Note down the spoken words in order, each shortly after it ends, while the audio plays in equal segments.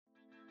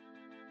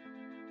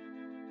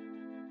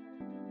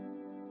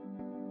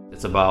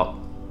It's about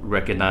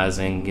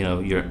recognizing,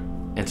 your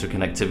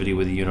interconnectivity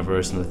with the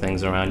universe and the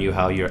things around you,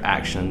 how your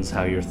actions,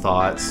 how your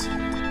thoughts,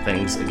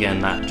 things,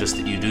 again, not just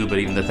that you do, but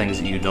even the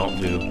things that you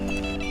don't do,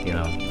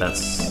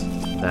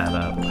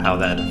 how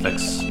that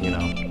affects,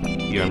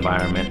 your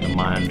environment, the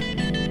mind,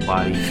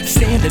 body.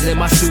 Standing in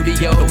my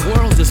studio, the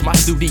world is my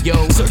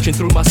studio. Searching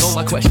through my soul,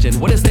 I question,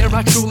 what is there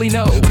I truly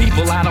know?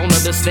 People I don't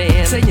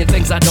understand, saying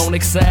things I don't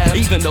accept,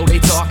 even though they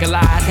talk a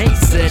lot, ain't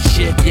said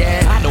shit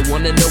yet. I don't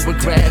wanna know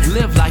regret,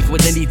 live life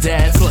with any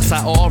debt. Plus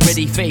I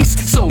already face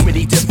so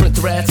many different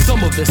threats.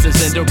 Some of this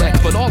is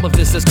indirect, but all of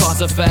this is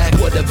cause effect.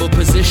 Whatever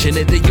position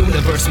in the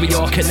universe, we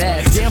all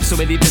connect. Damn, so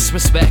many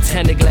disrespect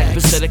and neglect.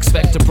 Instead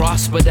expect to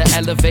prosper, to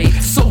elevate.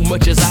 So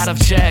much is out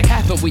of check.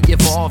 Haven't we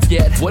evolved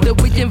yet? What are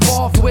we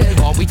involved with?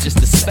 Are we just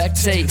to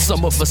spectate?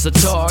 Some of us are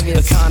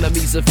targets.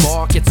 Economies of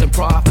markets and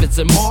profits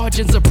and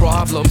margins are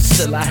problems.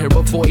 Still I hear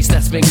a voice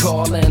that's been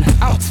calling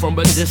out from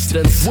a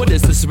distance. What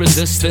is this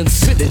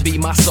resistance? Could it be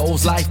my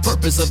soul's life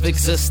purpose of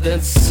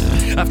existence?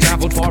 I've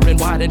traveled far and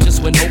wide and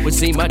just when hope would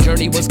seem my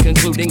journey was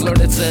concluding,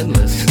 learn it's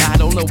endless. I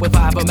don't know if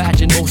I've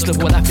imagined most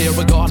of what I feel,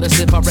 regardless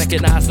if I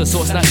recognize the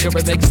source, not sure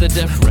it makes a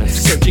difference.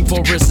 Searching for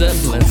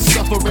resemblance,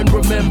 suffering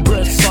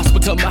remembrance, thoughts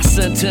become my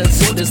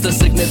sentence. What is the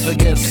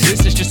significance?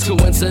 This is just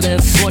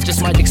coincidence, or just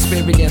my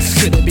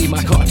experience. Could it be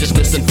my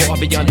consciousness and far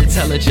beyond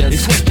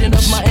intelligence? Question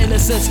of my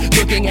innocence,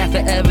 looking at the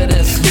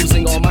evidence,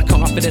 losing all my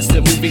confidence,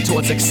 then moving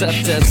towards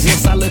acceptance.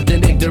 Once I lived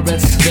in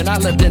ignorance, then I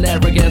lived in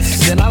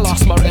arrogance, then I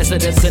lost my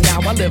residence, and now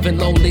I live in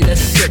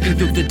loneliness. Trekking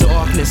through the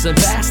darkness and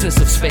vastness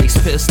of space,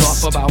 pissed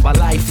off about my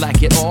life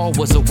like it all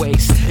was a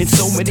waste. In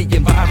so many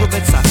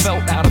environments I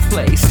felt out of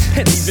place,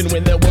 and even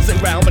when there wasn't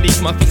ground beneath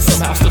my feet,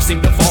 somehow still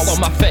seemed to fall on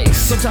my face.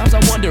 Sometimes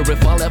I wonder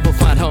if I'll ever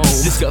find home,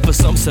 discover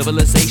some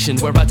civilization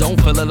where I don't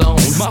feel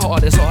alone. My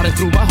heart is hard and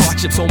through my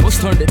hardships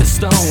almost turned into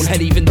stone.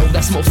 And even though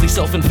that's mostly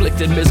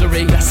self-inflicted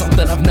misery, that's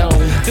something I've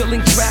known.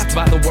 Feeling trapped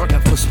by the work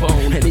I've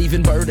postponed, and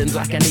even burdens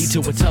like I need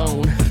to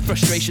atone.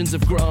 Frustrations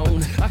have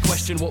grown. I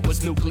question what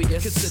was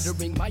nucleus,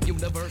 considering my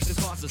universe is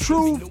causes.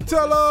 Truth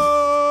tellers,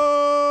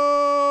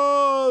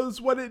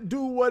 what it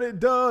do, what it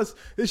does.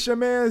 It's your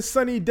man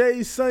Sunny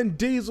Day, Sun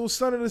Diesel,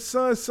 son of the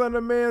sun, son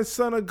of man,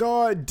 son of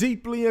God,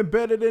 deeply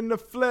embedded in the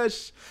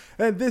flesh.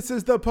 And this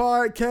is the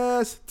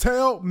podcast,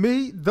 Tell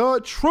Me the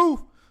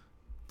Truth.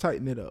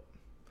 Tighten it up.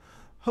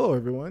 Hello,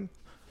 everyone.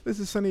 This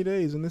is Sunny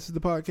Days, and this is the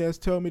podcast,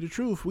 Tell Me the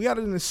Truth. We got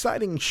an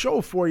exciting show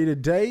for you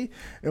today,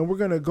 and we're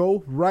going to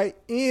go right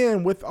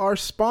in with our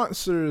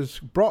sponsors,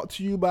 brought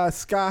to you by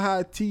Sky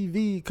High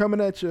TV,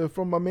 coming at you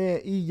from my man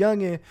E.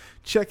 Youngin.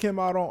 Check him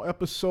out on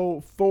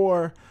episode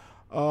 4,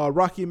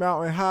 Rocky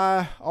Mountain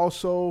High.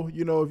 Also, if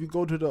you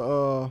go to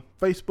the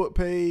Facebook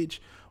page,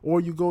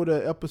 or you go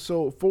to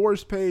episode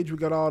 4's page, we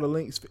got all the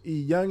links for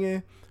E.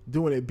 Youngin.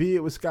 Doing it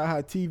big with Sky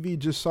High TV.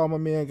 Just saw my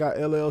man got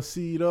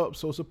LLC'd up.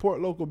 So support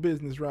local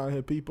business around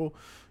here, people.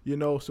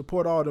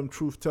 Support all them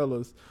truth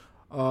tellers.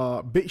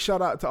 Big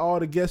shout out to all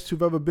the guests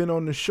who've ever been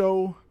on the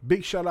show.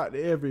 Big shout out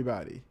to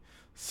everybody.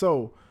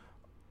 So,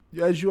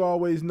 as you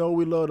always know,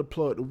 we love to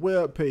plug the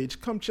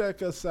webpage. Come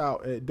check us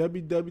out at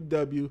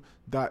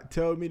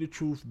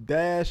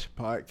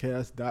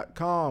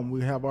www.tellmethetruth-podcast.com.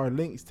 We have our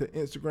links to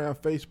Instagram,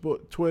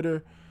 Facebook,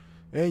 Twitter,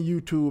 and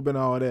YouTube and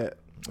all that.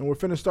 And we're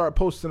finna start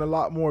posting a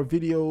lot more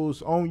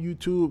videos on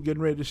YouTube,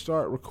 getting ready to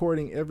start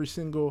recording every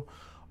single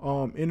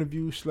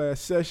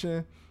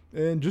interview/session,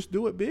 and just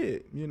do it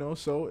big,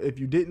 So if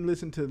you didn't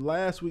listen to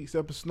last week's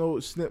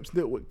episode, Snip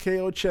with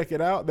Kale, check it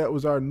out. That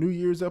was our New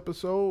Year's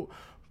episode.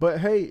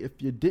 But hey,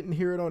 if you didn't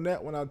hear it on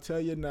that one, I'll tell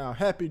you now,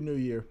 Happy New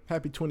Year.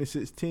 Happy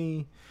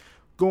 2016.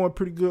 Going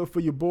pretty good for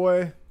your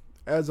boy,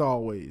 as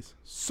always.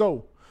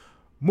 So,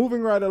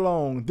 moving right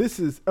along, this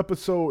is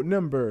episode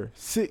number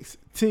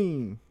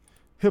 16.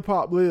 Hip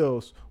Hop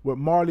Lives with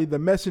Marley the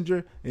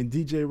Messenger and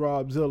DJ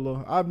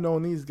Robzilla. I've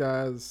known these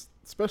guys,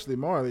 especially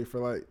Marley,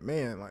 for at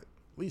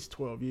least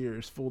 12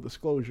 years, full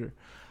disclosure.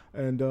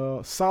 And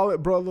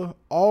solid brother,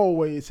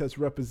 always has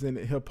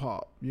represented hip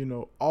hop,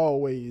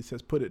 always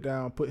has put it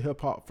down, put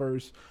hip hop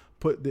first,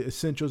 put the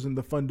essentials and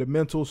the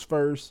fundamentals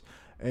first,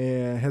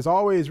 and has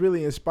always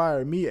really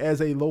inspired me as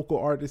a local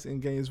artist in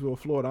Gainesville,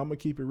 Florida. I'm going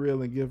to keep it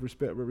real and give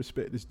respect where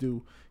respect is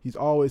due. He's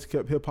always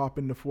kept hip hop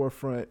in the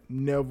forefront,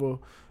 never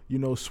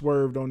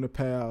swerved on the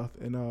path,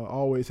 and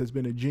always has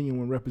been a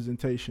genuine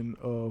representation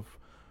of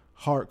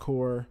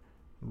hardcore,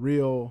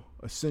 real,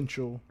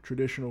 essential,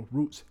 traditional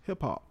roots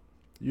hip hop,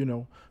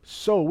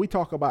 So we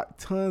talk about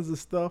tons of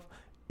stuff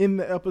in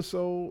the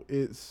episode.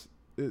 It's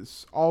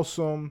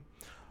awesome,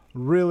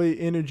 really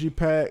energy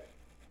packed,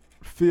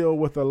 filled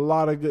with a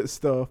lot of good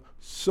stuff.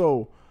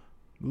 So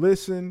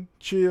listen,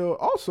 chill.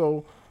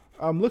 Also,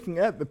 I'm looking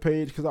at the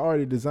page because I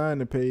already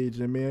designed the page,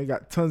 and man, I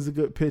got tons of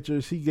good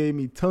pictures. He gave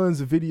me tons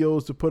of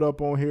videos to put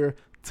up on here,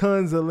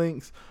 tons of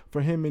links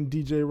for him and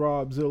DJ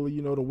Robzilla,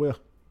 the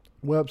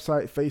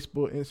website,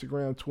 Facebook,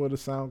 Instagram, Twitter,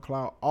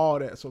 SoundCloud, all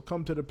that. So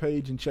come to the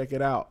page and check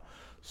it out.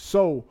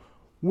 So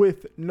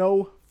with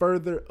no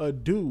further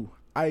ado,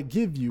 I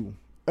give you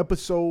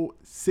episode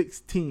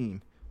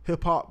 16,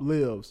 Hip Hop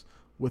Lives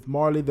with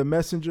Marley the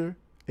Messenger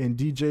and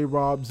DJ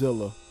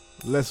Robzilla.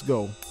 Let's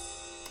go.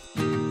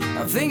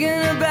 I'm thinking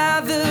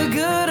about the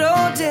good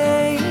old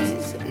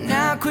days, and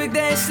how quick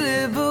they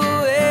slip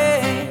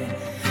away.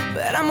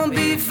 But I'ma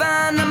be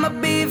fine, I'ma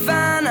be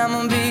fine,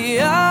 I'ma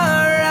be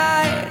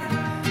alright.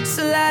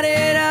 So light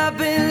it up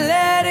and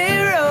let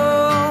it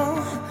roll,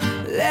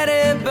 let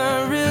it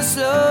burn real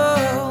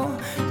slow,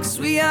 'cause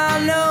we all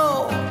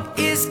know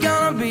it's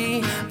gonna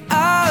be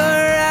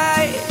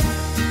alright.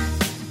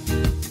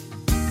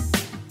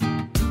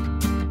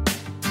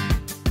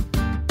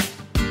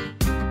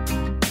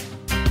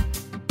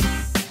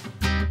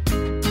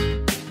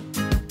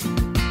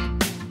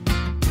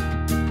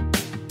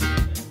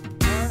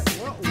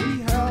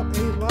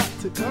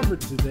 To cover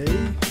today,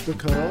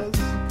 because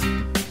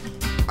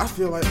I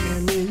feel like,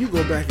 man, me and you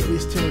go back at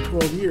least 10 or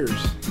 12 years.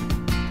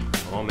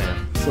 Oh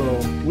man. So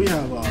we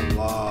have a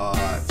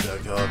lot to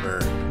cover.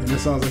 And it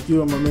sounds like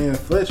you and my man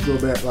Fletch go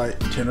back like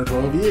 10 or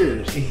 12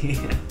 years.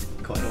 Yeah,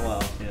 quite a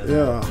while.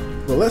 Yeah.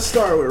 But let's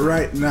start with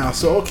right now.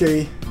 So,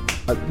 okay,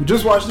 I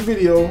just watched the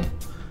video.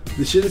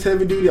 The shit is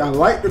heavy duty. I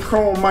like the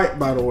chrome mic,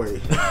 by the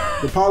way.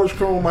 The polished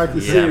chrome mic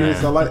is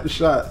serious. Man. I like the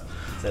shot.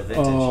 It's that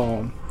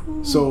vintage.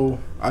 So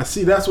I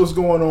see that's what's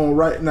going on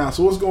right now.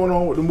 So what's going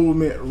on with the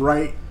movement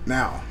right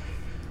now?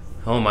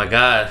 Oh my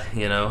God,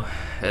 you know,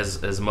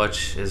 as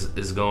much as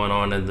is going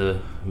on in the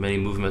many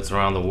movements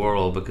around the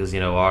world, because, you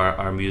know,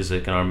 our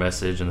music and our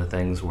message and the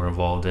things we're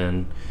involved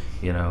in,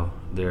 you know,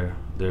 they're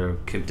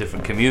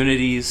different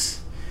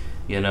communities,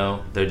 you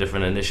know, they're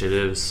different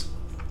initiatives.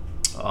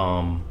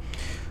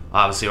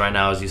 Obviously right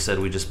now, as you said,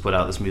 we just put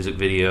out this music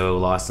video,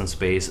 Lost in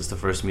Space. It's the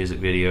first music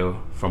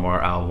video from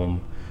our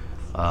album,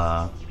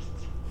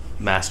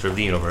 Master of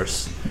the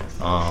Universe.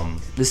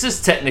 This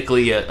is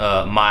technically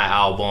my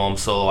album,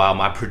 solo album.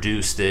 I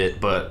produced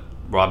it, but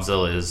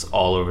Robzilla is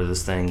all over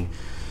this thing,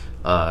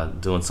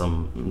 doing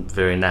some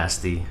very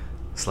nasty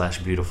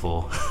 /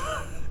 beautiful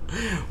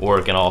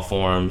work in all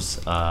forms.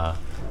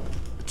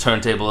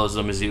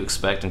 Turntablism, as you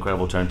expect,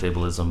 incredible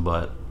turntablism,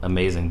 but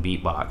amazing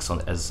beatbox,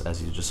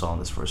 as you just saw in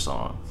this first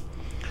song.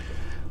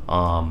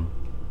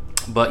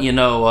 But you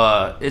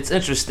know, it's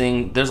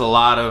interesting. There's a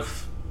lot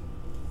of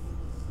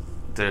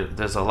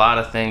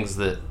things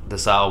that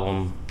this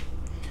album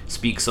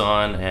speaks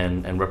on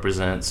and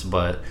represents,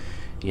 but,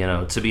 you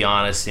know, to be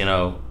honest, you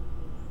know,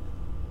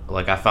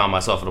 like, I found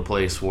myself at a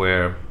place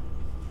where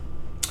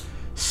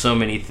so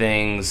many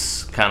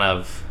things kind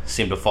of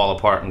seem to fall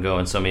apart and go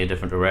in so many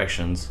different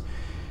directions.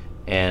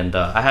 And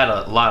I had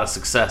a lot of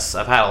success.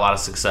 I've had a lot of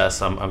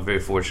success. I'm very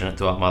fortunate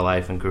throughout my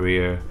life and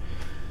career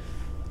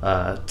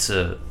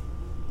to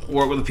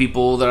work with the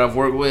people that I've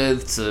worked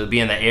with, to be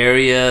in the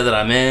area that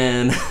I'm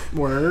in.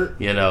 Word.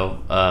 You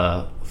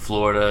know,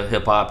 Florida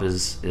hip hop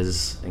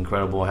is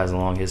incredible, has a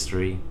long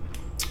history.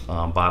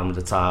 Bottom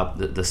to top,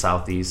 the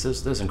Southeast,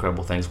 there's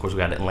incredible things. Of course, we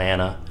got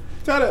Atlanta.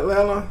 Got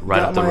Atlanta. Right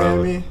got up the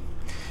Miami.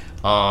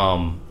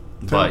 road.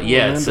 But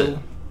yeah,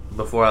 Orlando.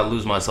 before I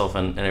lose myself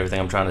in everything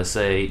I'm trying to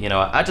say, you know,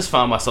 I just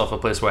found myself a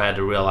place where I had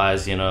to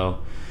realize, you know,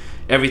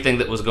 everything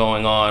that was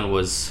going on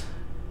was,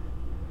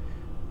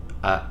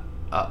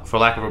 for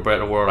lack of a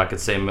better word, I could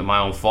say my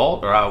own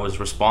fault, or I was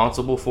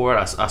responsible for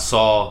it. I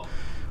saw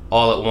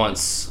all at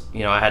once,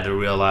 you know, I had to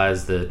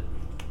realize that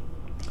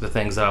the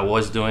things that I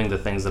was doing, the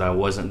things that I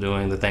wasn't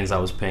doing, the things I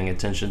was paying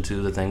attention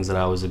to, the things that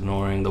I was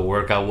ignoring, the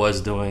work I was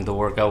doing, the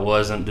work I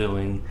wasn't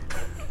doing.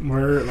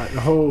 Word, like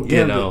the whole gambit.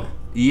 You know,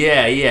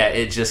 yeah,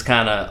 it just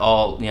kind of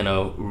all, you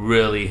know,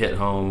 really hit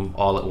home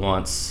all at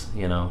once,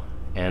 you know,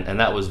 and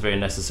that was very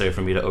necessary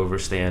for me to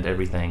understand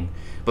everything.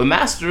 But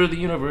Master of the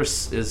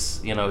Universe is,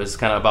 you know, is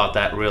kind of about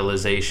that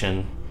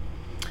realization.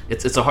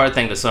 It's a hard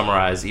thing to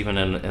summarize, even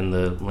in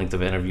the length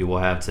of interview we'll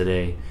have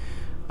today.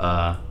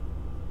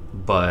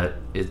 But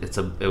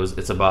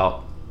it's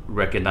about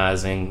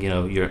recognizing, you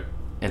know, your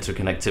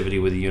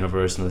interconnectivity with the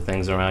universe and the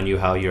things around you,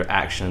 how your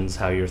actions,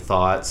 how your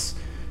thoughts,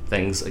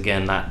 things,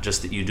 again, not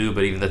just that you do,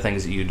 but even the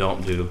things that you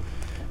don't do,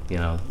 you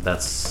know,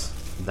 that's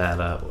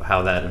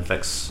how that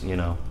affects, you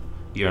know,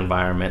 your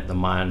environment, the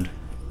mind,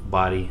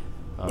 body.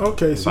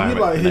 Okay, so you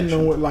like hitting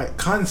them with like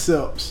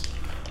concepts.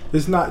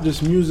 It's not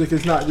just music,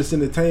 it's not just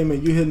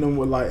entertainment. You're hitting them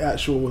with like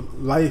actual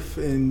life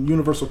and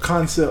universal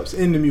concepts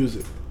in the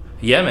music.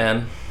 Yeah,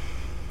 man.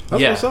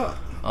 That's what's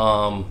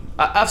up.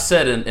 I've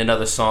said in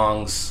other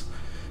songs,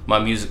 my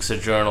music's a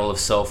journal of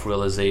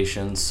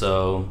self-realization,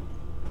 so,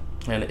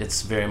 and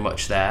it's very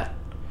much that.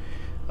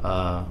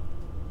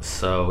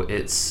 So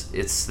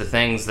it's the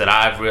things that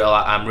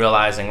I'm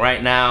realizing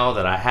right now,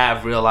 that I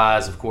have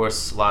realized. Of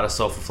course, a lot of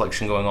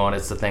self-reflection going on.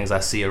 It's the things I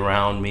see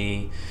around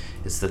me.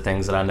 It's the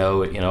things that I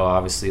know, you know,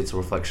 obviously it's a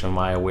reflection of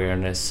my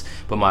awareness,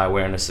 but my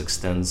awareness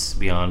extends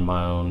beyond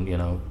my own, you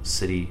know,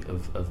 city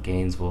of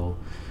Gainesville.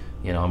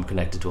 You know, I'm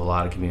connected to a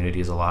lot of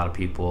communities, a lot of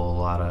people, a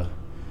lot of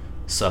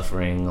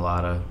suffering, a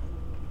lot of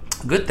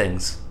good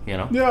things, you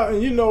know? Yeah,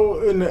 and you know,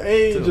 in the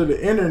age of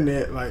the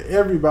internet, like,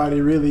 everybody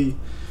really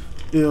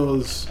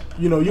is,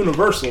 you know,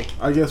 universal,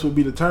 I guess would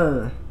be the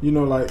term. You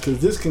know, like,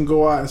 because this can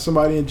go out and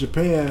somebody in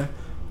Japan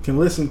can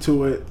listen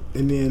to it,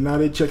 and then now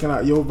they checking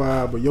out your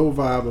vibe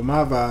or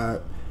my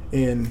vibe,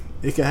 and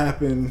it can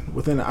happen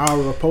within an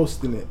hour of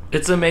posting it.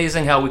 It's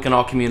amazing how we can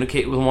all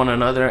communicate with one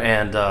another,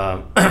 and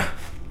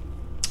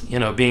you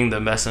know, being the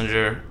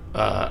messenger,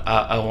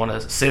 I want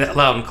to say that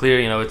loud and clear.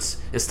 You know,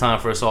 it's time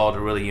for us all to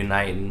really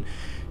unite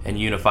and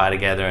unify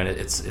together, and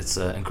it's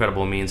an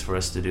incredible means for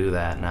us to do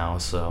that now.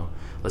 So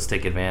let's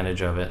take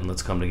advantage of it and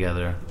let's come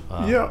together.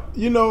 Yeah,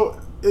 you know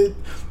it,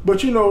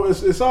 but you know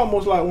it's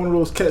almost like one of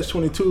those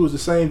catch-22s. The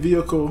same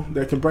vehicle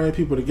that can bring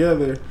people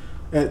together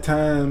at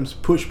times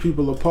push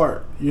people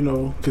apart. You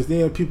know, because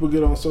then people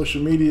get on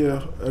social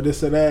media or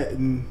this or that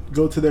and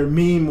go to their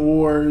meme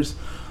wars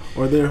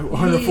or their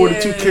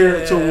 142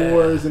 character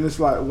wars, and it's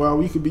like, well,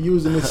 we could be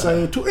using the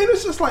same tool. And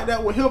it's just like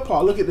that with hip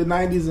hop. Look at the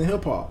 90s in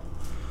hip hop.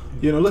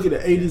 You know, look at the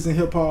 80s in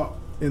hip hop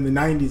and the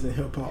 90s in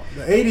hip hop.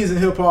 The 80s in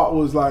hip hop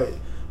was like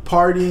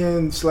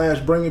partying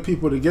 / bringing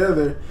people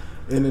together,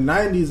 and the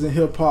 90s in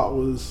hip hop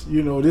was,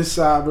 you know, this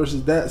side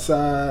versus that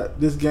side,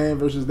 this gang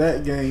versus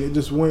that gang. It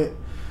just went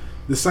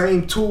the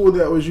same tool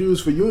that was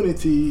used for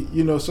unity.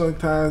 You know,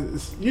 sometimes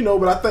it's, you know,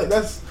 but I think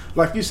that's,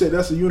 like you said,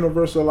 that's a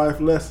universal life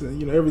lesson.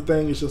 You know,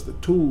 everything is just a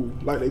tool.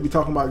 Like they be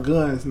talking about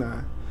guns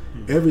now.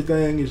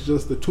 Everything is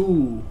just a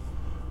tool,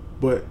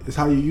 but it's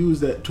how you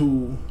use that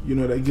tool, you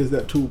know, that gives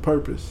that tool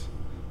purpose.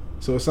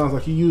 So it sounds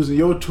like you're using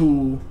your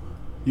tool,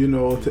 you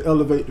know, to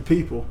elevate the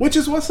people, which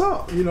is what's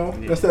up, you know.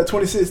 That's that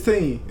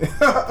 2016.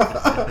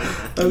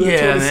 That's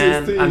yeah,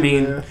 man. I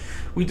mean,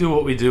 we do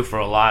what we do for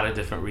a lot of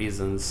different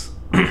reasons.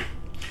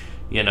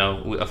 You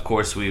know, of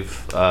course,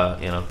 we've,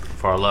 you know,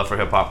 for our love for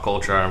hip-hop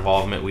culture, our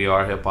involvement, we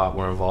are hip-hop,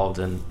 we're involved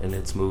in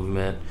its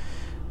movement.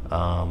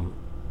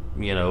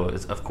 You know,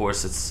 of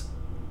course,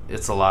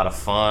 it's a lot of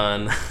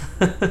fun.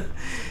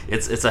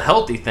 It's a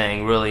healthy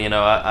thing, really. You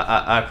know,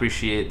 I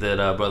appreciate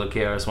that Brother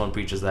KRS-One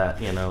preaches that,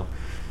 you know,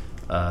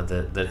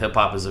 that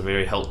hip-hop is a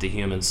very healthy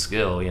human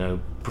skill, you know,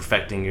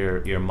 perfecting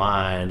your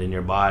mind and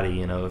your body.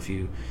 You know, if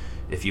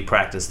you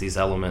practice these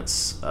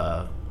elements,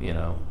 you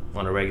know,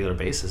 on a regular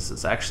basis,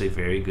 it's actually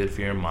very good for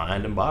your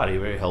mind and body. A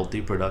very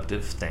healthy,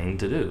 productive thing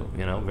to do.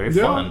 You know, very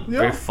fun,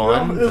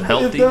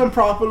 healthy. If done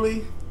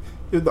properly,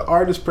 if the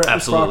artist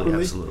practice properly,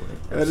 absolutely.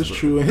 That is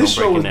true. And his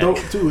show was dope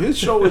too. His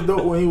show was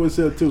dope when he was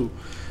here too.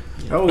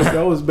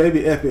 That was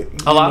baby epic.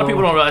 A lot of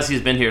people don't realize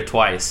he's been here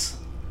twice.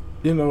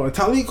 You know, and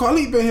Talib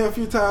Kweli been here a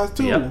few times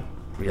too. Yep.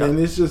 And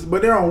it's just,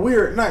 but they're on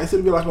weird nights.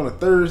 It'll be like on a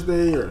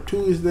Thursday or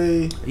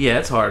Tuesday. Yeah,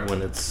 it's hard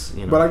when it's,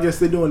 you know. But I guess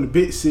they're doing the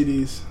big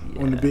cities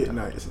on the big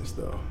nights and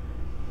stuff.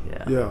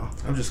 Yeah.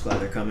 I'm just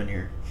glad they're coming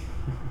here.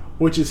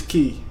 Which is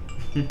key.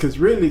 Because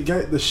really,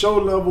 the show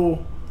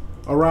level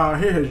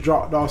around here has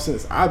dropped off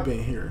since I've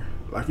been here.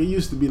 Like, it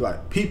used to be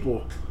like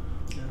people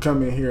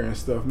come in here and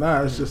stuff.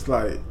 Now it's just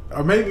like,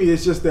 or maybe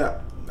it's just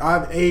that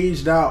I've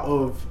aged out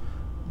of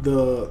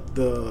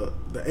the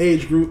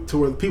age group to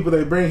where the people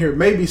they bring here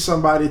may be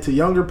somebody to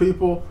younger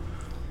people,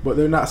 but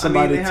they're not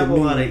somebody to me. They have a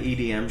lot of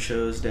EDM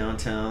shows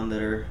downtown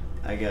that are,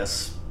 I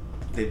guess,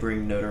 they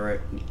bring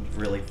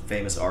really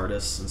famous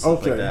artists and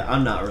stuff like that.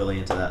 I'm not really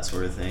into that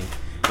sort of thing.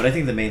 But I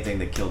think the main thing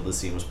that killed the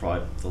scene was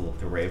probably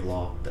the rave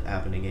law that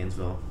happened in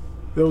Gainesville.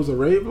 There was a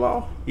rave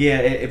law? Yeah,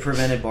 it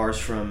prevented bars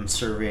from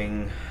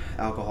serving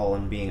alcohol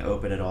and being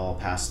open at all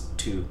past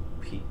 2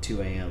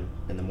 a.m.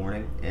 in the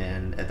morning.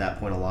 And at that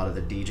point, a lot of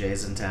the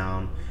DJs in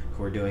town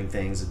who were doing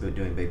things,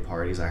 doing big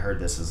parties, I heard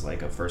this is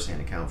like a first-hand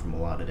account from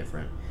a lot of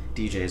different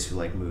DJs who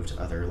like moved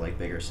to other like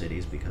bigger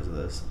cities because of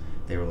this.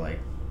 They were like,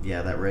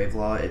 yeah, that rave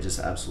law, it just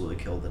absolutely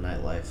killed the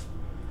nightlife.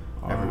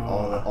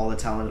 All the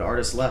talented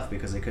artists left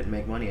because they couldn't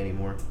make money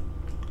anymore.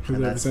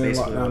 And that's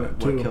basically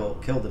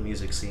what killed the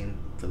music scene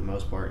for the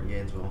most part in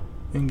Gainesville.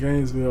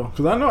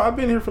 Because I know I've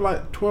been here for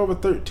like 12 or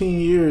 13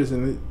 years,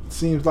 and it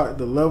seems like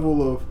the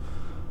level of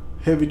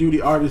heavy duty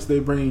artists they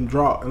bring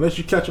drop, unless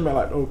you catch them at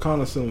like the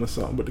O'Connell or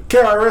something. But the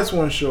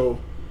KRS-One show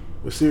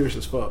was serious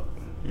as fuck.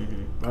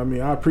 Mm-hmm. I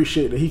mean, I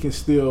appreciate that he can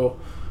still,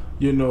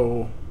 you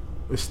know,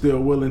 is still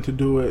willing to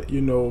do it,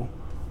 you know,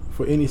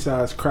 for any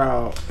size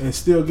crowd and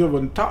still give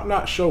a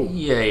top-notch show.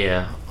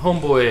 Yeah.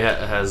 Homeboy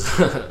has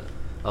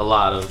a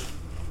lot of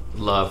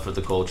love for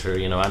the culture.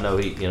 You know, I know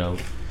he, you know,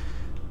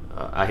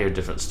 I hear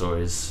different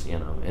stories, you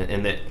know,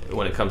 and that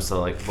when it comes to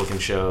like booking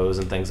shows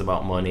and things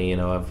about money, you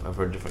know, I've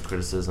heard different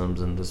criticisms,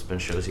 and there's been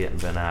shows he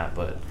hadn't been at,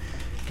 but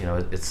you know,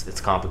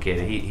 it's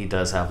complicated. He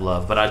does have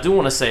love, but I do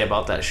want to say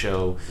about that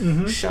show,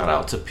 shout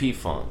out to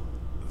P-Funk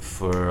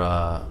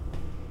for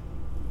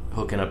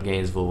hooking up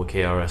Gainesville with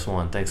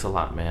KRS-One. Thanks a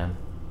lot, man.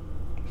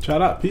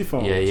 Shout out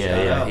P-Funk.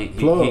 Yeah.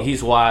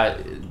 He's why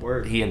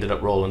he ended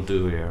up rolling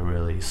through here,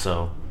 really.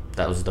 So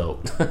that was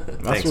dope.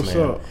 Thanks, what's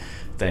man. up.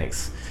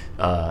 Thanks.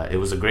 It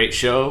was a great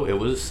show. It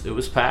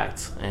was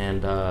packed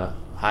and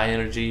high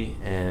energy.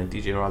 And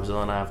DJ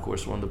Robzilla and I, of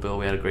course, were on the bill.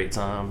 We had a great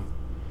time.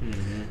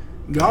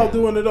 Mm-hmm. Y'all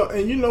doing it up,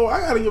 and you know,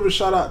 I gotta give a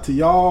shout out to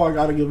y'all. I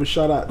gotta give a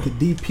shout out to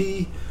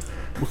DP,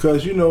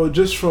 because you know,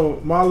 just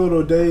from my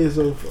little days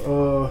of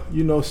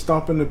you know,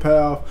 stomping the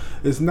path,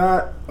 it's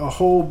not a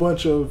whole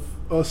bunch of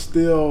us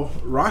still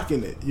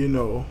rocking it. You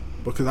know,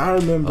 because I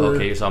remember.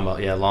 Okay, you're talking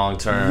about long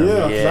term.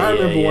 Yeah, because I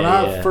remember when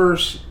I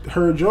first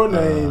heard your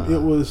name,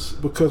 it was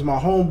because my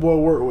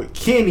homeboy worked with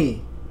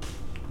Kenny.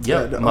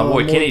 Yep, my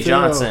boy Kenny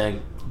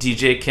Johnson,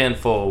 DJ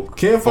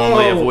Kenfolk,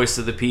 formerly a Voice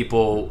of the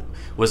People,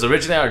 was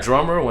originally our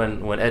drummer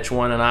when Etch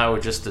One and I were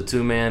just a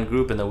 2-man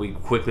group, and then we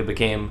quickly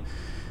became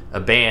a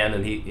band.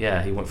 And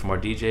he went from our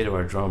DJ to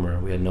our drummer.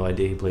 We had no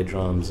idea he played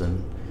drums,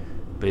 and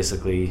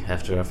basically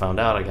after I found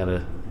out, I got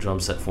a drum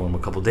set for him a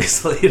couple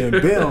days later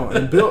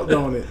and built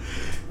on it.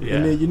 Yeah.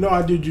 And then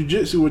I do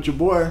jiu-jitsu with your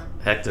boy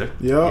Hector.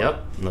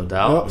 Yep, no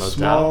doubt.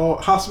 Small.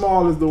 How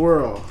small is the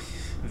world?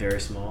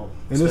 Very small.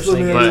 And this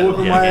little man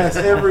whooping my ass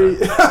every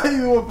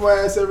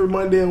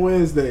Monday and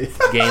Wednesday.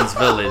 Gaines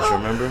Village,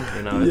 remember?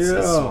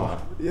 It's small.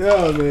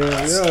 Yeah,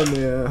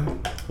 man.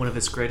 One of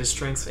its greatest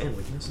strengths and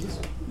weaknesses.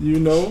 You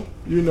know.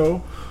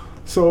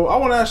 So I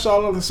want to ask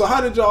y'all another. So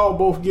how did y'all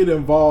both get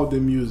involved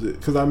in music?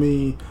 Because I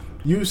mean,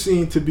 you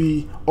seem to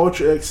be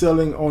ultra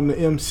excelling on the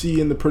MC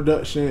and the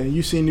production, and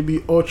you seem to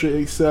be ultra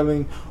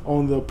excelling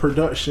on the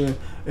production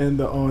and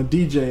the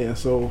DJing.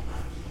 So,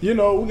 we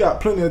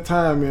got plenty of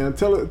time, man.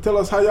 Tell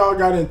us how y'all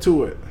got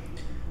into it.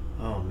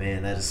 Oh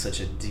man, that is such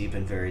a deep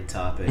and varied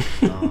topic.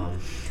 We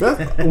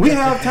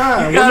have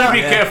time. You gotta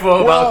be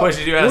careful about the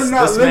questions you ask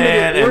this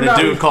man and the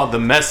dude called the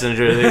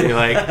messenger. You're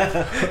like,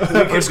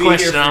 the first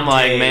question, I'm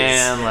like,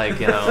 man,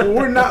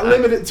 We're not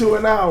limited to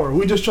an hour.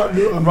 We just try to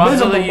do a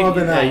minimum of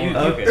an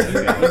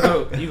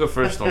hour. You go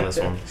first on this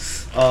one.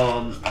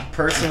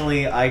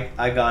 Personally,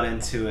 I got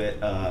into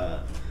it. I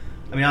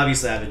mean,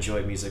 obviously, I've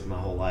enjoyed music my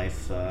whole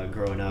life.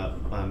 Growing up,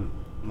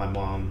 my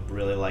mom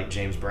really liked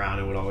James Brown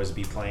and would always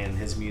be playing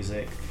his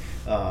music.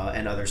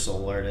 And other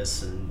soul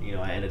artists, and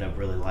I ended up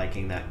really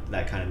liking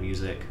that kind of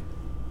music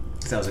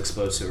because I was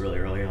exposed to it really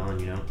early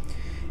on,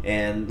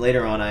 and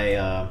later on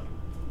I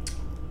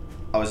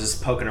was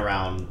just poking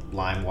around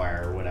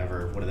LimeWire or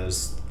whatever, one of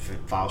those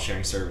file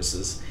sharing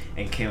services,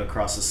 and came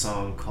across a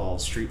song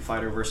called Street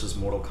Fighter vs.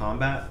 Mortal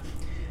Kombat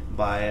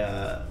by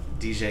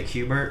DJ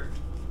Qbert,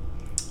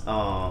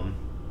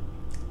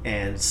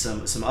 and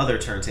some other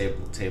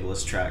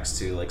turntablist tracks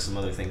too, like some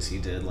other things he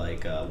did,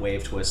 like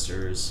Wave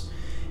Twisters,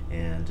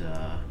 and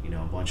a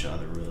bunch of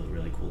other really,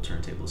 really cool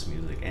turntablist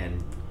music.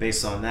 And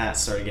based on that,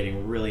 started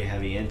getting really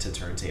heavy into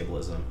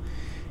turntablism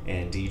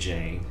and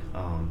DJing,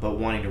 but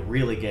wanting to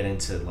really get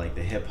into like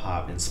the hip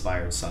hop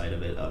inspired side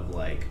of it, of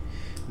like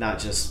not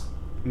just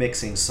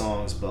mixing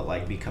songs, but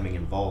like becoming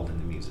involved in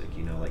the music,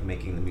 like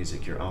making the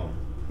music your own.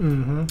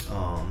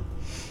 Mm-hmm.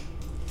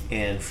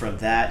 And from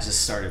that,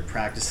 just started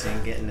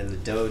practicing, getting in the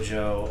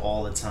dojo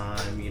all the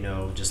time,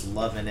 just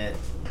loving it,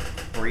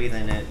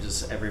 breathing it,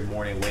 just every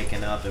morning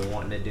waking up and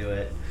wanting to do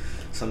it.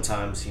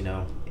 Sometimes,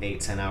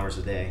 8-10 hours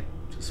a day.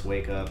 Just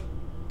wake up,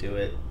 do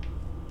it,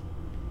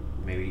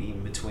 maybe eat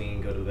in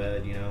between, go to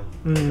bed, wake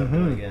up,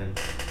 do it again.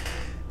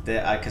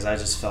 Because I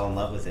just fell in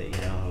love with it,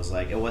 It was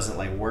like, it wasn't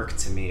like work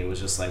to me, it was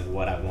just like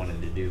what I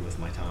wanted to do with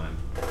my time,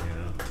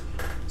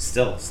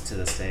 Still, to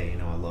this day,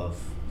 I love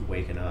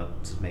waking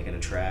up, just making a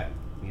track,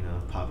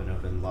 popping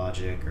up in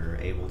Logic or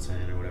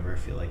Ableton or whatever I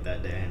feel like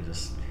that day, and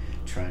just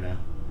trying to,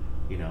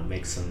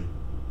 make some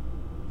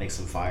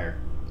fire.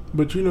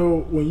 But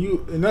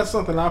and that's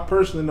something I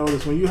personally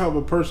noticed, when you have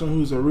a person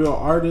who's a real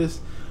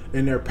artist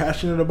and they're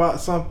passionate about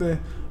something,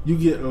 you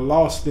get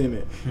lost in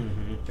it.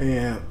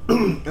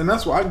 Mm-hmm. And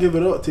that's why I give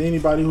it up to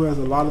anybody who has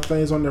a lot of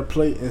things on their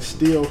plate and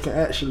still can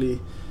actually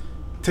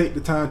take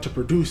the time to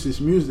produce this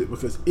music,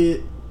 because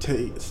it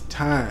takes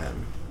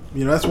time.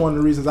 That's one of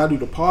the reasons I do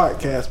the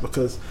podcast,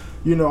 because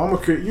we're all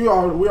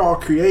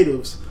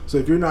creatives. So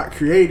if you're not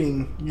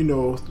creating,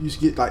 you just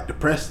get like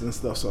depressed and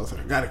stuff. So I was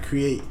like, I gotta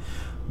create,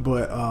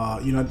 but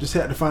I just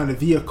had to find a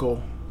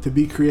vehicle to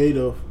be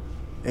creative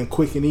and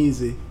quick and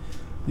easy,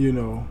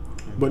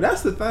 But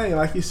that's the thing,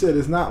 like you said,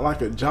 it's not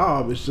like a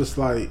job. It's just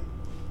like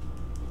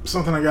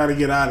something I gotta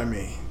get out of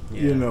me,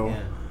 Yeah,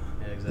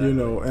 exactly.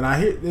 And I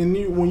hear,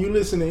 when you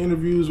listen to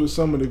interviews with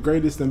some of the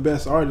greatest and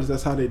best artists,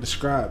 that's how they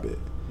describe it.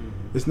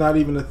 It's not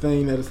even a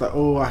thing that it's like,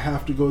 oh, I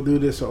have to go do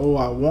this, or oh,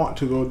 I want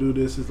to go do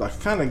this. It's like, I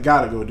kind of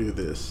got to go do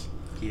this.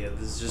 Yeah,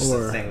 this is just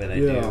the thing that I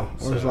do.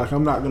 Or it's like,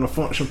 I'm not going to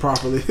function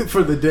properly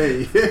for the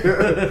day.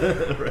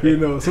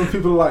 Right. Some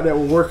people are like that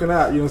with working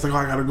out. It's like, oh,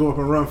 I got to go up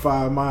and run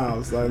 5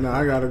 miles. Like, now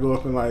I got to go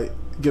up and like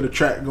get a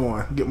track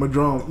going, get my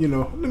drum,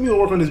 let me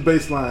work on this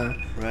bass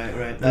line. Right.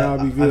 And I'll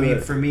be good. I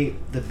mean, for me,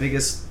 the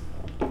biggest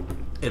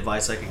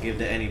advice I could give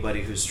to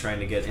anybody who's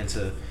trying to get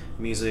into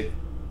music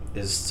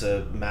is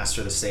to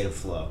master the state of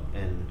flow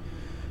and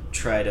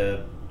try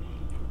to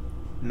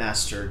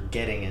master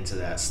getting into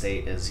that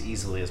state as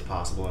easily as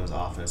possible and as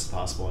often as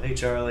possible. Hey,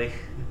 Charlie.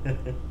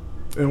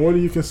 And what do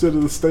you consider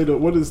the state of?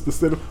 What is the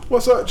state of?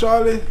 What's up,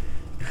 Charlie?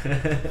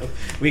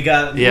 we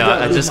got.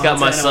 I just got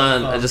my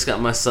son. I just got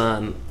my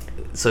son,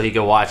 so he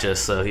can watch us.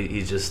 So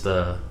he just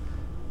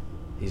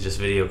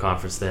video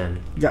conferenced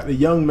in. Got the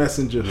young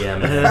messenger. Yeah,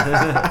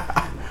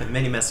 man.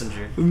 Mini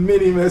messenger.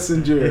 Mini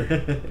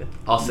messenger.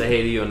 I'll say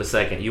hey to you in a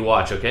second. You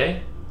watch,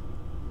 okay?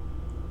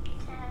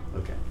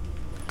 Okay.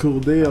 Cool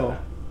deal.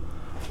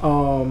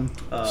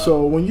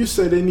 So when you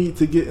say they need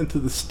to get into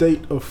the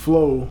state of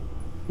flow,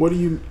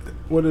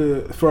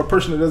 for a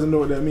person that doesn't know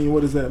what that means,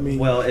 what does that mean?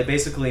 Well, it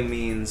basically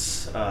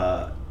means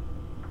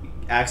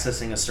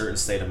accessing a certain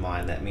state of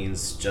mind. That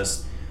means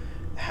just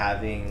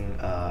having,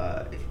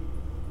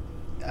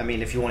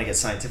 if you want to get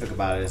scientific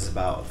about it, it's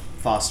about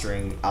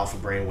fostering alpha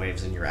brain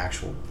waves in your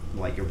actual,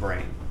 like your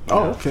brain.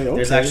 Okay.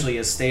 There's actually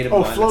a state of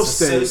mind that's flow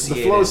state. associated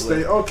The flow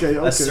state.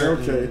 with a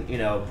certain,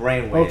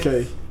 brain wave.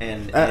 Okay.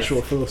 And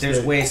actual flow state.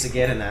 There's ways to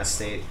get in that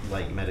state,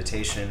 like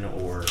meditation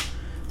or,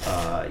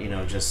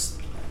 just,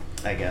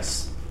 I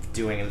guess,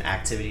 doing an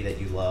activity that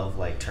you love,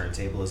 like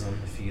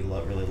turntablism. If you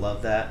really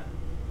love that,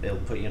 it'll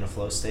put you in a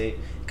flow state.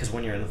 Because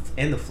when you're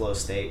in the flow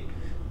state,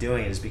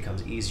 doing it just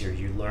becomes easier.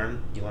 You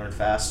learn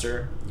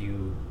faster.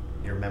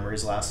 Your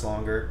memories last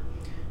longer.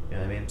 You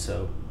know what I mean?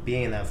 So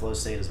being in that flow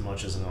state as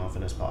much as and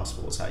often as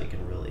possible is how you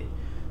can really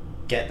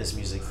get this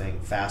music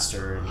thing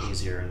faster and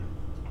easier, and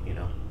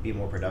be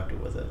more productive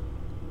with it.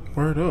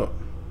 Word up.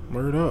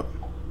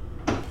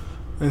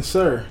 And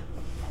sir,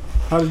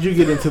 how did you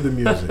get into the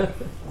music?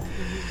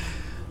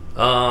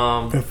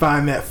 And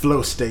find that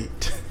flow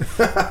state.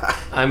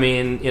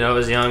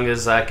 As young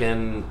as I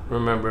can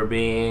remember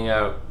being,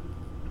 I,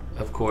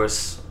 of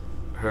course,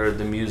 heard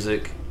the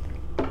music.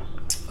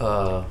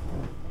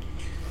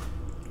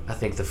 I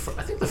think the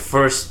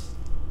first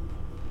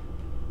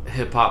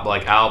hip hop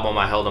album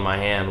I held in my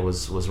hand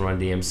was Run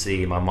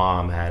DMC. My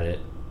mom had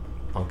it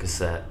on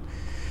cassette.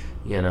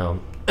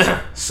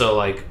 So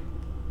I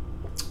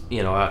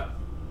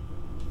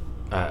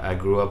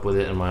grew up with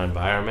it in my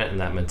environment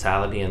and that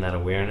mentality and that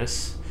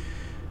awareness.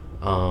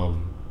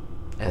 And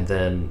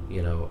then,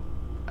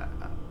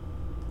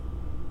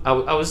 I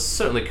was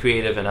certainly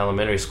creative in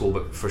elementary school,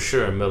 but for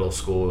sure in middle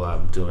school,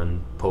 I'm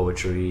doing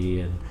poetry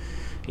and,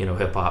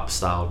 hip hop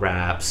style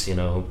raps, and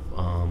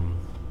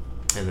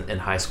in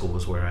high school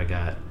was where I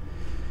got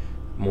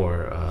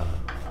more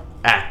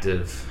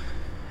active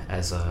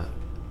as a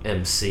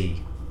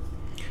MC.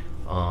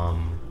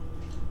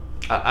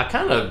 I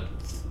kind of,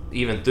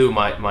 even through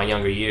my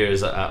younger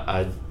years,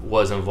 I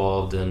was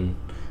involved in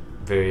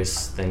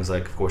various things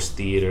like, of course,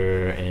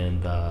 theater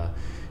and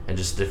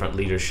just different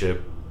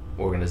leadership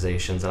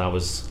organizations. And I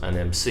was an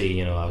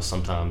MC. I was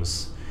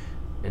sometimes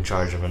in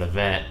charge of an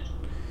event.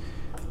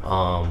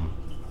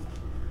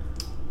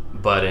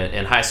 But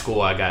in high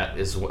school,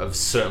 is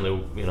certainly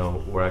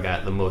where I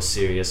got the most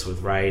serious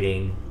with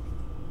writing.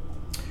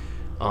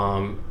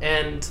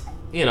 And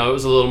it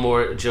was a little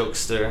more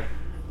jokester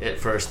at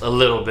first, a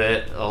little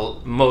bit.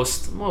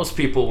 Most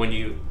people, when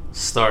you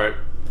start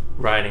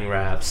writing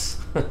raps,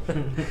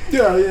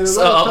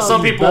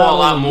 some people a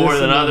lot more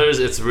than others.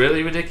 It's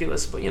really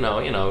ridiculous, but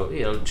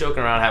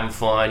joking around, having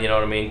fun. You know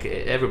what I mean?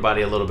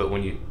 Everybody a little bit.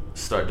 When you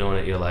start doing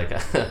it, you're like,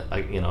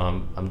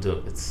 I'm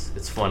doing.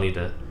 It's funny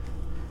to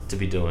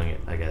be doing it,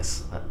 I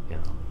guess.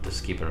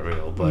 Just keeping it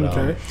real. But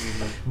okay.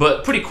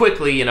 But pretty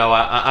quickly,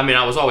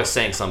 I was always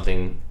saying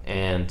something,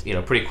 and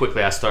pretty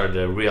quickly I started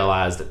to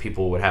realize that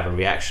people would have a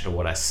reaction to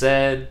what I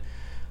said.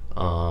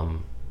 A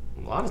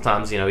lot of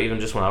times, even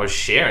just when I was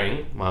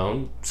sharing my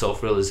own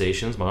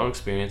self-realizations, my own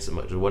experience,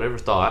 whatever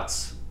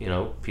thoughts,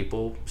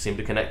 people seemed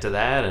to connect to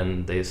that,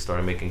 and they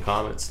started making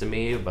comments to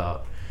me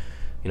about,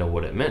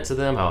 what it meant to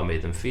them, how it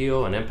made them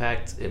feel, an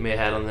impact it may have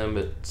had on them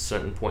at a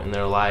certain point in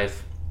their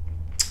life.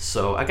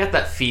 So I got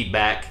that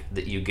feedback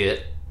that you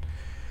get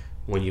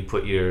when you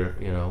put your,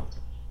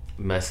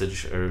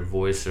 message or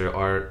voice or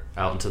art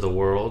out into the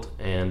world,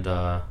 and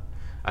I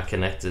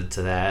connected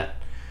to that.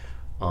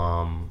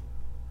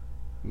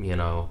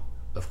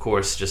 Of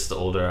course, just the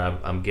older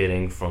I'm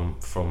getting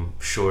from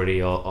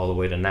Shorty all the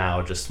way to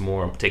now, just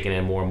more taking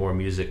in more and more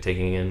music,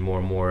 taking in more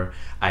and more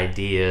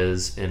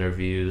ideas,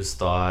 interviews,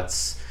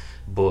 thoughts,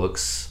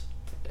 books,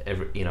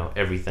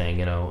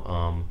 everything.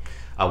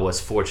 I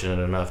was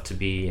fortunate enough to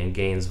be in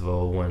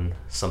Gainesville when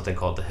something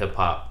called the Hip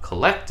Hop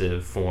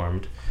Collective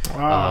formed.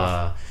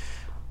 Wow.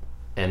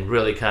 And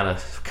really kind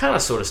of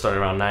sort of started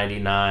around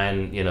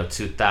 99,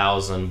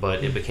 2000,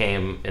 but it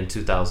became in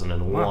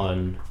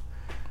 2001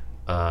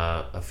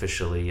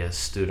 officially a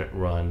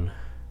student-run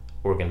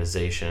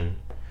organization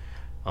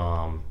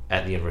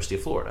at the University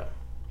of Florida.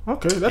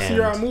 Okay, that's the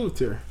year I moved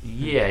here.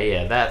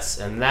 Yeah,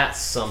 that's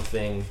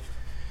something.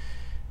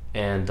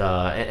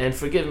 And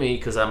forgive me,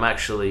 because I'm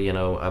actually,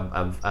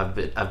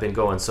 I've been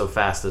going so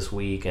fast this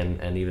week,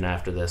 and even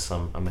after this,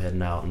 I'm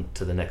heading out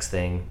to the next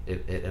thing.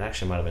 It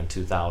actually might have been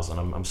 2000.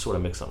 I'm sort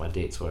of mixing up my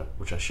dates,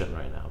 which I shouldn't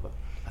right now, but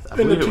I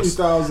believe it was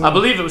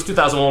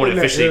 2001 when it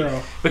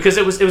officially, because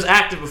it was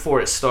active before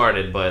it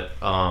started, but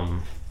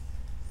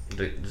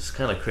just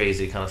kind of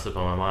crazy, kind of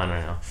slipping on my mind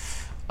right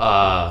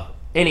now.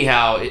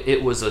 Anyhow,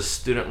 it was a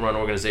student-run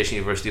organization,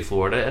 University of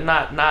Florida, and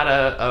not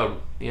a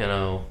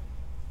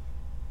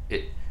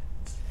it.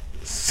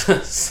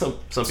 Some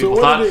people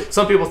thought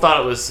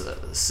it was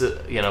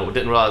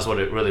didn't realize what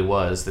it really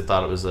was. They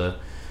thought it was a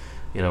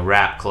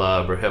rap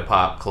club or hip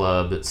hop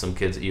club that some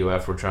kids at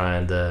UF were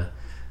trying to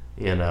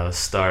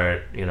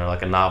start,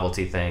 like a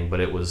novelty thing. But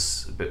it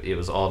was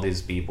all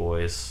these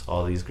b-boys,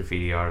 all these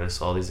graffiti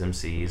artists, all these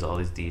MCs, all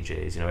these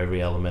DJs,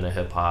 every element of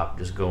hip-hop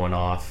just going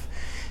off.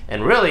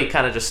 And really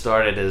kind of just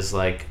started as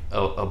like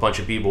a bunch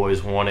of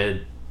b-boys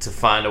wanted to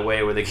find a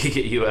way where they could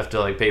get UF to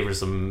like pay for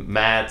some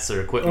mats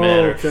or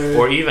equipment,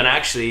 or even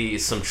actually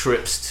some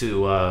trips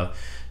to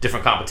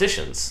different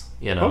competitions,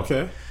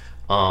 Okay.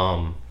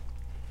 In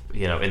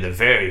the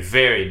very,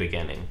 very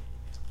beginning.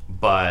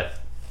 But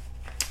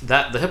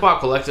the Hip Hop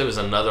Collective is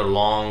another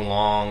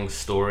long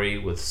story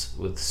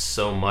with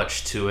so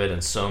much to it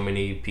and so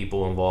many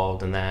people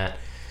involved in that.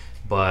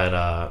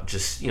 But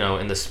just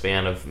in the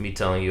span of me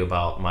telling you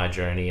about my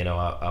journey,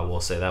 I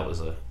will say that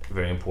was a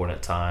very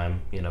important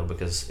time,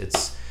 because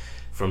it's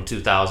from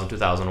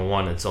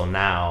 2001 until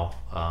now.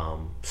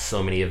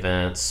 So many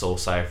events, Soul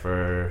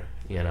Cypher,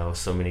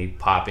 so many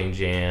popping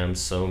jams,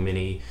 so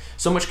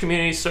much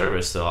community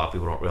service that a lot of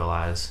people don't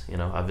realize.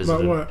 I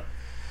visited. Like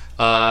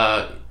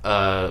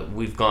what?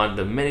 We've gone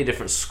to many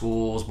different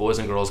schools, Boys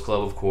and Girls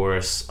Club, of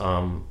course.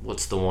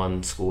 What's the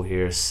one school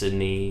here?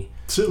 Sydney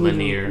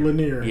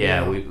Lanier.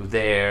 Yeah, we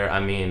there. I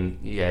mean,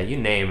 yeah, you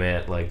name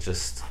it. Like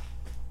just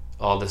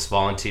all this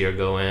volunteer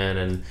go in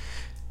and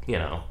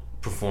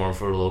perform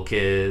for little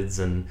kids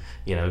and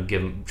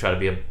try to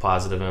be a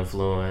positive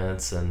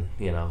influence and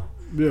kind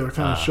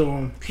of show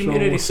them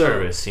community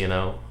service.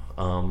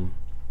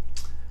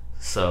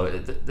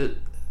 So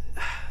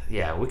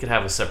yeah, we could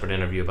have a separate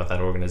interview about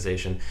that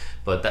organization,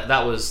 but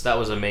that was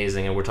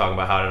amazing. And we're talking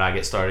about how did I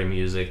get started in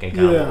music and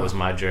kind of what was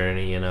my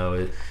journey.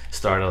 It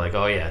started like,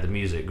 oh yeah, the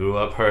music. Grew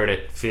up, heard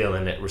it,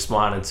 feeling it,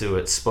 responding to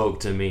it, spoke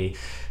to me.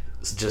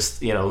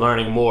 Just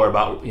learning more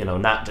about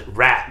not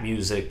rap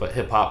music but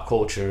hip hop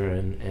culture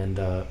and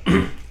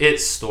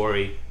its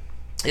story,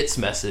 its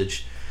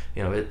message,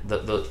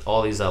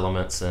 all these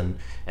elements and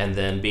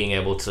then being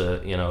able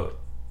to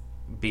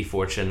be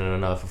fortunate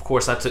enough. Of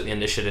course, I took the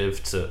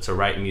initiative to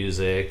write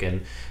music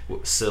and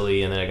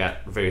silly, and then I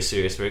got very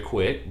serious very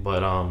quick. But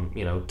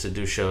to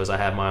do shows, I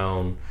had my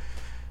own,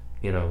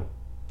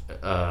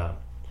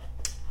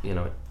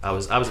 I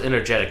was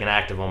energetic and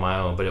active on my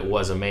own. But it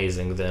was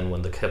amazing. Then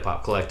when the Hip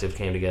Hop Collective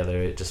came together,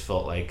 it just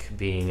felt like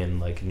being in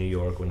like New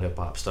York when hip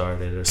hop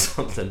started or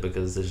something,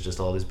 because there's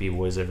just all these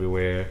b-boys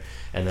everywhere,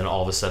 and then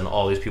all of a sudden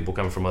all these people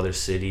coming from other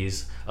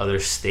cities, other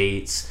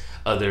states,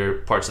 other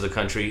parts of the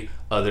country,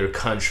 other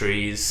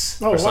countries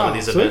for some of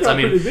these events. I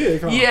mean, pretty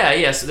big, huh?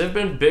 Yeah. So there've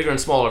been bigger and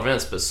smaller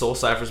events, but Soul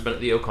Cypher's been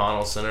at the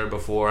O'Connell Center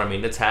before. I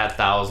mean, it's had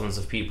thousands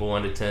of people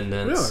in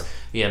attendance.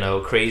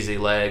 Really? Crazy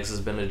Legs has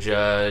been a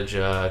judge,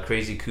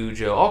 Crazy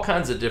Cujo, all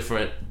kinds of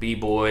different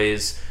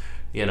b-boys,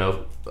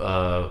 and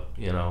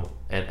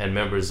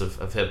members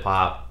of hip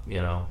hop,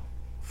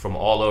 from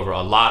all over.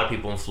 A lot of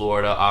people in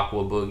Florida,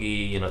 Aqua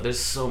Boogie. There's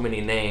so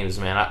many names,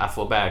 man. I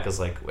feel bad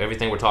because like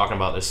everything we're talking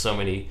about, there's so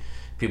many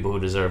people who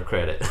deserve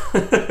credit,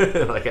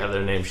 like have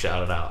their name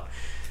shouted out,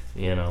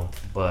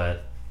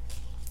 but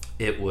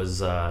it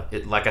was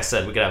like I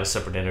said, we could have a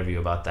separate interview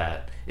about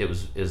that. It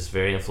was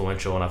very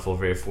influential, and I feel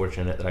very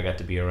fortunate that I got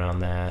to be around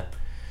that.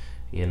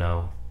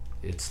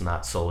 It's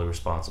not solely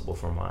responsible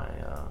for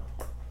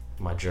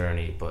my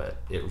journey, but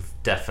it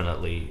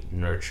definitely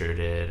nurtured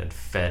it and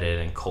fed it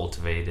and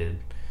cultivated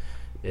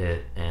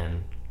it,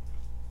 and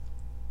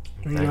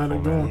I'm thankful,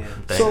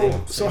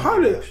 man. So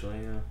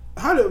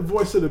how did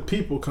Voice of the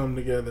People come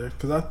together?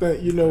 Because I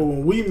think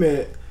when we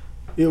met,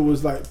 it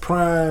was like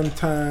prime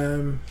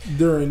time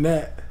during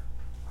that.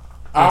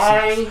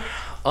 I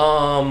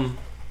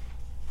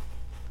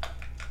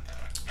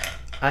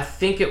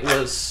think it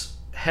was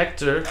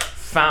Hector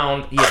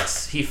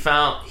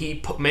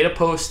made a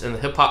post in the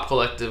Hip Hop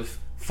Collective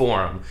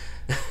forum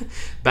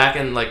back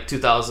in like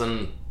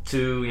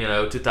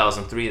 2002,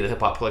 2003. The Hip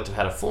Hop Collective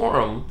had a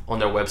forum on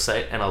their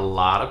website, and a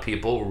lot of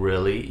people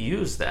really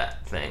used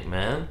that thing,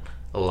 man.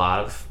 A lot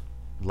of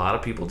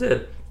people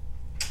did.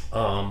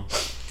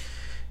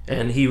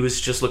 And he was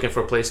just looking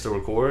for a place to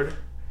record,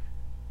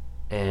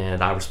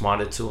 and I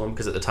responded to him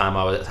because at the time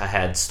I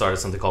had started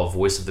something called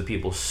Voice of the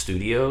People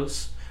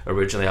Studios.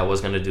 Originally I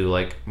was going to do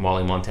like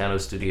Marley Montano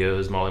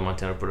Studios, Marley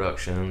Montano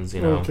Productions,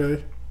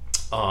 Okay.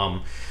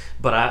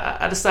 But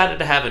I decided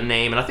to have a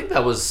name, and I think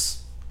that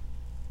was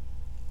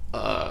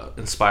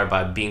inspired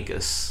by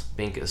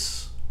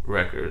Binkus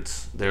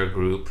Records. They're a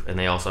group, and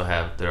they were also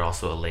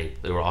a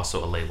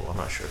label. I'm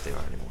not sure if they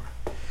are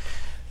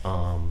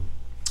anymore.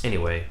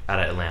 Anyway, out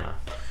of Atlanta.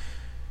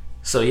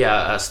 So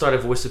yeah, I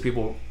started Voice of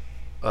People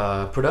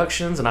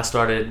Productions, and I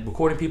started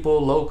recording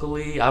people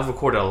locally. I've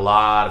recorded a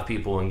lot of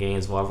people in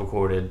Gainesville. I've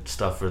recorded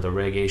stuff for the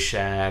Reggae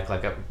Shack,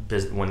 like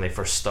when they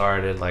first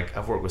started. Like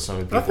I've worked with so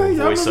many people. I think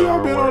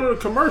y'all been on a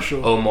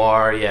commercial.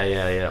 Omar,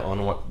 yeah.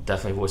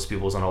 Definitely Voice of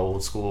People's on an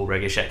old school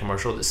Reggae Shack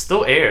commercial that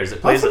still airs.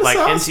 It plays it like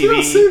MTV. I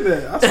still see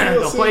that.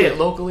 They'll play it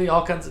locally,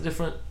 all kinds of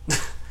different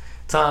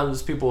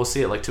times. People will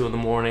see it like 2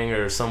 a.m. or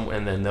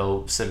and then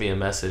they'll send me a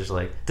message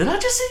like, "Did I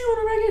just see you on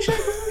a Reggae Shack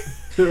commercial?"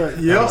 Yep.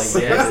 I'm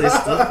like, yeah. They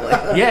still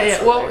play.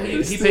 Yeah. Well,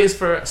 he pays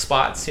for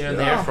spots here and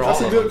there for all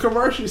that's of a good them.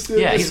 commercial. Still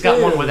Yeah, gets he's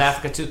got one fans. with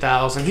Africa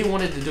 2000. He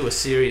wanted to do a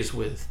series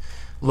with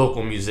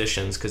local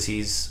musicians because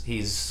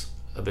he's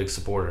a big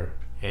supporter.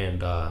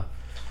 And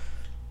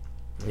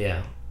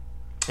yeah.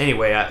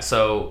 Anyway,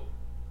 so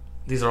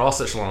these are all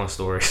such long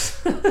stories.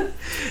 But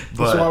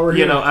why we're you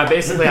here. know, I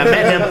met him.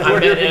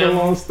 We're here for the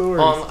long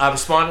stories. I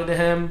responded to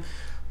him,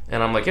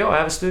 and I'm like, "Yo, I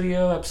have a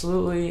studio,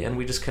 absolutely." And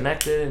we just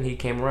connected, and he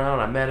came around.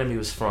 I met him. He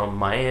was from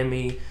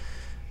Miami.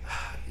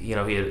 You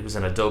know, he was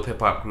in a dope hip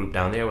hop group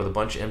down there with a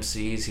bunch of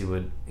MCs. He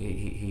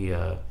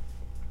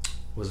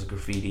was a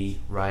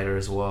graffiti writer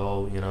as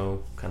well. You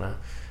know, kind of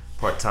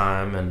part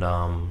time,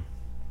 and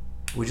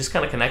we just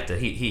kind of connected.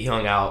 He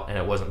hung out, and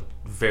it wasn't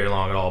very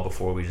long at all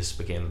before we just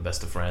became the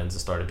best of friends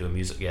and started doing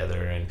music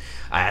together. And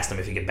I asked him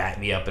if he could back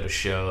me up at a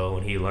show,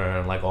 and he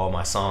learned like all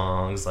my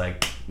songs,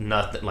 like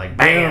nothing, like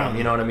bam,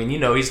 you know what I mean? You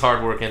know, he's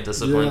hardworking,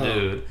 disciplined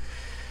dude.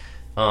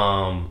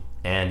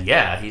 And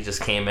yeah, he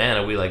just came in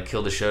and we like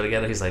killed the show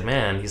together. He's like,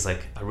 man,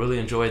 I really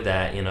enjoyed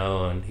that, you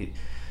know. And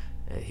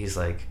he's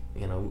like,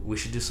 you know, we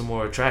should do some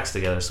more tracks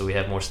together so we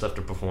have more stuff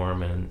to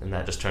perform. And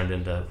that just turned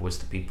into Voice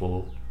the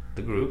People,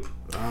 the group.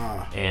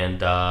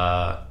 And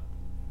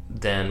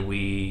then we,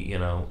 you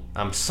know,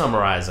 I'm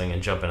summarizing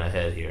and jumping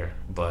ahead here,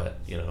 but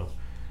you know,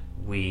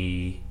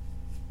 we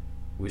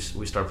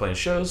started playing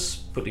shows,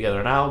 put together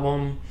an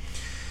album,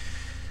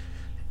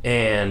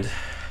 and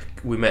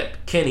we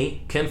met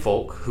Ken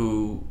Folk,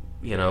 who,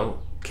 you know,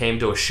 came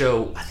to a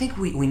show. I think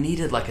we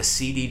needed like a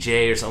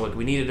CDJ or something.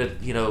 We needed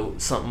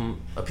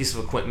a piece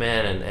of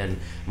equipment, and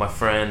my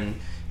friend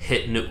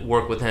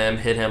worked with him,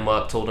 hit him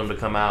up, told him to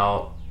come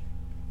out.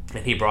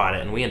 And he brought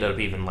it, and we ended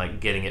up even like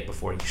getting it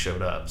before he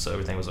showed up, so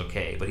everything was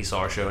okay. But he saw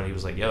our show, and he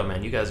was like, "Yo,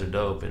 man, you guys are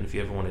dope, and if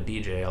you ever want to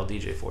DJ, I'll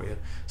DJ for you."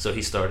 So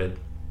he started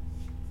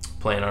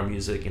playing our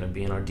music, you know,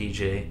 being our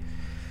DJ.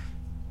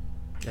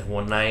 And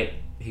one night,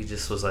 he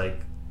just was like,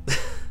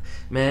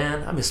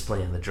 "Man, I miss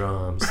playing the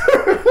drums."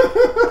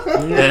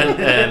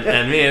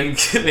 and me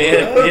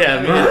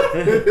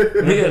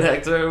and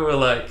Hector were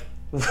like,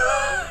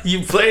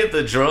 "You played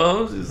the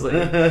drums?" He's like,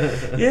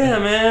 "Yeah,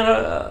 man.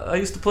 I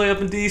used to play up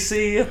in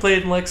DC. I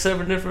played in like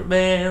 7 different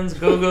bands,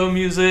 go-go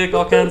music,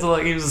 all kinds of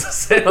like." He was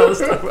saying all this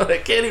stuff. I'm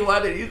like, Kenny, why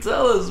didn't you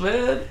tell us,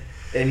 man?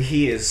 And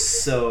he is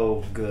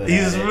so good.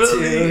 He's at it,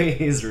 really.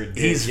 too. He's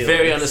ridiculous. He's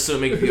very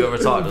unassuming. If you ever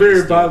talk to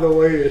Very this by dude. the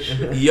way.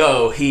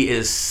 Yo, he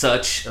is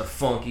such a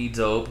funky,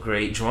 dope,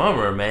 great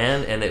drummer,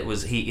 man. And it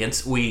was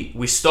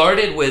we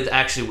started with,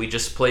 actually, we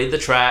just played the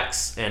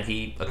tracks and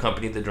he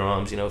accompanied the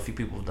drums. You know, a few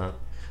people have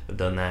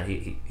done that.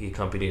 He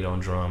accompanied on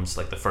drums,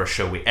 like the first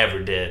show we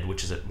ever did,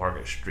 which is at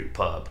Market Street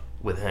Pub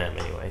with him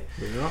anyway.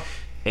 Yeah.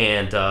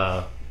 And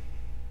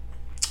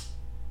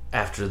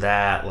after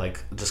that,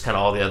 like, just kind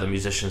of all the other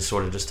musicians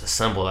sort of just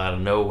assembled out of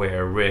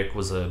nowhere. Rick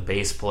was a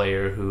bass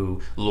player who,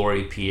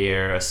 Laurie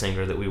Pierre, a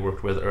singer that we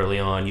worked with early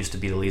on, used to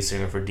be the lead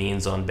singer for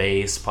Dean's on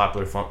Bass,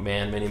 popular funk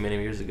band many,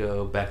 many years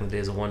ago, back in the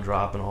days of One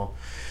Drop and all,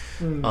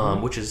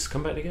 which has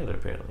come back together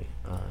apparently.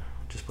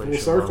 Just played a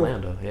show in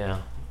Orlando,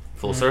 yeah.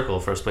 Full circle,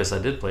 first place I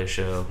did play a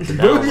show. To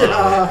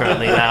download.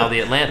 Currently now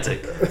the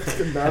Atlantic.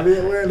 Now the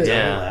Atlantic.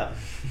 Yeah.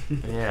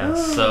 Yeah,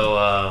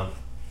 so,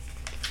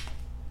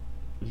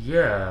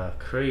 yeah,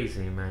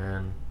 crazy,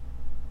 man.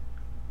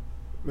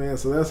 Man,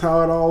 so that's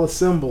how it all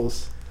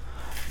assembles.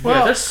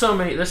 Yeah, there's so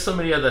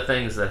many other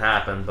things that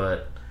happen,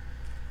 but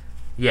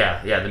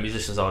yeah, the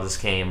musicians all just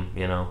came,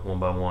 you know, one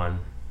by one.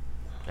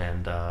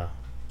 And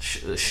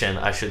Shin,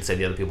 I should say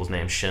the other people's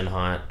names, Shin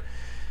Hunt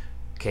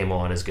came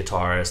on as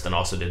guitarist and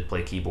also did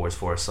play keyboards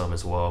for us some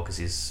as well, because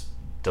he's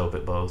dope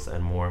at both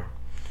and more.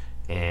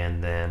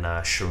 And then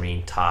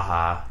Shireen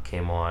Taha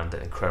came on,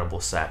 the incredible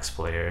sax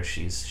player.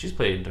 She's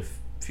played a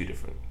few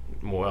different,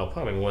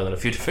 probably more than a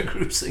few different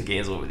groups and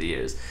games over the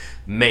years.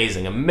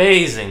 Amazing.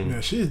 Yeah,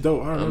 she's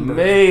dope. I remember.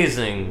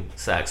 Amazing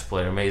sax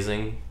player,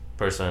 amazing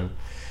person.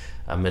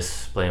 I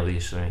miss playing with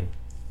you, Shireen.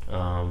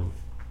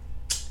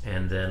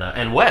 And then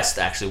and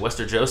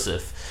Wester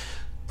Joseph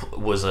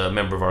was a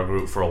member of our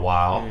group for a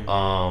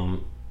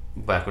while.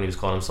 Back when he was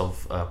calling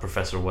himself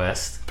Professor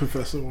West.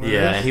 Professor West.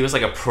 Yeah, and he was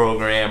like a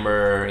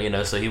programmer, you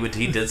know, so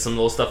he did some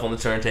little stuff on the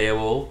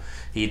turntable.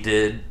 He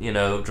did, you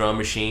know, drum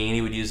machine.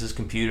 He would use his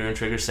computer and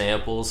trigger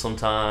samples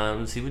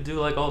sometimes. He would do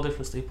like all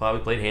different stuff. He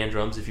probably played hand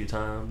drums a few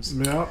times.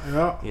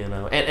 Yeah. You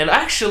know, and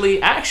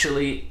actually,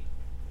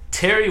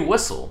 Terry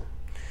Whistle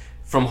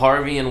from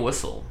Harvey and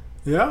Whistle.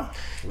 Yeah.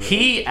 Really?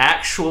 He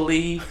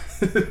actually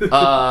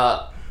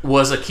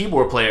was a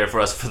keyboard player for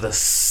us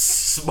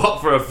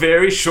for a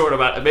very short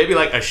amount, maybe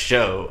like a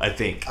show, I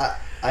think.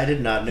 I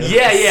did not know.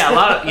 Yeah, a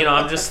lot of, you know,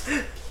 I'm just,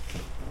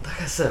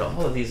 like I said,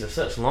 all of these are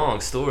such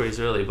long stories,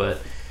 really, but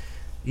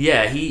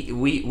yeah,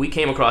 we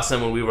came across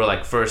him when we were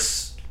like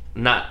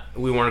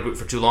we weren't a group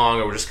for too long,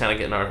 or we're just kind of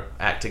getting our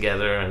act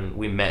together, and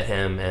we met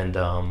him, and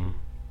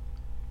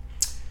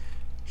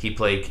he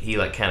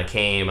like kind of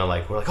came, and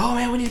like we're like, oh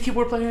man, we need a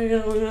keyboard player, you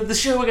know, the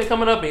show we got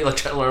coming up, and he like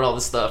tried to learn all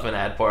this stuff and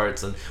add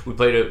parts, and we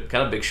played a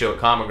kind of big show at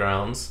Common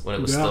Grounds when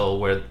it was still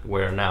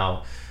where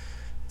now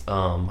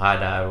High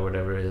Dive or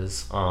whatever it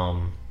is.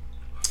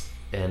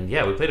 And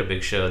yeah, we played a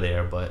big show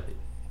there, but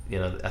you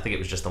know, I think it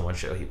was just the one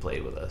show he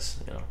played with us.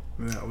 You know.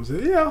 That was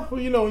it. Yeah,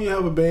 well, you know, you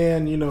have a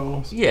band, you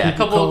know. Yeah, a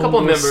couple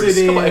extra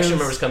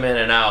members come in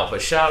and out,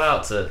 but shout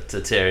out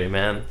to Terry,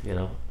 man. You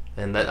know,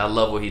 and I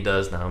love what he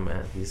does now,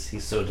 man.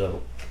 He's so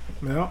dope.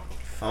 Yeah.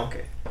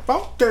 Funky.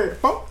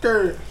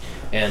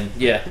 And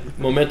yeah,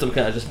 momentum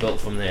kind of just built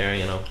from there.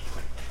 You know,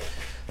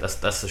 that's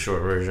the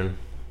short version.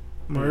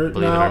 Believe it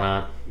or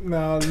not.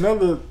 Now,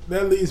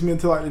 that leads me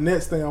into like the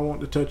next thing I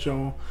want to touch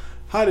on.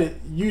 How did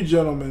you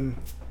gentlemen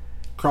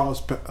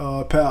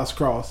paths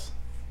cross?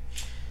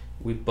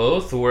 We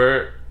both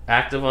were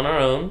active on our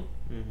own.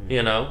 Mm-hmm.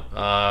 You know,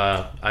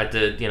 I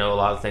did, you know, a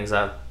lot of things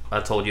I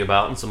told you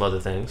about and some other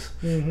things.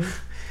 Mm-hmm.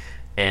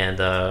 And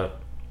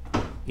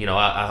you know,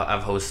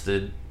 I've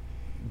hosted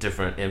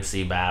different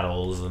MC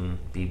battles and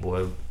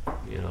b-boy,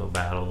 you know,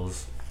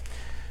 battles,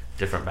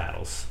 different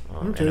battles.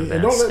 Okay, and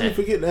don't let me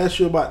forget to ask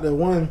you about the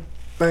one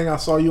thing I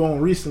saw you on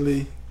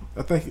recently.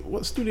 I think,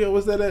 what studio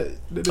was that at?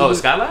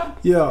 Skylab?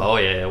 Yeah. Oh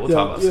yeah, we'll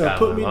talk about Skylab.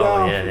 Put me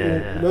down.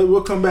 Yeah.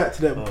 We'll come back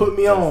to that. Put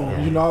me on.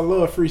 Yeah. You know, I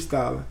love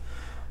freestyling.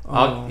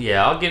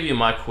 I'll give you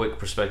my quick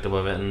perspective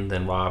of it, and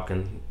then Rob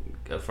can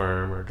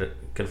confirm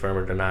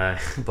or deny.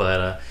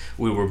 But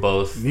we were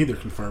both neither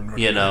confirmed nor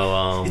you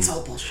know, it's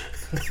all bullshit.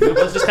 We were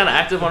both just kind of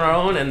active on our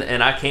own,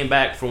 and I came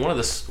back for one of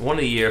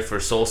the year for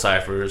Soul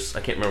Cyphers. I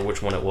can't remember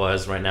which one it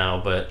was right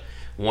now, but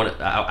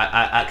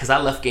because I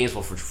left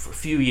Gainesville for a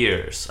few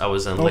years. I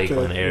was in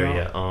Lakeland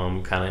area,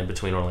 kind of in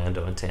between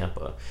Orlando and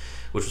Tampa,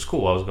 which was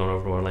cool. I was going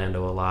over to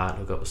Orlando a lot,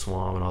 hook up with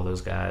Swam and all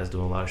those guys,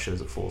 doing a lot of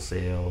shows at Full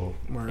Sail.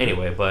 Right.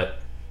 Anyway, but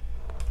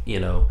you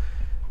know,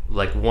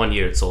 like 1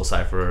 year at Soul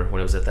Cypher when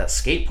it was at that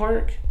skate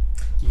park.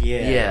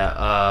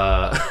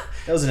 Yeah.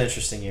 That was an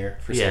interesting year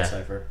for Soul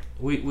Cypher.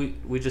 We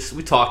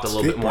talked a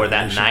little bit more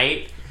that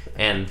night,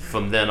 and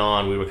from then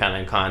on we were kind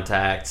of in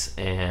contact,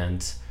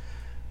 and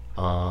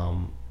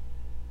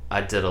I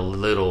did a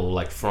little,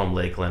 like from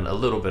Lakeland, a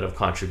little bit of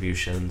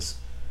contributions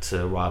to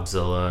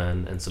Robzilla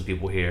and some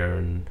people here,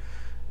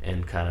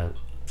 and kind of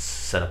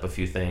set up a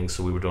few things.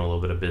 So we were doing a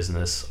little bit of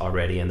business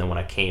already, and then when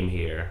I came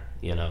here,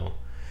 you know,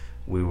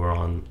 we were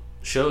on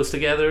shows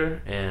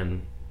together,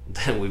 and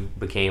then we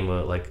became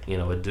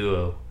a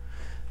duo,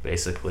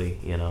 basically.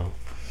 You know,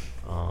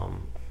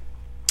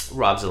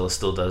 Robzilla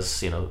still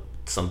does, you know,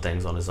 some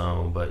things on his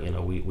own, but you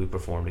know, we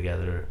perform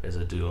together as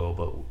a duo,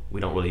 but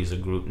we don't really use a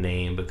group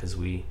name because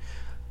we,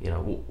 you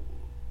know,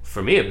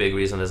 for me a big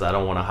reason is I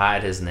don't want to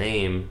hide his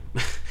name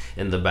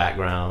in the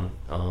background.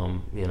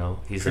 You know,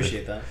 he's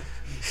appreciate that.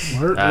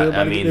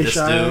 I mean, this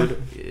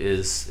dude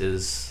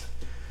is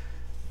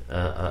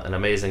an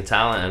amazing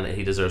talent, and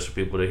he deserves for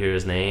people to hear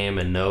his name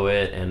and know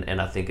it.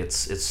 And I think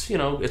it's you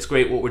know, it's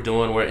great what we're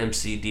doing. We're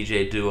MC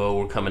DJ duo.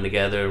 We're coming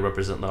together,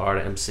 representing the art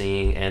of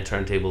MCing and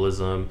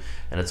turntablism,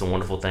 and it's a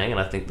wonderful thing. And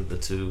I think that the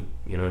two,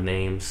 you know,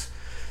 names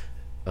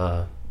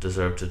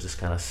deserve to just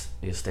kind of,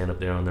 you know, stand up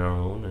there on their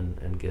own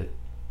and get,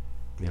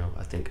 you know,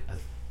 I think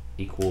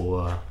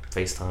equal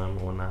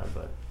FaceTime or whatnot.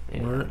 But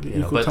you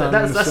know, but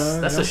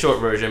that's a short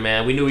version,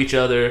 man. We knew each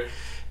other.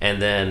 And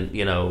then,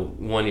 you know,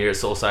 1 year at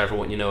Soul Cypher,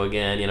 wouldn't you know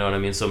again, you know what I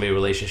mean? So many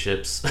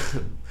relationships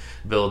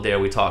built there.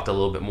 We talked a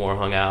little bit more,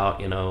 hung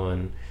out, you know,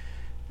 and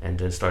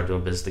then started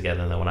doing business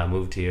together. And then when I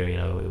moved here, you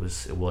know,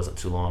 it wasn't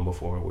too long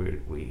before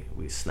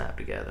we snapped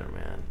together,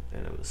 man.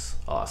 And it was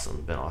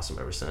awesome. Been awesome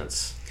ever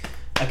since.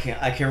 I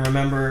can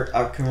remember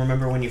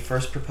when you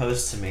first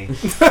proposed to me.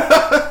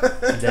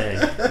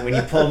 Dang. When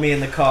you pulled me in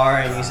the car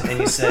and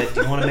you said,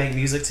 "Do you want to make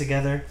music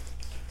together?"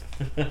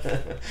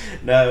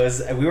 No,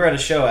 we were at a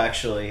show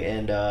actually,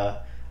 and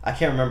I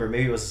can't remember.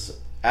 Maybe it was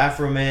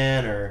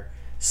Afroman or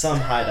some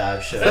high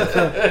dive show.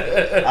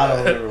 I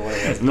don't remember what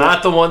it was.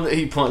 Not the one that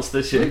he punched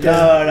the chick.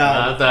 No,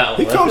 not that one.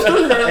 He comes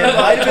through there. It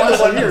might have been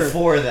the one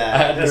before that. I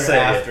had to say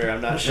after.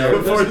 I'm not sure.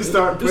 Before you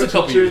start, it was a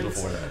couple years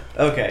before that.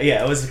 Okay,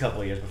 yeah, it was a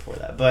couple of years before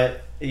that.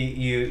 But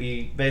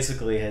you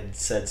basically had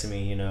said to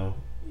me, you know,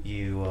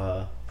 you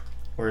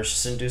were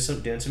interested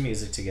in doing some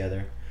music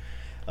together.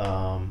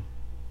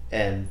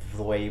 And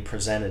the way you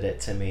presented it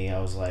to me, I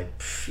was like,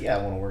 yeah,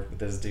 I want to work with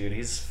this dude.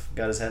 He's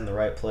got his head in the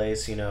right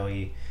place. You know,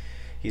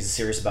 he's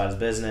serious about his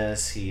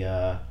business. He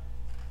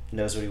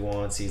knows what he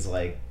wants. He's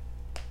like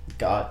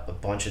got a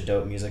bunch of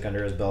dope music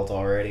under his belt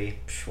already.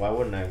 Why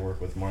wouldn't I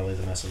work with Marley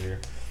the Messenger?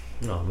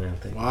 Oh man,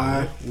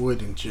 why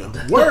wouldn't you?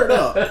 Word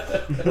up,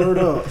 word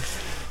up.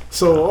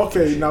 So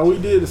okay, now we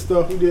did the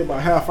stuff. We did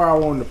about half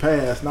hour on the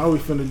past. Now we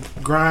finna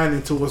grind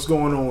into what's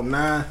going on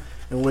now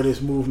and where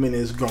this movement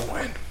is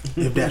going.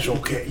 If that's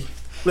okay,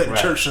 let the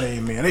church say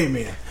amen.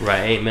 Amen.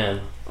 Right,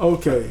 amen.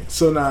 Okay,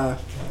 so now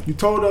you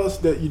told us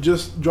that you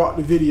just dropped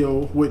the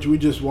video, which we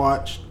just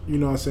watched. You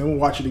know what I'm saying? We'll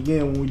watch it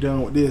again when we're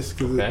done with this.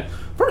 Cause Okay.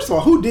 First of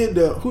all, who did?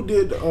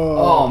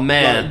 Oh,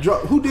 man.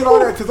 Who did all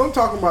that? Because I'm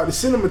talking about the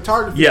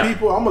cinematography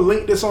people. I'm gonna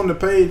link this on the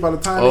page by the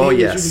time. Oh you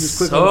yes. can just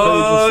click on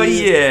the page and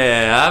see it.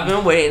 Yeah. I've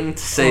been waiting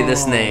to say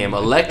this name.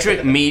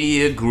 Electric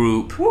Media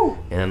Group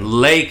in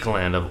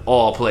Lakeland, of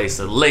all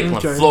places,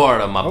 Lakeland, Okay.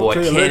 Florida. My boy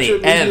Okay, Kenny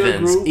Electric Media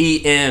Evans, Group.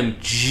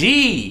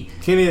 EMG.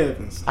 Kenny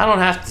Evans. I don't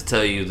have to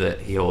tell you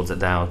that he holds it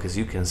down because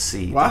you can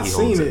see Well, that he I've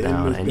holds seen it it,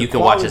 down, and and the you can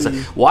watch it.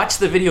 quality- Watch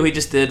the video he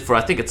just did for.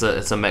 I think it's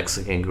a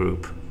Mexican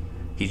group.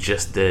 He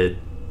just did.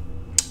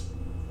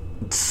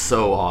 It's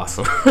so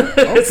awesome.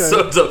 It's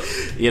so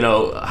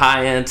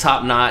high end,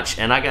 top notch.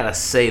 And I gotta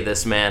say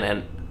this, man,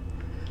 and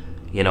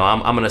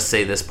I'm gonna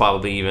say this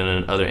probably even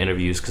in other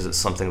interviews because it's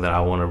something that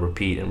I want to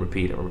repeat and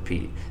repeat and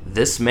repeat.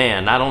 This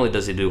man, not only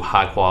does he do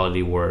high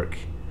quality work,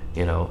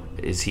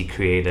 is he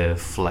creative,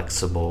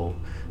 flexible.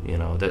 He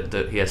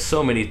has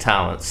so many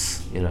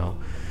talents.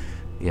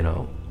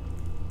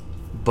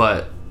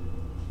 But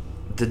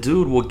the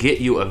dude will get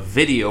you a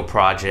video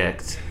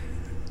project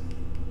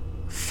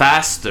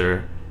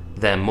faster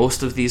than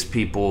most of these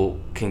people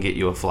can get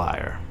you a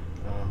flyer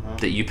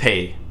that you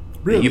pay.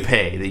 Really?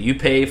 That you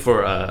pay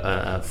for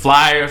a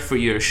flyer for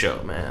your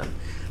show, man.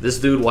 This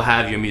dude will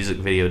have your music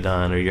video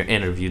done or your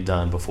interview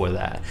done before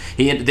that.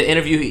 The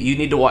interview, you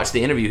need to watch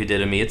the interview he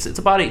did of me. It's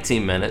about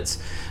 18 minutes,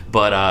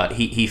 but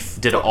he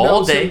did it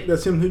all day.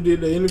 That's him who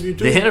did the interview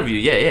too. The interview,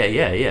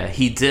 yeah.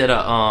 He did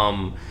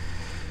a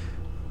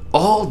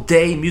all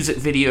day music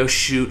video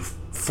shoot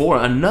for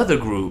another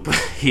group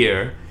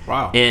here.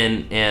 Wow.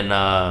 In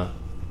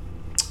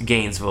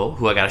Gainesville,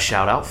 who I got to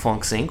shout out,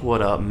 Funk Sync.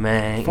 What up,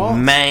 man?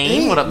 Funk Man,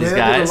 Inc. what up, these Man,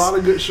 guys? there's a lot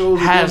of good shows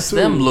with Has them,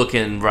 them too.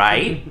 looking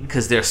right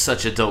because they're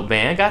such a dope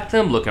band. Got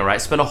them looking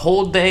right. Spent a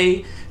whole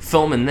day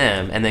filming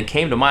them, and then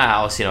came to my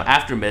house,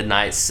 after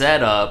midnight,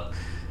 set up,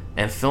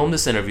 and filmed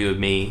this interview with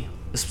me.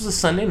 This was a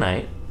Sunday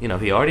night. He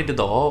already did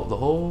the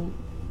whole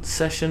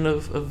session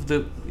of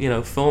the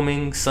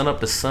filming sun up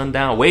to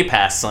sundown, way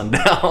past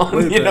sundown.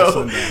 Way past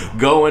sundown.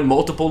 Going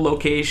multiple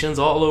locations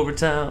all over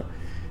town.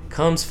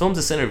 Films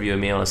this interview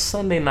with me on a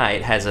Sunday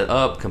night, has it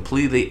up,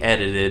 completely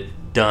edited,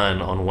 done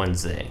on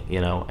Wednesday,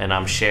 and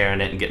I'm sharing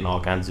it and getting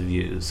all kinds of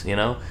views,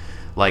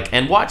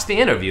 and watch the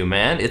interview,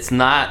 man. It's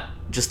not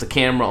just a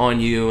camera on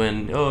you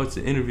and it's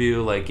an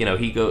interview.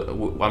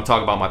 I'm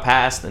talking about my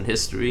past and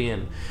history,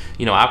 and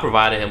I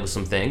provided him with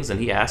some things, and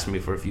he asked me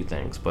for a few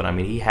things, but I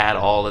mean he had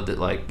all of the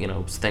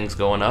things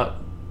going up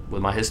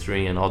with my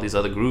history and all these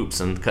other groups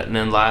and cutting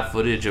in live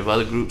footage of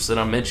other groups that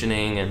I'm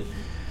mentioning. And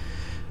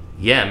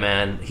yeah,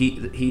 man,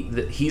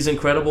 he's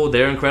incredible.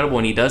 They're incredible,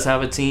 and he does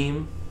have a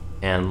team.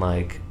 And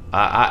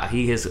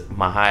he is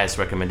my highest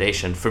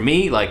recommendation for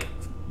me.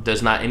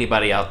 There's not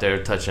anybody out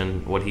there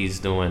touching what he's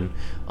doing.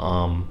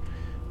 A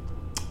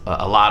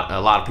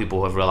lot of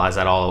people have realized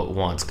that all at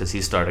once because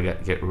he started to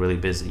get really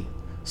busy.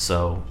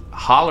 So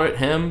holler at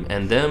him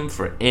and them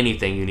for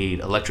anything you need.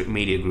 Electric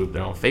Media Group.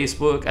 They're on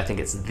Facebook. I think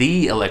it's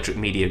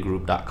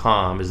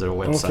theelectricmediagroup.com is their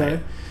website. Okay.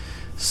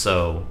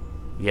 So.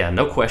 Yeah,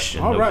 no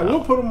question. All no right, doubt.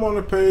 we'll put them on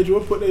the page.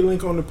 We'll put their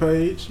link on the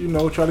page.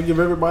 Try to give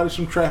everybody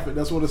some traffic.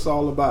 That's what it's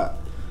all about.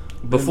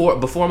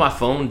 Before my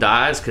phone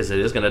dies, because it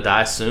is going to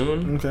die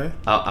soon, Okay.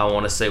 I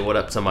want to say what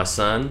up to my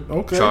son,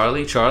 Okay.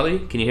 Charlie. Charlie,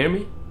 can you hear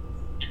me?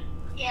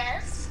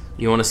 Yes.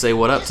 You want to say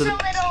what up Just to a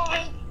little,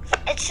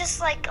 it's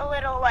just like a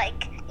little,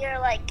 you're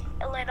a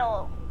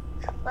little,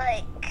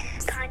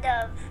 kind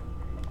of,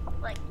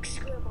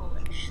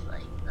 scribble-ish,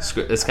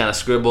 It's kind of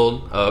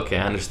scribbled. Oh, okay,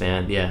 I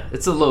understand. Yeah,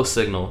 it's a low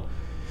signal.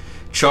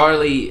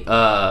 Charlie,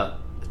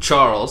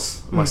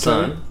 Charles, my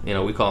son.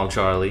 We call him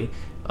Charlie.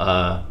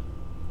 But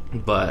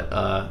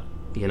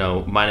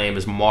my name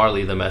is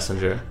Marley the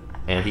Messenger,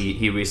 and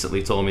he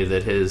recently told me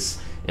that his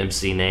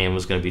MC name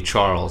was going to be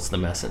Charles the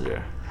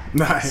Messenger.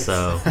 Nice.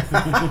 So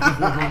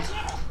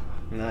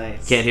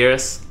Nice. can't hear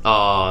us?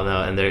 Oh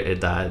no, and it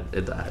died.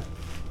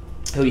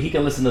 He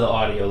can listen to the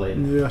audio later.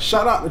 Yeah,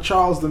 shout out to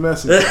Charles the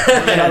Messenger.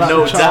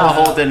 No doubt,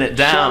 holding it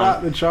down. Shout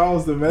out to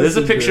Charles the Messenger. There's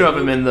a picture of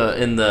him in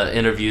the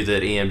interview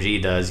that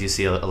EMG does. You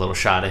see a little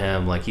shot of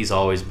him. He's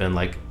always been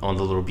on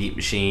the little beat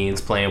machines,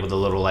 playing with the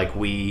little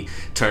Wii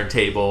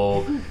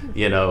turntable,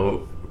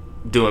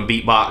 doing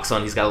beatbox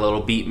on. He's got a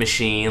little beat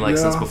machine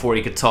since before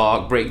he could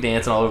talk,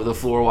 breakdancing all over the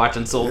floor,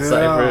 watching Soul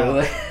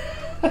Cypher.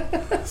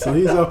 So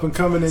he's up and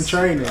coming in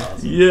training.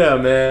 Yeah,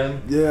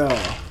 man.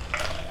 Yeah.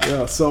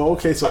 So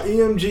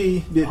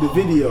EMG did the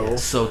video,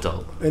 So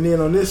dope. and then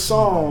on this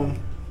song,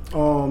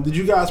 did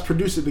you guys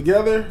produce it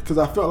together? Because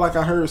I felt like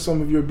I heard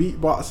some of your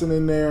beatboxing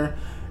in there,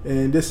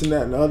 and this and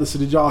that and the other. So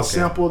did y'all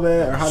sample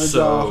that, or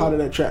how did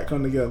that track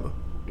come together?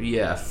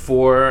 Yeah,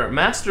 for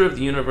Master of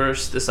the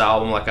Universe, this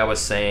album, like I was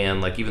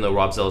saying, even though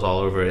Rob Zell's all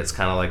over it, it's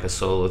kind of like a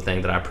solo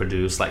thing that I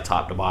produced,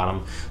 top to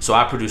bottom. So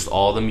I produced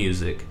all the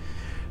music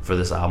for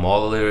this album.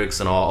 All the lyrics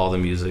and all the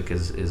music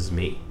is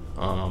me.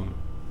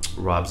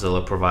 Rob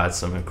Zilla provides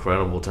some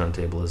incredible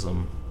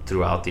turntablism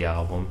throughout the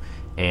album,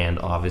 and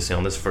obviously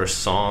on this first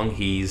song,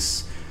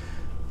 he's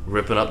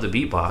ripping up the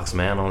beatbox,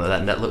 man, on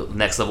that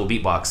next level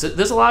beatbox.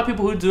 There's a lot of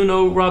people who do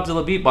know Rob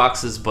Dilla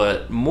beatboxes,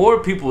 but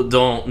more people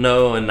don't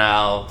know, and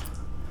now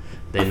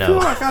they know. I feel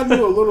like I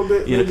knew a little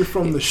bit maybe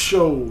from the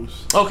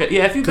shows. Okay,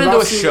 yeah, if you've been to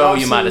a show,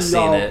 you might have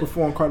seen it.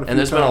 And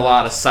there's been a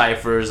lot of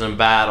ciphers and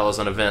battles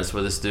and events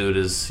where this dude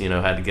is,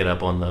 had to get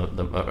up on the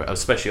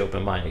especially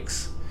open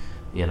mics,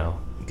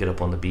 get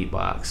up on the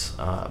beatbox.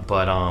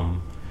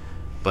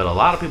 But a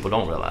lot of people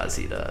don't realize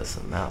he does.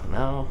 And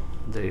now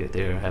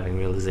they're having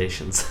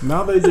realizations.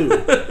 Now they do.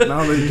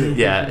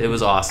 Yeah, it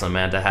was awesome,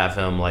 man, to have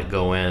him like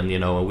go in,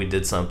 when we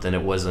did something.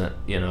 It wasn't,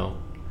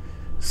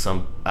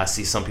 I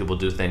see some people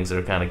do things that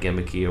are kind of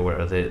gimmicky, or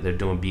where they're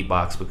doing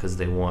beatbox because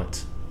they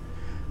want,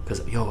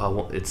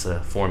 it's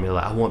a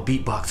formula. I want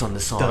beatbox on the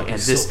song,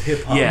 and this, so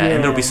hip-hop.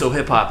 And it'll be so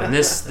hip hop, and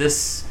this,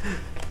 it's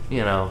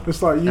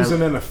like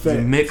using an effect.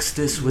 You mix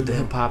this with the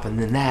hip hop, and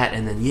then that,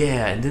 and then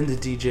and then the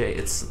DJ.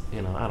 It's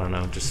I don't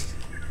know, just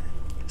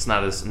it's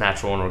not as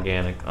natural and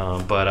organic.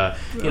 But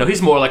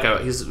he's more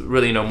like he's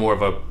really more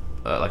of a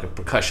like a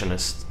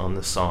percussionist on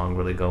this song,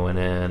 really going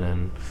in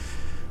and,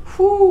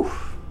 whew,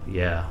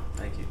 yeah.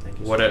 Thank you.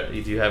 What do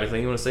you have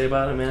anything you want to say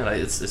about it, man?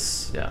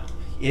 It's yeah.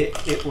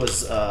 It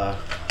was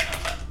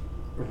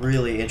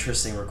really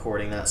interesting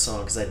recording that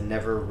song, because I'd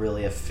never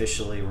really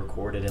officially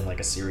recorded in like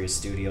a serious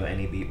studio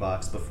any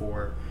beatbox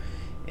before,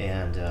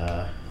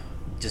 and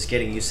just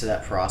getting used to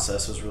that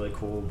process was really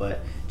cool.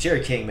 But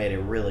Jerry King made it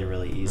really,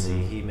 really easy.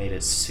 Mm-hmm. He made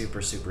it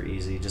super, super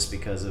easy just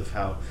because of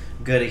how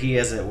good he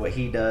is at what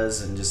he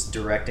does and just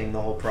directing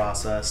the whole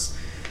process.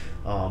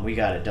 We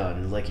got it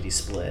done lickety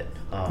split.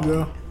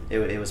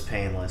 It was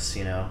painless,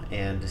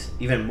 and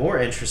even more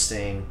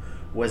interesting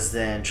was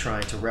then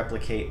trying to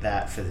replicate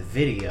that for the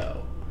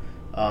video,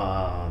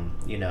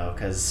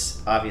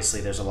 because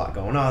obviously there's a lot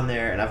going on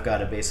there, and I've got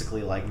to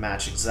basically like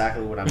match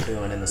exactly what I'm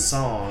doing in the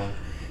song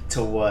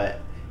to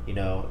what,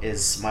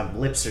 is my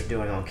lips are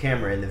doing on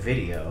camera in the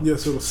video. Yeah,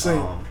 so it'll sync.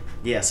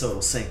 So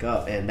it'll sync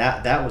up, and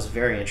that was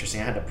very interesting.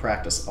 I had to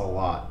practice a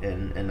lot,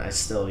 and I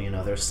still,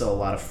 there's still a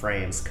lot of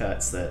frames,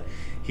 cuts that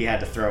he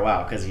had to throw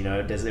out because it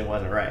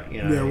wasn't right.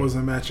 It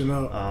wasn't matching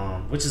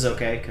up. Which is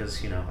okay,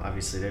 because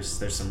obviously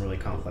there's some really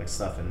complex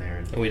stuff in there,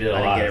 and we did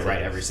I didn't get it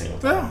right every single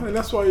time. Yeah, and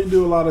that's why you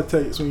do a lot of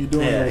takes when you're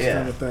doing those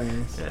kind of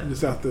things. Yeah. You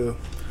just have to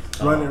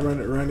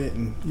run it,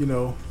 and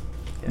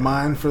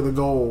mine for the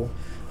goal.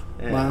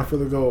 Yeah. Mine for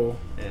the goal.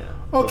 Yeah.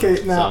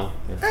 Okay, now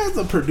as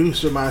a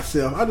producer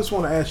myself, I just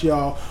want to ask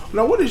y'all.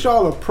 Now, what is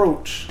y'all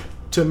approach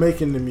to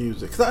making the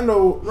music? Because I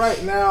know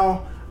right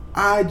now,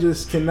 I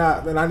just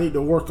cannot, and I need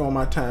to work on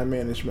my time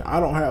management. I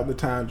don't have the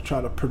time to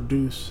try to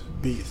produce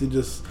beats.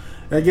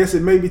 I guess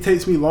it maybe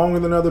takes me longer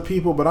than other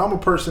people, but I'm a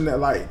person that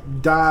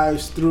like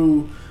dives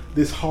through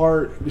this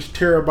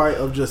terabyte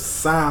of just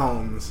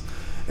sounds,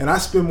 and I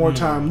spend more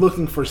time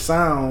looking for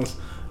sounds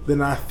than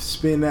I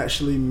spend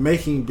actually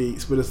making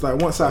beats. But it's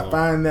like once I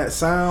find that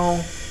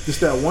sound,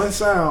 just that one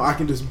sound, I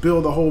can just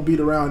build a whole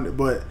beat around it.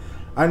 But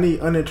I need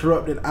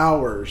uninterrupted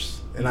hours.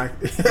 And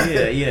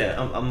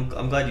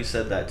I'm glad you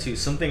said that too.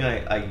 Something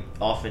I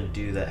often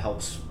do that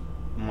helps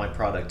my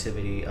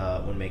productivity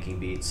when making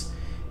beats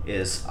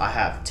is I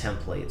have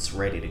templates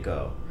ready to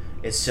go.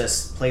 It's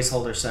just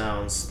placeholder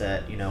sounds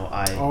that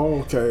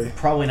I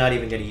probably not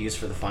even going to use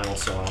for the final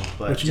song,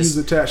 but just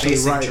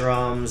basic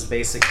drums,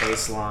 basic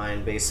bass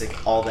line,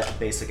 all the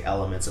basic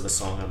elements of a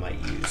song I might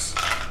use.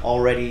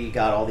 Already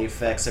got all the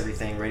effects,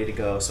 everything ready to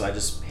go, so I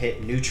just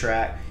hit new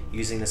track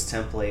using this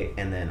template,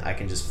 and then I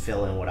can just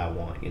fill in what I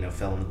want,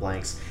 fill in the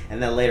blanks.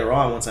 And then later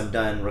on, once I'm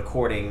done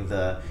recording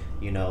the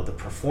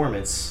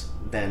performance,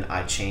 then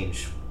I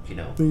change,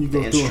 then you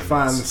go through and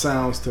find the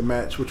sounds to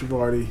match what you've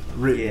already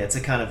written. Yeah, to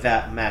kind of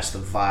match the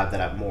vibe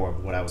that I'm more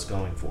of what I was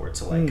going for,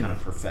 to like kind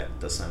of perfect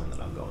the sound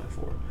that I'm going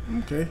for.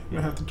 Okay, I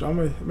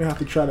may have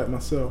to try that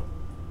myself.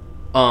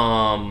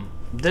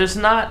 There's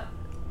not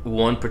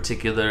one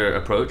particular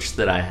approach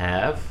that I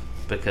have,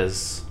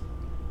 because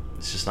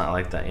it's just not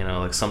like that,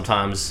 like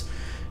sometimes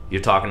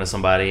you're talking to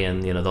somebody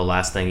and the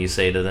last thing you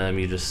say to them,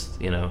 you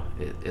just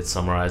it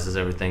summarizes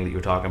everything that you're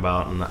talking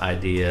about and the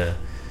idea,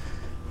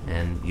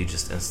 and you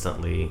just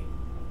instantly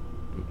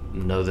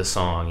know the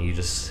song. You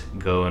just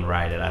go and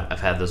write it.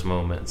 I've had those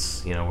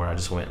moments where I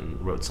just went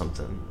and wrote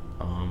something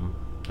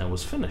and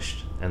was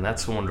finished, and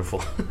that's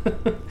wonderful.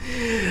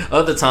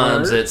 Other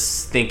times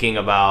it's thinking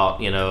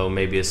about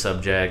maybe a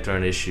subject or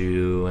an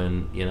issue,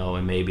 and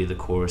and maybe the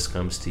chorus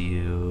comes to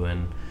you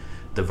and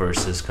the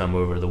verses come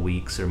over the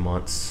weeks or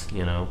months,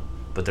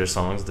 but there's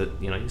songs that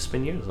you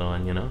spend years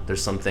on.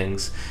 There's some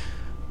things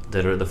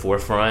that are at the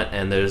forefront,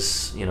 and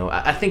there's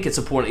I think it's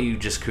important that you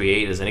just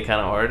create as any kind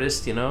of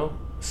artist,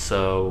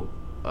 so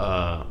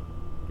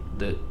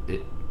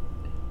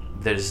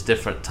there's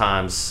different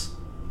times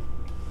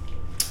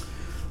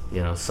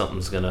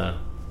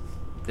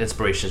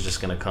inspiration's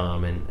just gonna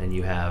come, and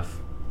you have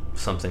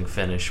something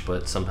finished,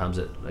 but sometimes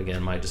it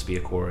again might just be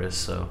a chorus.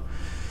 So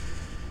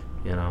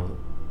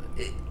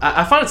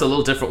I find it's a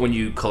little different when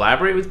you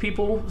collaborate with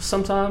people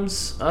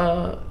sometimes,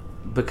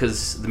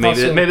 because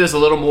maybe there's a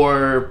little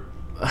more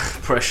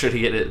pressure to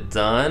get it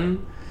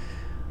done.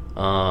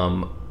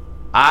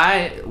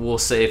 I will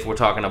say, if we're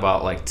talking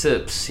about like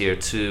tips here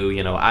too,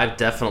 you know, I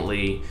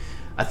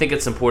think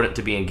it's important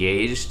to be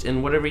engaged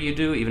in whatever you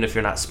do, even if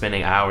you're not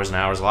spending hours and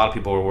hours. A lot of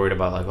people are worried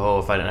about like, oh,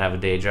 if I didn't have a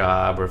day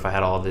job, or if I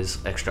had all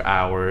these extra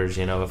hours,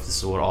 you know, if this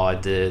is all I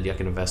did, I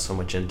can invest so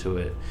much into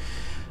it.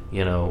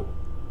 You know,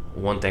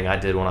 one thing I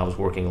did when I was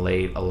working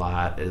late a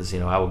lot is, you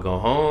know, I would go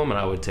home and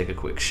I would take a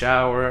quick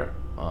shower,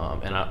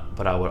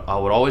 but I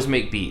would always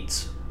make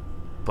beats,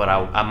 but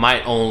I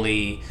might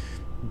only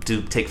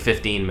take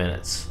 15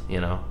 minutes. You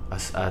know,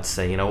 I'd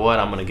say, you know what,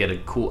 I'm gonna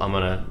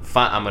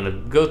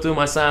go through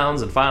my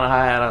sounds and find a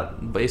hi-hat, a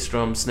bass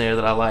drum, snare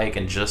that I like,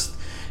 and just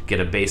get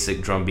a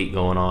basic drum beat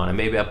going on, and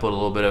maybe I put a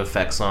little bit of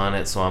effects on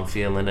it so I'm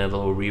feeling it, a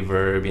little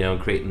reverb, you know,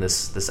 creating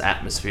this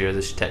atmosphere,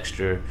 this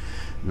texture.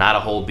 Not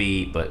a whole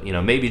beat, but, you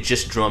know, maybe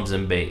just drums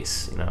and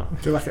bass, you know.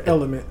 Feel like an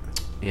element.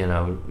 You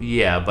know,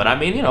 yeah, but I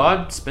mean, you know,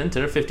 I'd spend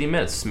 10 or 15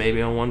 minutes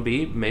maybe on one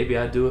beat, maybe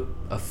I'd do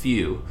a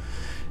few.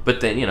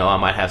 But then, you know, I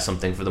might have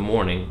something for the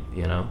morning,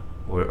 you know,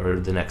 or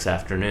the next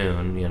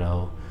afternoon, you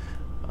know.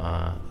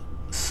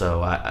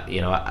 So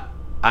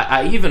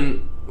I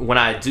even when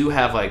I do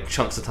have like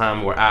chunks of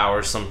time or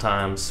hours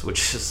sometimes,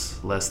 which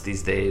is less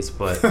these days,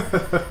 but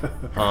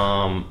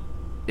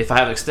if I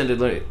have extended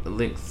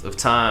length of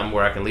time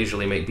where I can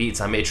leisurely make beats,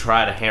 I may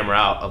try to hammer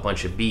out a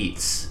bunch of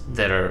beats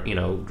that are, you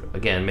know,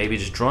 again, maybe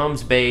just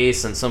drums,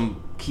 bass, and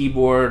some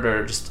keyboard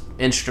or just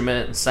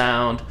instrument and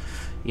sound,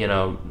 you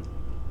know.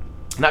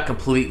 Not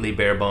completely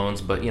bare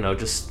bones, but, you know,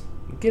 just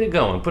get it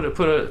going. Put a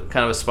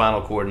kind of a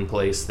spinal cord in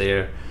place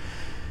there.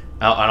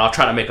 And I'll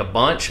try to make a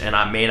bunch, and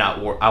I may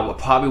not work.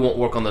 Probably won't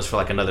work on this for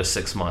like another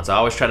 6 months. I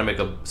always try to make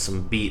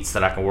some beats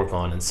that I can work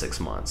on in 6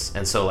 months.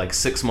 And so like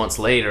 6 months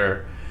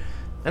later,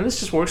 and this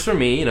just works for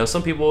me. You know,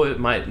 some people it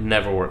might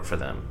never work for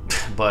them,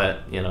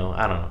 but, you know,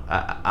 I don't know.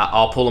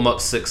 I'll pull them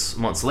up 6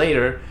 months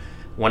later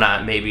when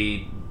I'm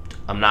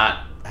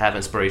not have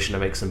inspiration to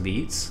make some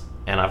beats,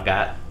 and I've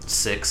got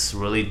 6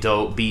 really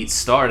dope beats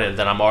started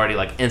that I'm already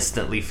like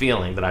instantly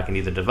feeling that I can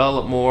either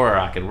develop more or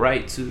I can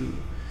write to.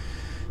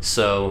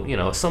 So, you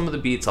know, some of the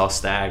beats I'll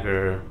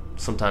stagger.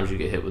 Sometimes you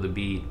get hit with a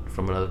beat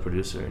from another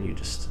producer and you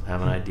just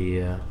have an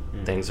idea.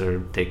 Things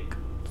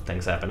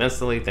happen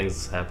instantly.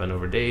 Things happen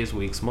over days,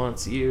 weeks,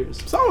 months, years.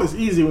 It's always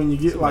easy when you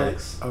get like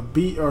a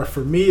beat, or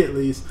for me at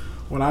least,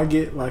 when I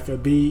get like a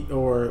beat,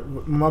 or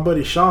my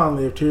buddy Sean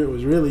lived here, it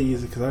was really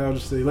easy because I would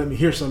just say, let me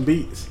hear some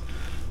beats.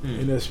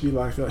 And just be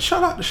like,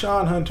 shout out to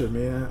Sean Hunter,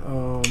 man.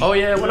 Oh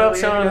yeah, what up,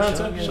 Sean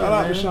Hunter? Shout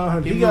out to Sean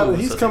Hunter.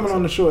 He's coming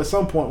on the show at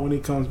some point when he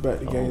comes back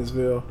to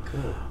Gainesville.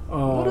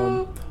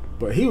 Cool.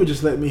 But he would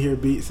just let me hear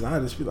beats, and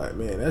I'd just be like,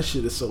 man, that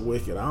shit is so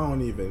wicked. I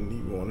don't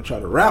even want to try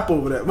to rap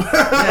over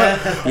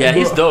that. Yeah,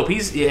 he's dope. He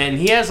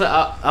has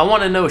I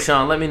want to know,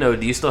 Sean, let me know,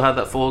 do you still have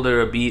that folder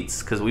of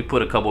beats? Because we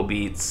put a couple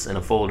beats in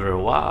a folder a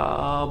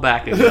while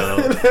back ago.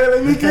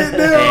 Let me get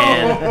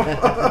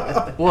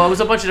down. Well, it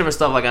was a bunch of different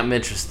stuff. Like, I'm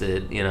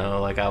interested, you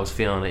know, like I was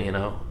feeling it, you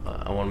know.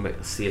 I want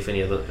to see if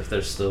if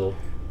they're still...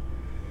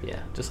 Yeah,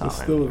 just it's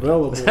still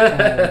available.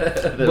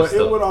 But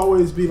it would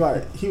always be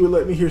like, he would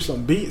let me hear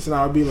some beats, and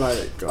I would be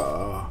like,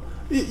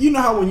 you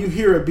know how when you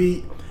hear a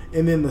beat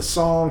and then the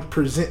song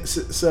presents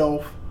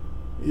itself,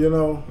 you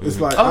know, it's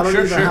like I don't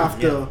even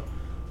have to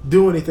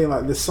do anything.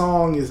 Like the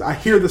song is, I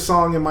hear the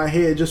song in my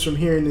head just from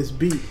hearing this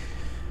beat,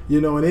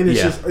 you know, and then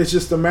it's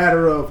just a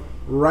matter of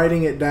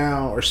writing it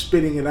down or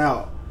spitting it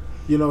out.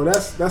 You know,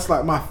 that's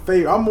like my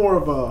favorite. I'm more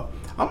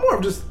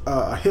of just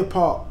a hip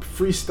hop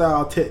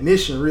freestyle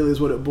technician, really,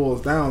 is what it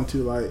boils down to.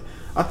 Like,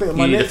 I think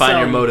my you need next to find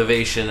album, your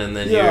motivation, and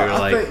then you're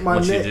like, I think my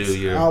once next you do,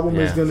 you're album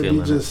is going to be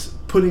it.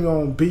 just putting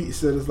on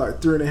beats that is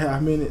like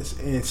 3.5 minutes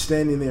and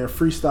standing there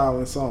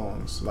freestyling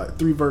songs, like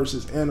 3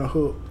 verses and a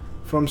hook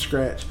from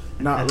scratch,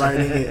 not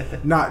writing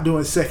it, not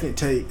doing second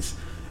takes,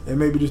 and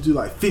maybe just do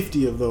like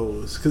 50 of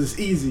those because it's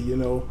easy, you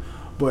know.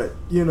 But,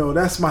 you know,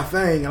 that's my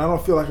thing, and I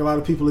don't feel like a lot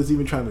of people is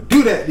even trying to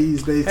do that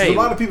these days. Because a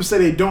lot of people say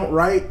they don't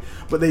write,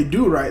 but they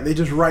do write. They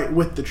just write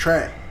with the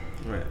track.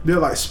 Right. They're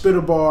like, spit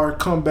a bar,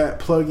 come back,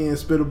 plug in,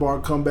 spit a bar,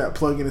 come back,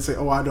 plug in, and say,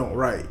 oh, I don't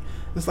write.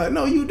 It's like,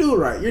 no, you do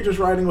write. You're just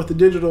writing with a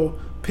digital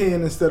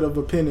pen instead of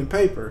a pen and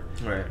paper.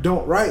 Right.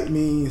 Don't write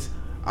means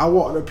I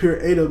walked up here,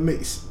 ate a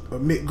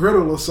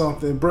McGriddle or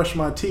something, brushed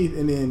my teeth,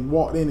 and then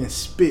walked in and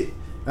spit.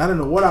 I don't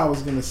know what I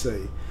was going to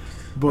say.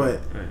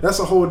 But that's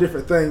a whole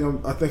different thing.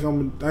 I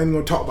ain't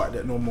gonna talk about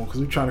that no more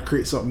because we're trying to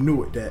create something new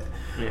with that.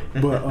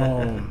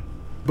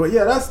 But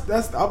yeah,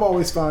 that's I've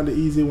always found it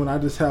easy when I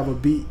just have a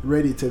beat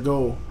ready to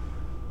go.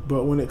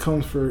 But when it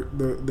comes for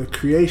the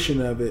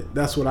creation of it,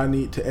 that's what I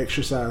need to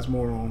exercise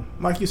more on.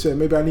 Like you said,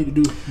 maybe I need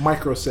to do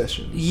micro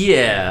sessions.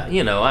 Yeah,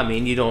 you know, I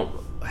mean, you don't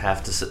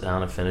have to sit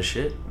down and finish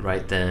it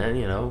right then.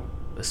 You know,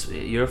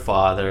 you're a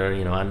father.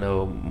 You know, I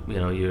know.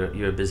 You know,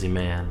 you're a busy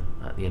man.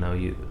 You know,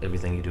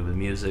 everything you do with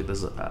music.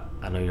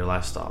 I know your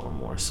lifestyle a little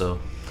more. So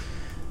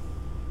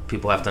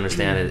people have to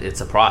understand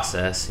it's a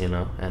process. You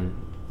know, and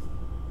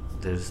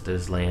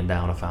there's laying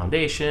down a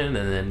foundation,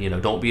 and then, you know,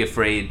 don't be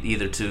afraid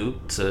either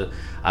to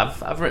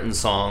I've written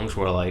songs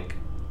where, like,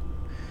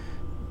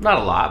 not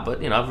a lot,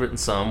 but I've written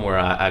some where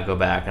I go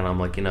back and I'm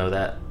like,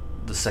 that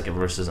the second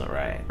verse isn't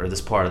right, or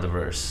this part of the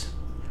verse.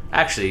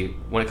 Actually,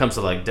 when it comes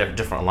to like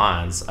different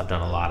lines, I've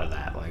done a lot of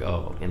that. Like,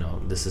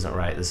 this isn't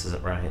right, and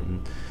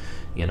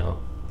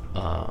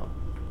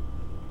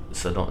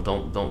so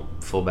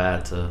don't feel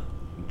bad to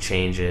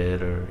change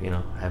it or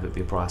have it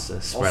be a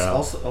process. Spread out.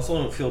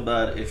 Also, don't feel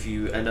bad if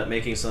you end up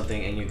making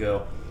something and you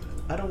go,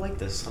 I don't like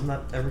this. I'm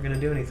not ever going to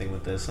do anything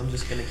with this. I'm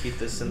just going to keep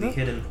this in the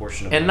hidden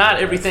portion of And my not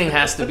life. everything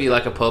has to be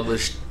like a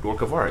published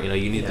work of art.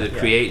 You need to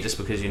create just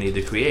because you need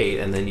to create,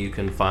 and then you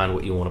can find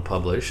what you want to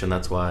publish, and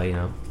that's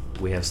why,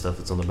 we have stuff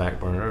that's on the back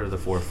burner or the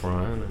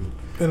forefront.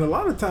 And a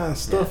lot of times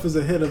stuff is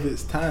ahead of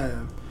its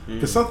time.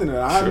 Because something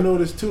that I've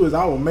noticed too is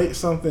I will make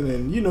something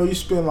and you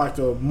spend like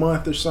a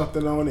month or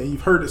something on it and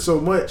you've heard it so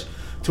much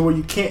to where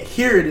you can't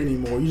hear it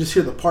anymore. You just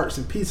hear the parts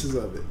and pieces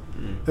of it.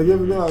 Have you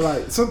ever been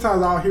like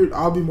sometimes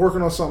I'll be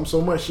working on something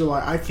so much you're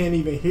like I can't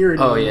even hear it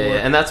anymore. Oh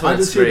yeah, and that's when I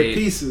just hear the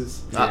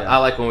pieces. I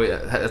like when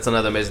that's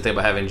another amazing thing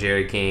about having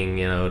Jerry King,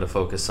 to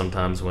focus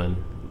sometimes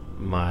when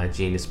my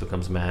genius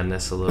becomes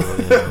madness a little.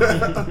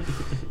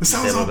 It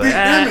sounds so big,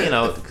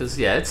 because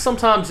it's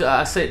sometimes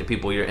I say it to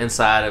people, you're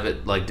inside of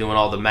it, like doing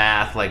all the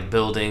math, like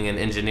building and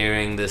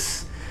engineering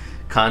this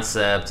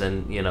concept,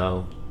 and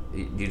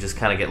you just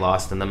kind of get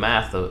lost in the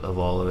math of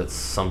all of it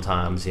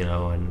sometimes,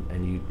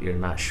 and you're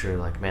not sure,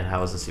 like, man,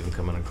 how is this even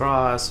coming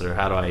across, or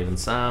how do I even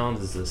sound?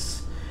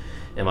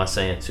 Am I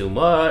saying too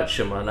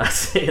much? Am I not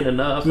saying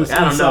enough? Just like,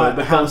 I don't know. It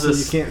the becomes house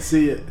this. You can't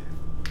see it.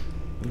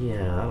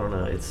 Yeah, I don't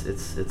know.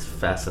 It's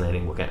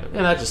fascinating.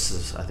 And that just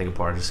is, I think, a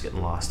part of just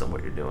getting lost in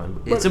what you're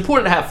doing. It's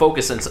important to have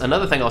focus. And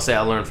another thing I'll say I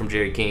learned from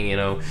Jerry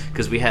King,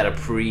 because we had a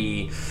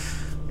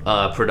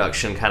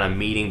production kind of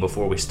meeting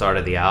before we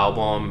started the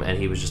album, and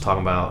he was just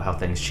talking about how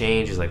things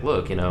change. He's like,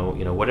 look,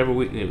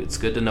 whatever it's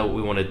good to know what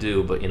we want to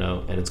do, but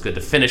and it's good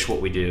to finish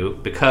what we do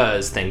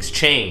because things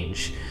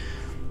change.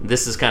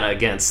 This is kind of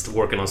against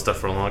working on stuff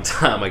for a long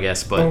time, I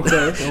guess, but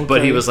okay.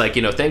 But he was like,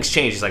 things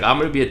change. He's like, I'm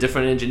going to be a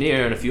different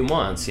engineer in a few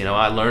months.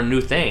 I learn new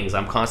things.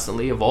 I'm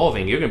constantly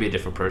evolving. You're going to be a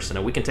different person,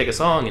 and we can take a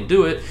song and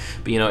do it.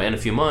 But in a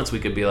few months, we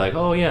could be like,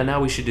 oh yeah, now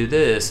we should do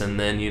this, and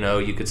then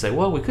you could say,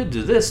 well, we could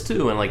do this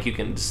too, and like you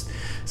can just,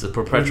 it's a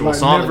perpetual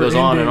song that goes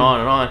on and on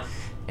and on.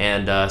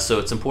 And so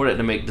it's important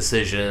to make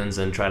decisions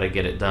and try to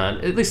get it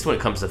done, at least when it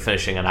comes to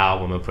finishing an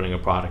album and putting a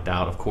product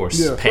out, of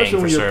course,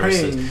 paying for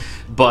services.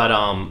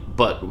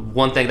 But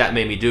one thing that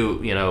made me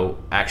do,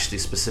 actually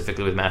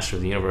specifically with Master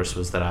of the Universe,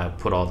 was that I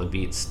put all the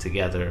beats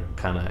together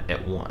kind of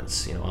at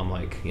once. I'm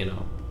like,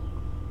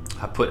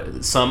 I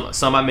put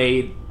some I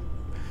made,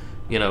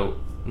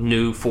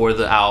 new for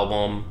the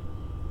album,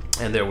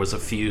 and there was a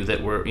few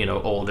that were,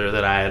 older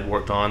that I had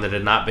worked on that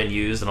had not been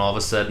used, and all of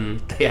a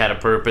sudden they had a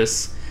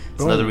purpose.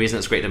 It's another reason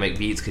it's great to make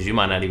beats, because you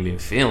might not even be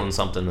feeling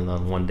something, and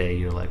then one day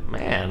you're like,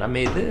 man, I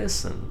made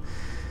this, and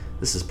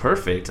this is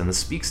perfect, and this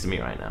speaks to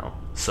me right now.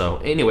 So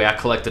anyway, I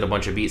collected a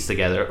bunch of beats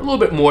together, a little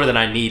bit more than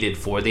I needed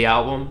for the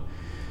album,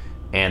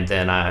 and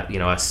then I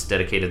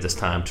dedicated this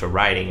time to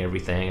writing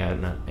everything,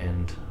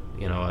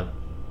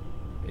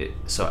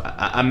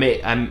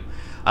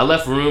 I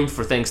left room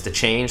for things to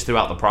change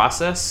throughout the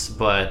process,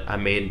 but I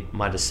made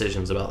my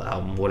decisions about the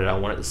album. What did I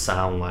want it to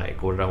sound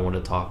like? What did I want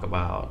to talk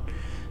about?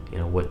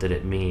 What did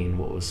it mean?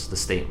 What was the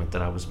statement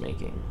that I was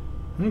making?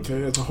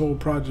 Okay, that's a whole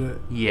project.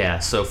 Yeah,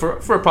 so for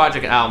a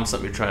project album,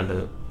 something you're trying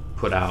to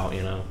put out,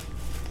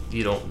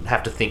 you don't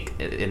have to think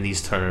in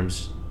these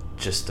terms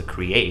just to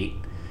create.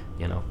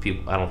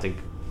 People, I don't think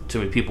too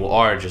many people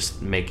are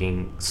just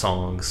making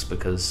songs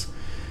because,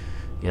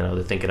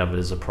 they're thinking of it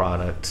as a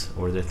product,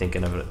 or they're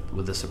thinking of it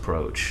with this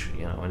approach,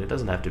 and it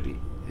doesn't have to be,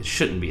 it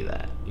shouldn't be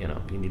that, you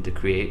need to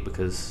create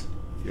because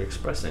you're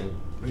expressing.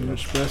 You're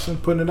expressing,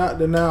 putting it out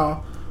there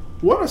now.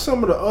 What are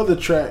some of the other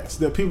tracks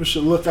that people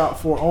should look out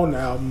for on the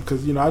album?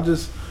 Because I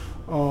just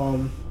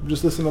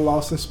listen to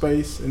Lost in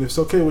Space, and if it's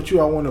okay with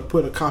you, I want to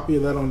put a copy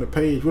of that on the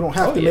page. We don't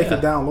have to make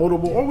it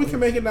downloadable, or we can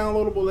make it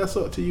downloadable. That's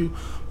up to you.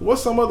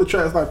 What's some other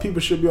tracks like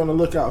people should be on the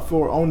lookout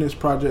for on this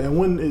project, and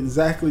when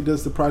exactly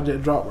does the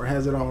project drop, or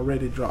has it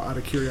already dropped? Out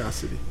of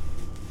curiosity.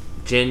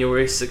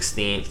 January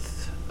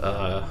 16th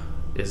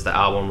is the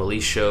album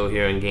release show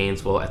here in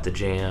Gainesville at the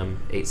Jam,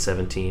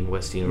 817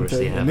 West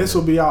University Avenue. And this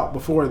will be out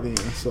before then.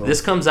 So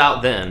this comes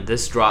out then.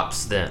 This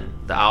drops then.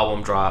 The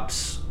album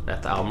drops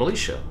at the album release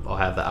show. I'll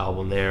have the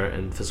album there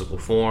in physical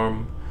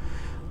form.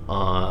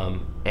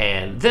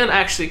 And then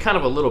actually kind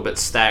of a little bit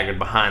staggered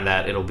behind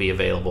that, it'll be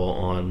available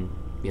on,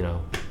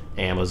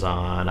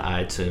 Amazon,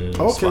 iTunes,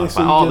 Spotify,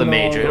 so all the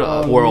major,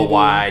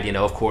 worldwide,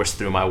 media. Of course,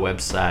 through my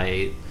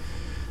website.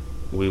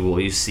 We will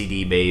use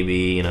CD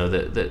Baby,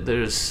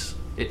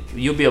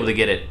 you'll be able to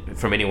get it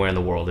from anywhere in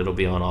the world. It'll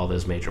be on all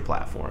those major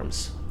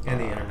platforms.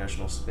 And the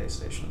International Space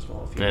Station as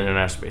well.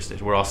 International Space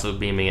Station. We're also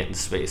beaming it into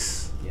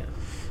space. Yeah.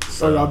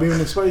 So y'all beaming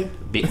in space?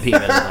 Beaming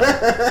it.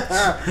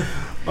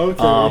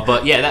 Okay.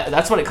 But yeah,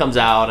 that's when it comes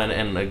out,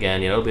 and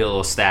again, it'll be a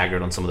little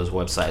staggered on some of those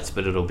websites,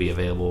 but it'll be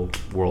available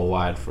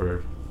worldwide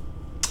for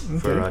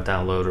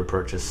download or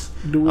purchase.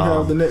 Do we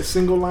have the next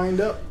single lined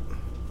up?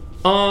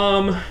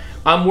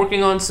 I'm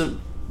working on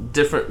some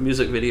different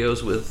music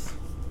videos with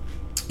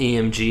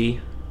EMG.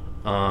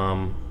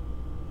 I'm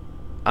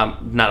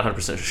not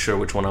 100% sure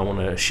which one I want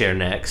to share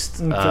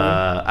next. Okay.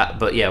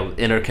 But yeah,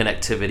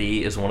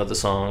 Interconnectivity is one of the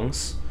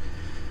songs.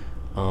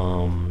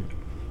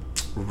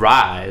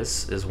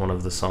 Rise is one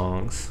of the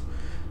songs.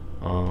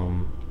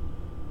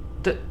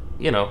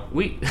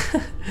 We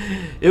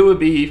it would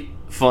be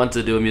fun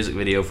to do a music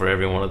video for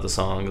every one of the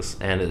songs,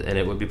 and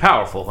it would be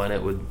powerful, and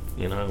it would,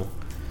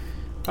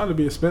 Probably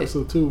be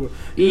expensive too.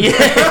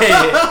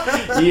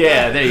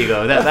 yeah, there you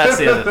go. That's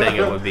the other thing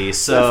it would be.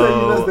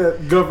 So that's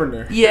that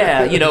governor.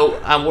 Yeah,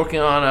 I'm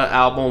working on an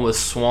album with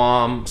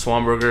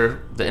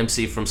Swamberger, the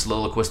MC from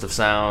Soliloquist of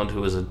Sound,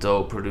 who is a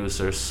dope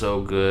producer,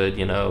 so good.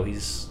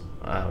 He's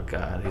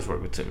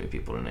worked with too many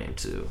people to name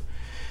too.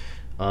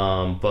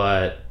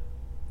 But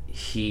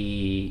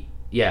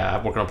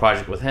I'm working on a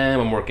project with him.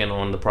 I'm working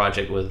on the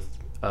project with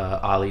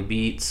Ollie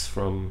Beats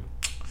from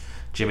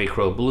Jimmy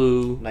Crow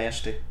Blue.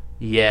 Nasty.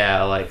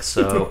 Yeah,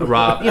 so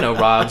Rob,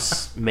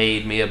 Rob's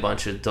made me a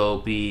bunch of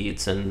dope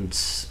beats and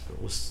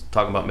was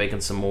talking about making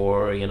some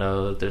more.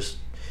 There's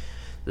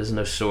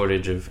no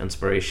shortage of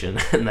inspiration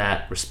in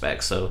that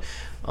respect. So,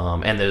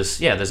 and there's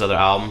other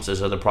albums,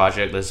 there's other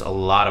projects, there's a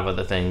lot of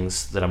other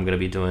things that I'm gonna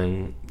be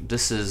doing.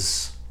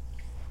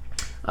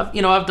 I've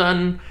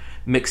done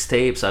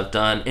mixtapes, I've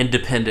done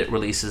independent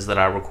releases that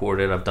I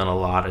recorded. I've done a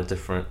lot of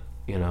different,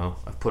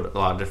 I've put a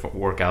lot of different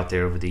work out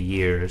there over the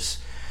years.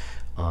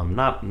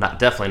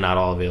 Definitely not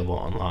all available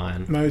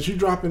online. Now, is you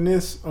dropping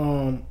this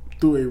through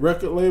a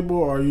record label,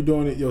 or are you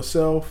doing it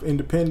yourself,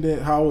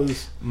 independent? How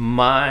is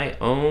my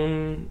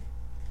own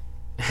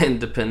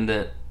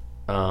independent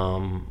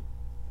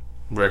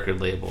record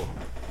label?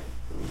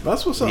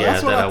 That's what's up. Yeah,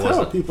 that's what I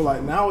tell people.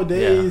 Like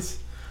nowadays,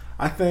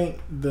 I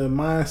think the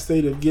mind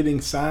state of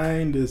getting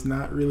signed is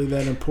not really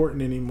that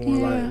important anymore.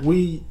 Yeah.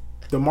 Like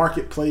the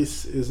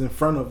marketplace is in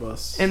front of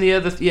us. And the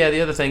other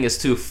thing is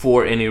too,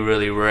 for any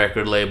really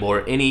record label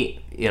or any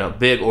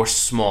big or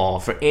small,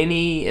 for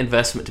any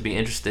investment to be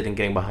interested in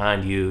getting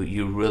behind you,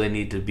 you really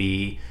need to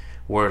be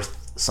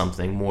worth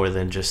something more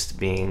than just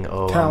being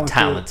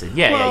talented.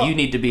 Yeah, you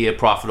need to be a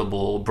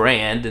profitable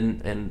brand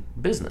and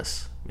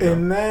business.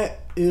 And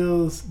that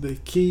is the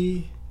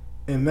key,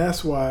 and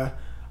that's why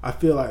I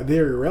feel like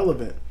they're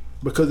irrelevant.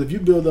 Because if you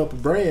build up a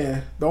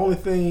brand, the only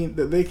thing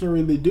that they can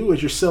really do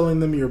is you're selling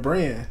them your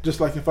brand. Just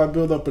like if I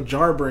build up a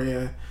jar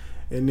brand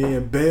and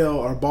then Bell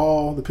or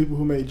Ball, the people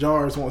who make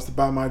jars, wants to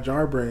buy my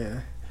jar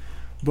brand.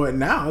 But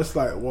now it's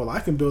like, well, I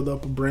can build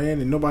up a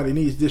brand and nobody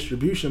needs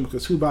distribution,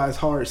 because who buys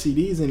hard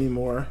CDs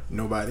anymore?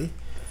 Nobody.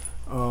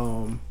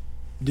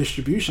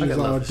 Distribution is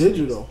all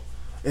digital.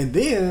 And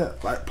then,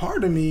 like,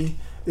 part of me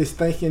is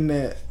thinking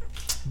that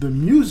the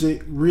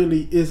music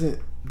really isn't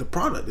the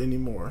product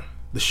anymore.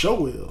 The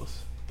show is.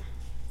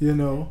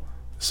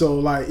 So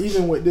like,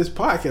 even with this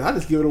podcast, I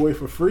just give it away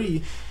for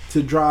free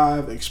to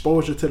drive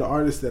exposure to the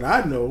artists that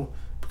I know,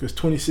 because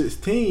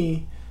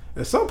 2016,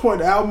 at some point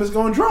the album is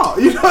gonna drop.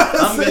 You know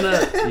what I'm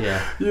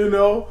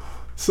saying?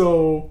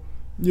 So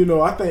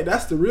I think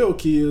that's the real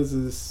key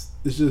is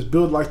just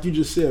build, like you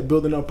just said,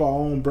 building up our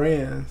own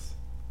brands,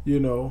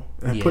 and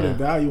putting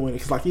value in it.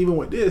 Because like, even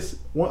with this,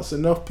 once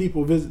enough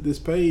people visit this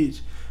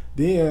page,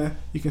 then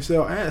you can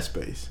sell ad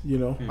space.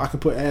 I can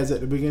put ads at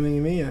the beginning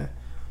and end.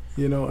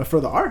 And for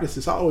the artist,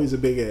 it's always a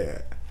big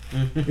ad.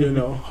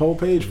 Whole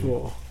page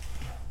full,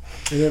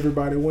 and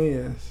everybody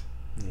wins.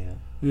 Yeah.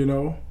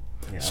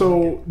 Yeah,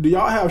 so, do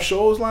y'all have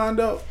shows lined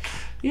up?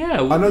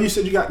 Yeah. I know you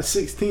said you got the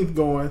 16th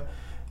going.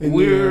 And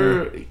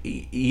we've.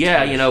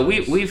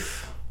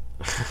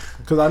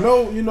 Because I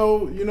know, I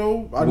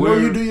know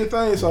you do your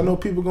thing, so I know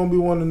people gonna be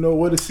wanting to know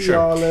where to see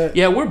all that.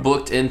 Yeah, we're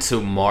booked into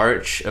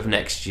March of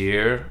next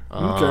year.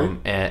 Okay.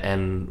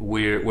 And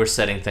we're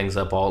setting things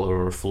up all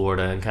over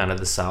Florida and kind of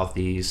the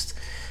Southeast.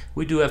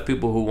 We do have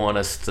people who want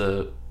us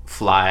to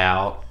fly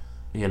out,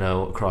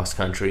 across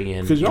country,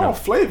 and because y'all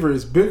flavor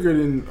is bigger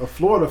than a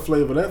Florida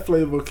flavor. That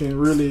flavor can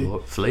really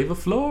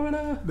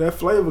Florida. That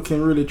flavor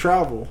can really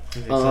travel.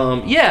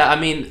 Yeah, I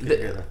mean,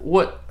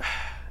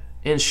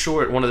 in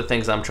short, one of the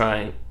things I'm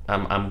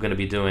going to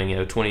be doing,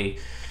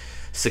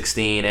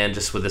 2016, and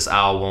just with this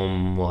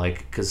album,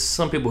 like, because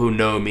some people who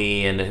know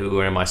me and who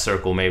are in my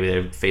circle, maybe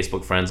they're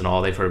Facebook friends and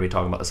all, they've heard me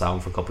talking about this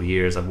album for a couple of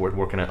years. I've been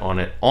working on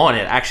it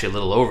actually a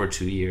little over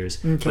 2 years,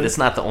 but it's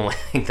not the only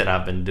thing that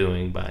I've been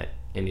doing by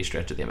any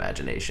stretch of the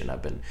imagination.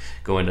 I've been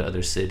going to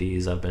other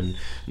cities. I've been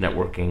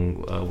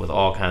networking with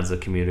all kinds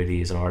of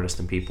communities and artists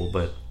and people.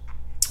 But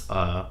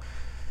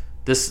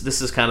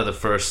this is kind of the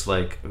first,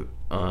 like,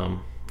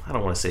 I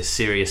don't want to say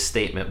serious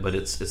statement, but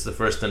it's the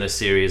first in a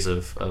series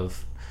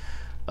of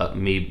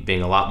me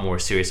being a lot more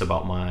serious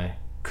about my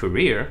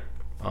career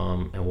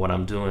and what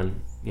I'm doing.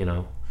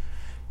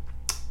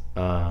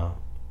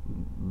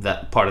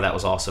 That part of that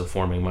was also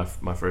forming my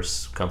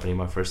first company,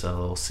 my first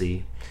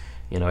LLC.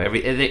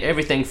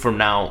 Everything from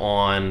now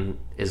on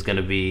is going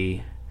to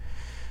be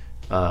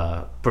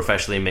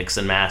professionally mixed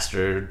and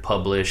mastered,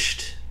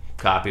 published,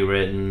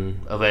 copywritten,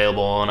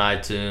 available on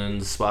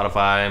iTunes,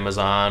 Spotify,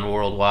 Amazon,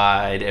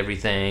 worldwide,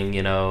 everything.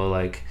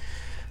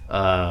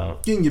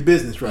 Getting your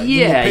business right.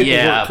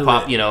 Yeah.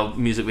 Correct.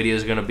 Music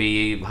videos are gonna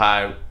be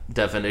high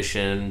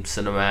definition,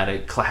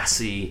 cinematic,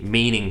 classy,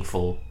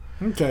 meaningful.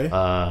 Okay.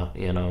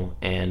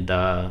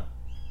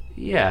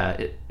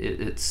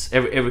 It's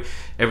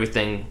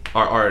everything.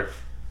 Our art,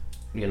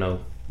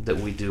 that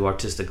we do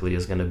artistically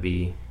is gonna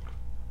be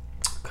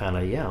kind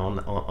of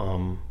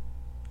on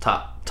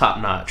top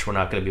notch. We're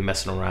not going to be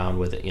messing around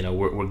with it.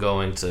 We're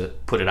going to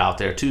put it out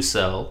there to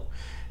sell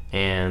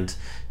and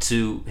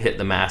to hit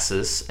the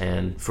masses,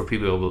 and for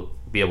people to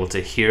be able to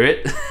hear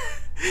it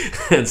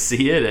and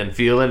see it and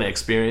feel it and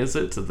experience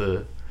it to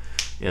the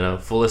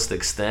fullest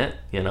extent.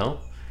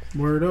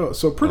 Word up.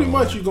 So pretty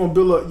much you're gonna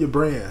build up your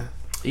brand.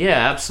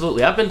 Yeah,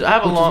 absolutely.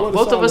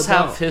 Both of us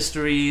about. have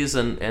histories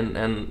and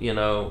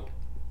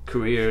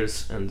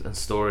careers and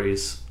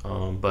stories,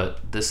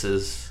 but this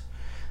is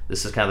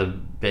kind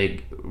of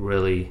big,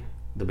 really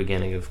the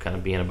beginning of kind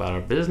of being about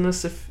our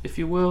business, if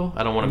you will.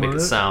 I don't want to make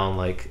it sound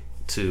like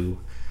too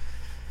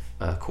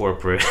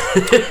corporate.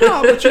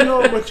 No, but you know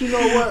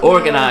what?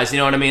 Organized, you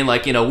know what I mean?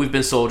 Like, we've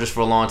been soldiers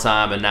for a long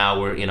time, and now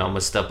we're, I'm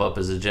gonna step up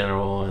as a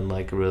general and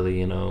like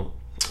really,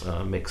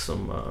 make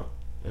some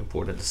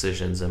important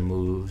decisions and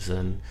moves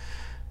and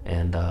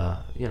I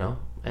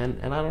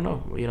don't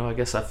know, I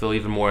guess I feel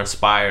even more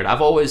inspired.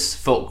 I've always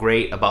felt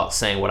great about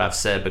saying what I've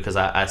said, because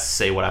I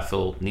say what I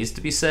feel needs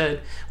to be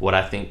said, what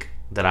I think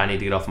that I need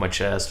to get off my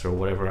chest, or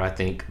whatever I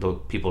think the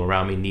people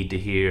around me need to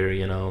hear,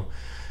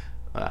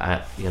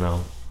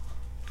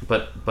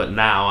 but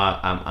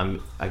now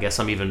I guess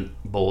I'm even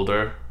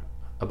bolder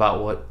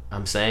about what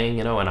I'm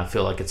saying, and I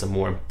feel like it's a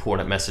more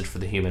important message for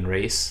the human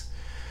race,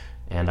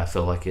 and I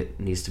feel like it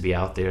needs to be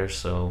out there.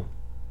 So,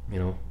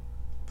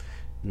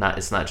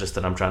 it's not just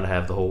that I'm trying to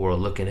have the whole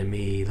world look at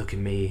me,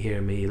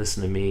 hear me,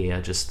 listen to me.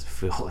 I just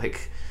feel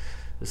like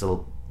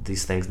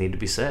these things need to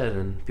be said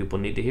and people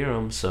need to hear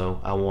them.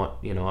 So I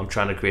want, I'm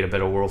trying to create a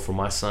better world for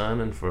my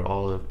son and for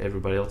all of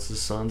everybody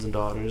else's sons and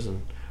daughters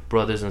and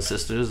brothers and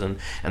sisters, and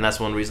that's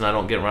one reason I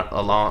don't get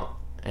along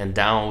and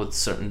down with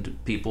certain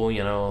people.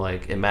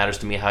 Like, it matters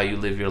to me how you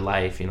live your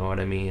life. You know what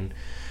I mean?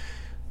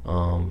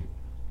 And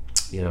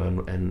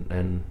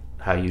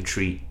how you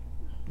treat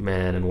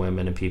men and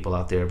women and people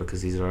out there,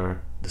 because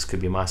this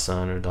could be my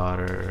son or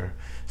daughter or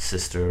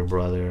sister or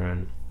brother,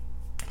 and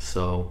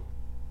so.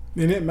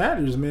 And it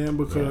matters, man,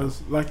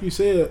 because like you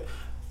said,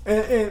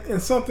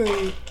 and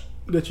something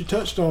that you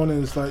touched on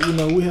is like,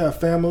 we have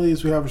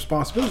families, we have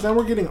responsibilities, and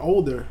we're getting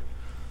older,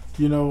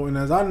 and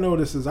as I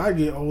notice as I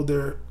get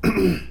older,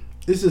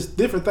 it's just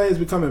different things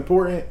become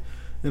important,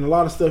 and a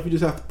lot of stuff you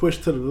just have to push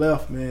to the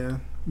left,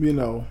 man.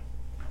 You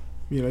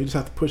just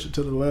have to push it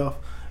to the left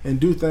and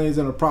do things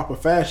in a proper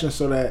fashion,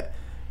 so that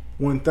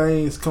when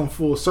things come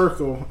full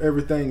circle,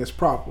 everything is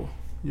proper,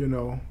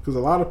 because a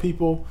lot of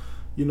people,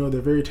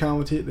 they're very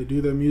talented, they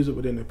do their music,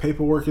 but then the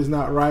paperwork is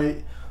not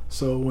right.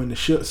 So when the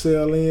shit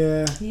sail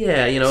in,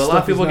 a lot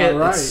of people get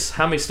right.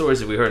 How many stories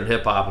have we heard in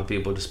hip hop of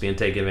people just being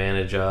taken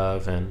advantage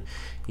of, and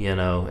you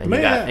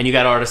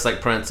got artists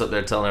like Prince up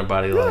there telling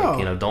everybody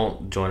like,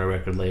 don't join a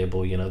record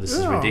label, this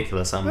is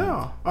ridiculous.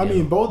 I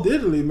mean, Bo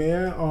Diddley,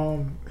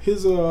 man,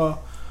 his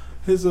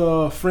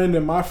friend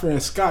and my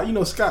friend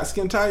Scott, Scott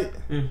Skin Tight.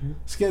 Mm-hmm.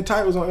 Skin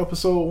Tight was on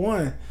episode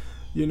 1,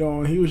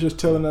 and he was just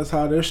telling us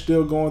how they're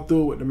still going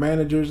through it with the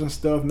managers and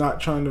stuff,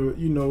 not trying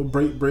to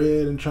break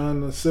bread and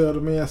trying to sell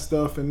the man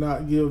stuff and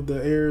not give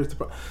the heirs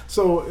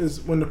so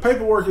when the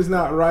paperwork is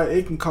not right,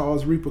 it can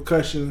cause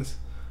repercussions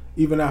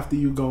even after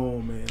you go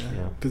on, man,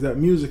 because that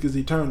music is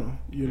eternal,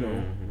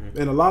 mm-hmm.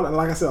 And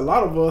like I said, a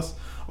lot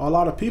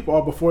of people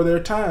are before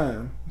their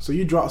time. So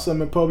you drop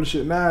something and publish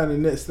it now, and the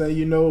next thing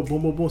you know,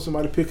 boom, boom, boom,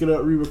 somebody pick it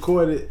up,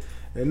 re-record it,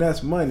 and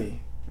that's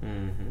money.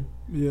 Mm-hmm.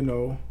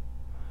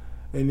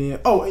 And then,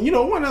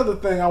 one other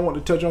thing I want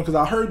to touch on, because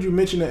I heard you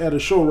mention it at a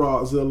show,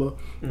 Rodzilla.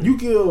 Mm-hmm. You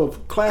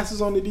give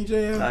classes on the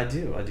DJing? I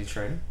do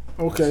training.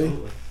 Okay.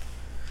 Absolutely.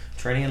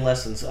 Training and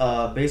lessons.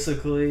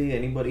 Basically,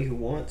 anybody who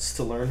wants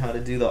to learn how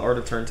to do the art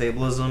of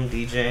turntablism,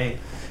 DJing,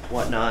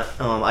 whatnot.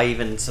 I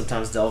even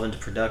sometimes delve into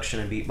production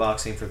and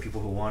beatboxing for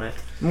people who want it.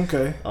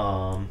 Okay.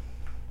 I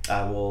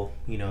will,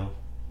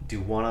 do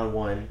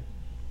one-on-one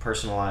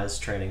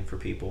personalized training for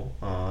people.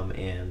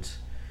 And,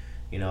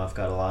 I've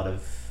got a lot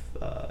of,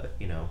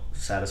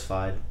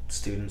 satisfied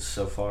students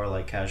so far,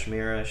 like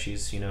Kashmira.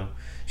 She's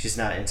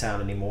not in town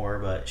anymore,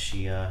 but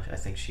I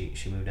think she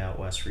moved out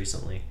west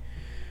recently.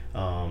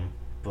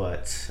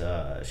 But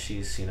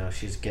she's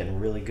getting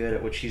really good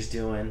at what she's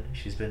doing.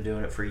 She's been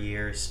doing it for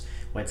years.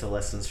 Went to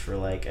lessons for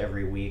like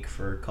every week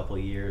for a couple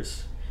of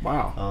years.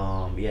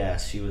 Wow.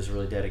 She was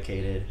really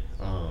dedicated.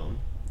 And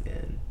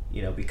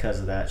because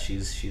of that,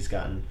 she's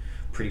gotten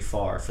pretty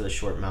far for the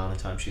short amount of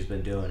time she's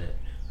been doing it.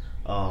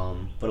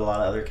 But a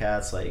lot of other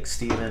cats like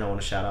Steven, I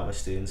want to shout out my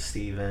students,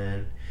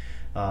 Steven,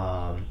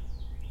 my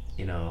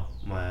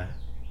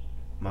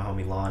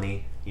homie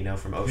Lonnie,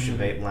 from Ocean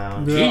Vape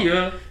Lounge.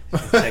 Yeah.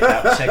 Check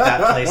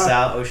that place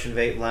out, Ocean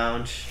Vape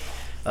Lounge.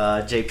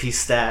 JP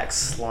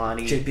Stacks,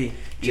 Lonnie,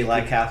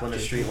 Eli Kaplan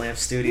of Street Lamp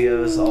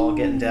Studios, all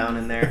getting down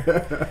in there.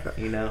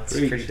 It's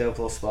a pretty dope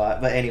little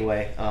spot. But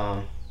anyway,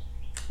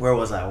 Where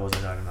was I? What was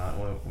I talking about?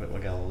 We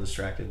got a little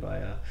distracted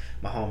by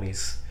my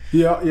homies.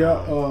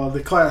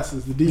 The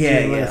classes, the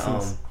DJ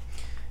lessons.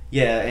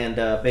 And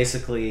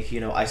basically,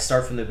 I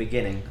start from the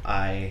beginning.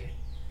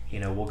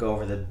 We'll go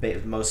over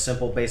the most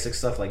simple basic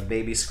stuff like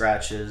baby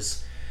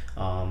scratches.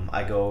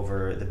 I go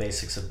over the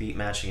basics of beat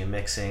matching and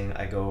mixing.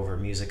 I go over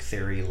music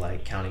theory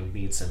like counting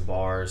beats and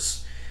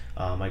bars.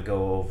 I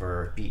go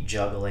over beat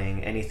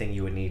juggling, anything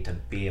you would need to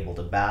be able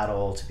to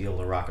battle, to be able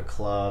to rock a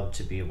club,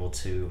 to be able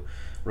to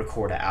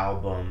record an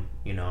album,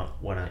 you know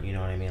what I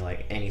mean,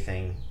 like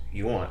anything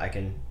you want I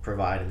can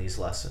provide in these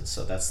lessons.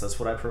 So that's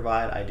what I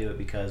provide. I do it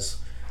because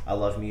I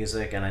love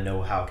music and I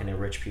know how it can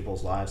enrich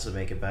people's lives and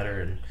make it better,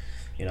 and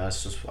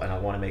it's just, and I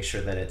want to make sure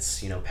that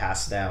it's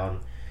passed down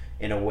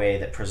in a way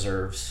that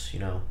preserves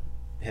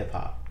hip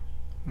hop.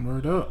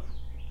 Word up.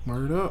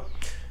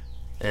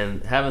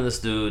 And having this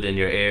dude in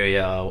your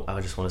area, I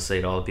just want to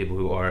say to all the people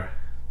who are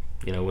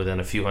within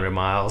a few hundred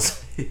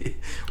miles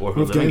or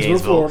who live in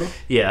Gainesville,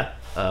 Florida.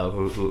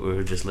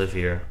 Who just live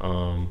here.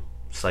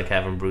 It's like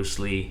having Bruce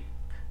Lee,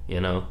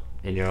 in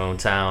your own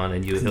town,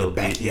 and you can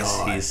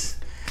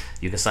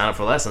sign up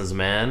for lessons,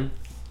 man.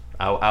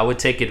 I would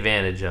take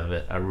advantage of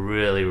it. I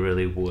really,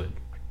 really would.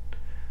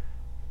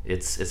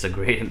 It's a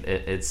great.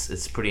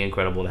 It's pretty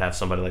incredible to have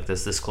somebody like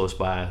this close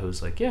by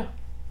who's like, yeah.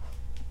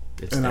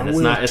 It's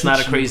not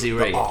a crazy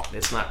rate.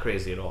 It's not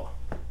crazy at all.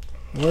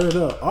 Word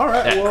up. All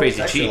right.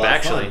 Crazy cheap,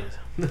 actually.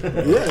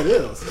 Yeah, it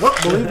is. Well,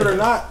 believe it or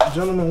not,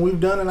 gentlemen, we've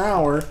done an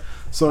hour.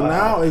 So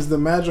now is the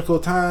magical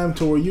time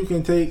to where you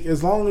can take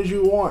as long as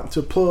you want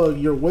to plug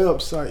your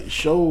website,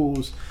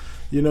 shows,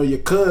 your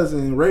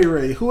cousin,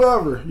 Ray,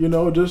 whoever,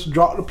 just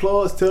drop the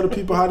plugs, tell the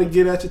people how to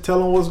get at you, tell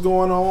them what's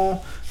going on.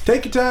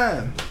 Take your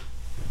time.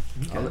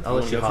 Okay. I'll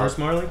let you go first,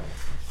 Marley.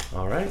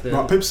 All right, then.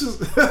 Rock, paper,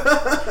 scissors.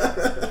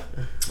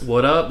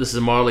 What up? This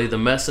is Marley the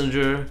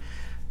Messenger.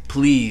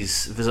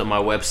 Please visit my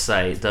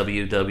website,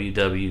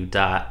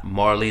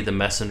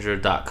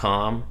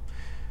 www.marleythemessenger.com.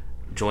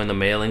 Join the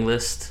mailing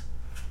list.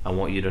 I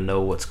want you to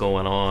know what's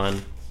going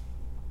on.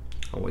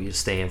 I want you to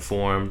stay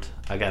informed.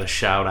 I got a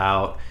shout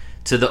out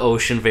to the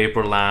Ocean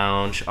Vapor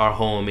Lounge, our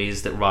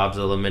homies that Rob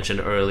Zilla mentioned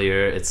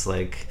earlier. It's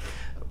like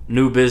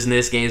new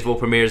business, Gainesville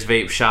Premier's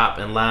Vape Shop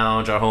and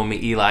Lounge. Our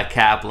homie Eli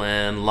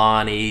Kaplan,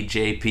 Lonnie,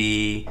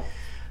 JP.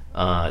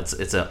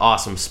 It's an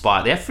awesome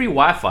spot. They have free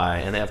Wi-Fi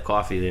and they have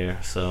coffee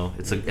there, so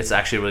it's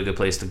actually a really good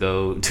place to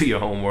go do your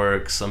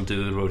homework. Some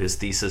dude wrote his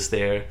thesis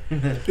there.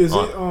 Is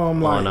it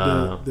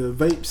the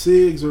vape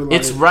cigs or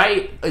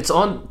like it's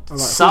on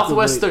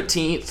Southwest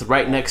 13th,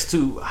 right next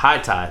to High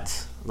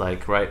Tides,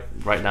 like right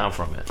down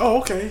from it. Oh,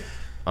 okay.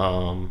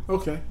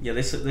 Okay. Yeah,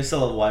 they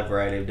sell a wide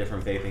variety of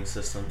different vaping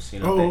systems.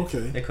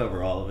 They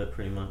cover all of it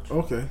pretty much.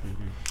 Okay.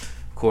 Mm-hmm.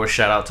 Of course,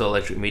 shout out to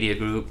Electric Media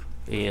Group.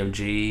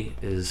 EMG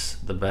is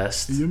the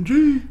best.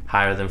 EMG.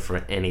 Hire them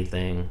for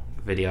anything: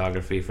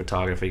 videography,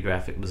 photography,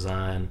 graphic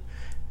design,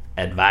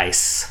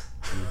 advice,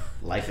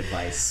 life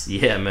advice.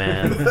 Yeah,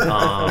 man.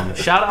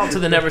 Shout out to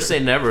the Never Say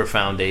Never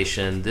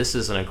Foundation. This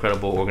is an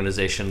incredible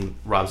organization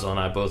Rob Zilla and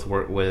I both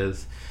work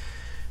with.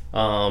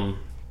 They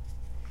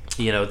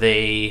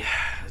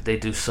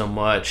do so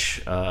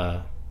much,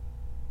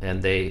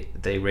 and they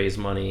raise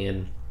money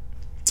and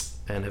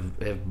have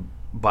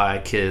buy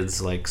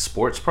kids like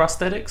sports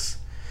prosthetics.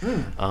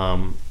 A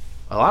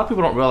lot of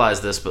people don't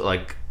realize this, but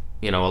a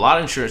lot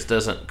of insurance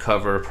doesn't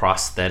cover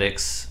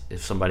prosthetics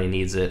if somebody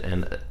needs it,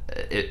 and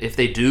if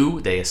they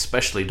do, they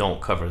especially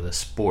don't cover the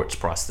sports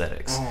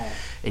prosthetics.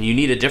 And you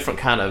need a different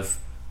kind of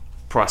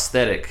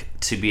prosthetic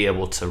to be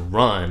able to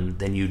run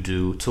than you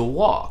do to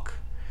walk.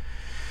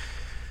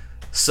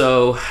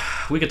 So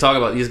we could talk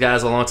about these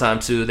guys a long time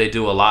too. They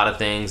do a lot of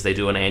things. They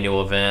do an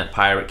annual event,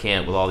 Pirate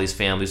Camp, with all these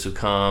families who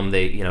come.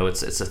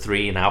 It's a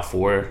 3 now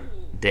 4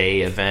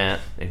 day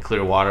event in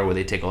Clearwater where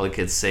they take all the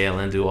kids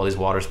sailing, do all these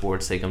water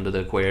sports, take them to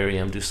the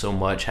aquarium, do so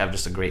much, have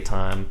just a great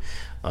time.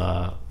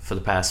 For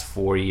the past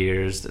 4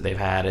 years that they've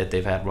had it,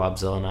 they've had Rob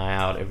Zilla and I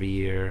out every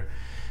year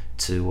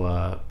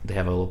to they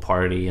have a little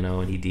party,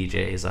 and he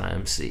DJs, I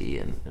MC,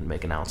 and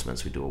make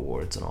announcements. We do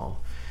awards and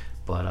all.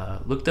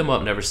 But look them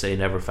up, Never Say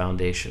Never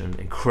Foundation.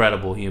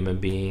 Incredible human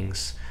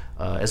beings,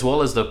 as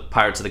well as the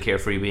Pirates of the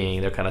Carefree Being.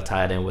 They're kind of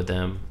tied in with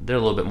them. They're a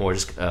little bit more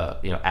just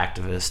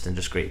activists and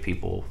just great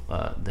people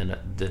than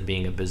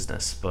being a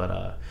business.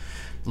 But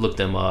look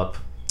them up.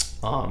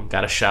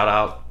 Got a shout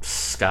out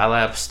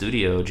Skylab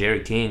Studio,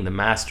 Jerry King, the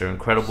master.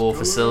 Incredible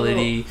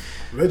facility,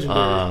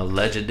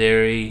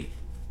 legendary.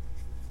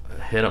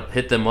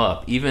 Hit them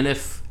up. Even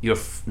if you're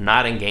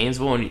not in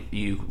Gainesville and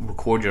you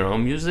record your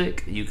own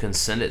music, you can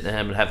send it to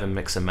him and have him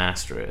mix and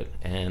master it,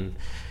 and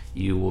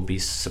you will be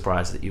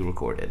surprised that you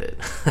recorded it.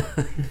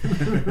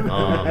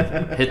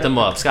 Hit them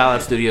up,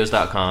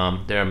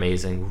 skylabstudios.com. They're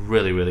amazing,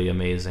 really, really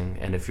amazing.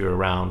 And if you're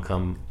around,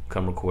 come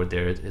record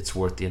there. It's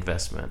worth the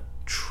investment.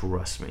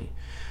 Trust me.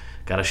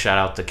 Got to shout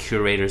out the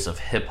Curators of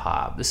Hip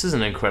Hop. This is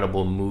an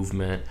incredible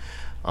movement.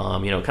 It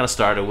kind of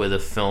started with a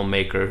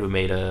filmmaker who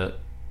made a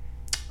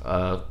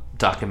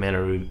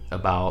documentary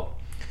about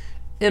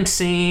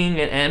emceeing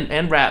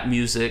and rap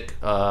music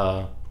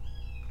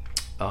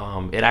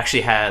It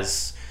actually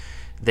has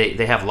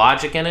they have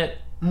Logic in it.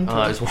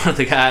 Is one of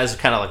the guys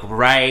kind of like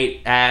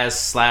right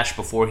as /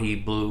 before he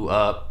blew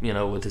up,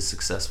 with his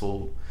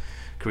successful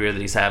career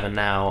that he's having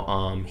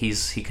now.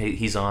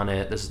 He's on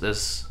it.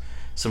 There's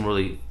some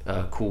really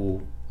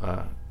cool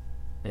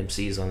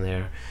MCs on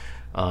there.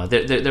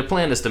 Their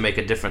plan is to make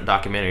a different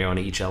documentary on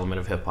each element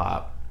of hip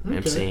hop.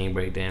 MCing,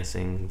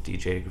 breakdancing,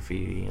 DJ,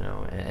 graffiti,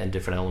 and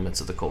different elements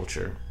of the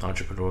culture,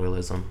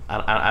 entrepreneurialism.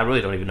 I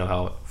really don't even know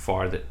how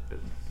far that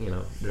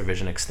their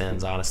vision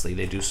extends. Honestly,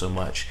 they do so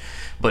much,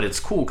 but it's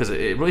cool because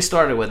it really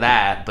started with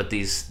that. But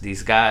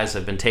these guys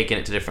have been taking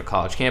it to different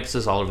college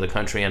campuses all over the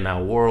country and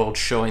now world,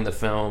 showing the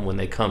film. When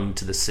they come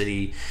to the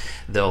city,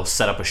 they'll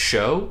set up a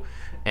show.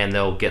 And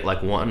they'll get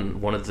like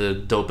one of the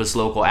dopest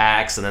local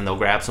acts, and then they'll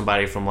grab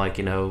somebody from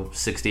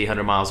 60,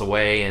 100 miles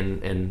away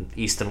in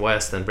East and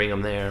West and bring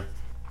them there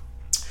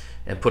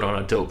and put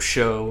on a dope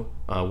show.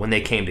 When they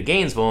came to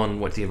Gainesville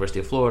and went to the University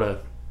of Florida,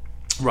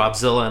 Rob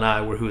Zilla and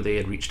I were who they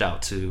had reached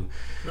out to.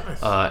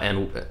 Nice.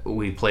 And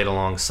we played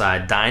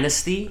alongside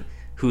Dynasty,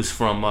 who's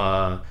from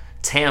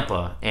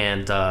Tampa.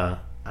 And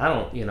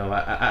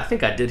I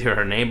think I did hear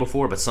her name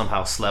before, but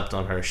somehow slept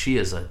on her. She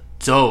is a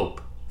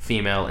dope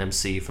female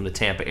MC from the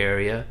Tampa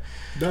area.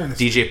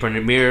 Dynasty. DJ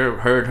Premier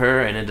heard her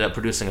and ended up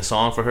producing a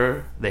song for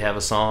her. They have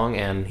a song,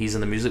 and he's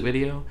in the music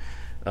video.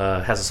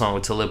 Has a song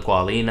with Talib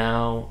Kweli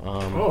now.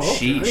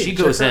 Okay. She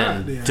goes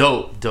in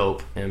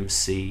dope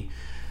MC.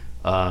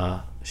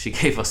 She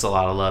gave us a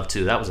lot of love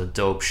too. That was a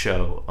dope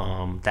show.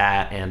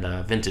 That and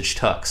Vintage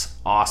Tux,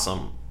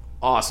 awesome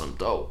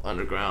dope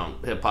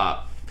underground hip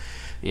hop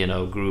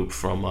group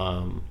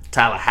from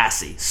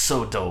Tallahassee.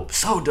 So dope.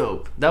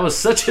 That was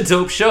such a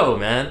dope show,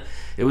 man.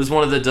 It was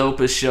one of the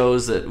dopest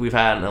shows that we've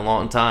had in a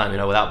long time,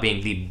 without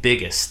being the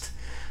biggest.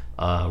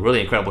 Really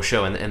incredible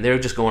show. And they're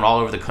just going all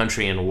over the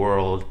country and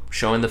world,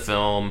 showing the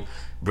film,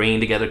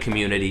 bringing together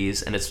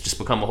communities, and it's just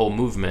become a whole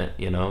movement.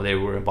 They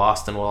were in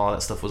Boston while all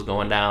that stuff was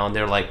going down.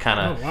 They're like kind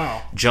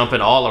of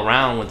jumping all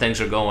around when things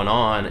are going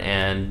on.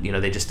 And,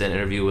 they just did an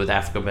interview with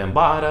Africa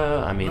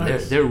Bambaataa. I mean,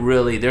 nice.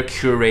 They're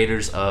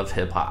curators of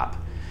hip hop.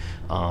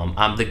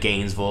 I'm the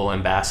Gainesville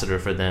ambassador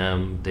for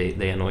them.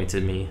 They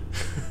anointed me.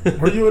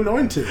 Were you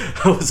anointed?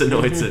 I was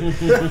anointed,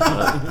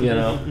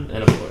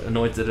 and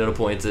anointed and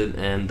appointed,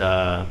 and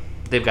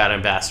they've got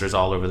ambassadors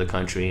all over the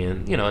country,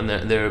 and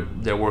and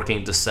they're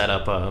working to set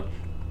up a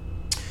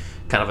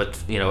kind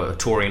of a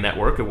touring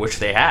network, of which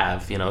they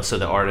have, so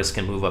the artists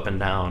can move up and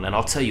down. And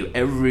I'll tell you,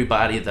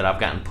 everybody that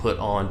I've gotten put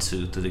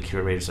onto through the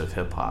curators of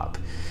hip hop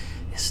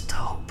is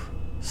dope,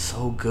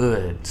 so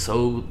good,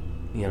 so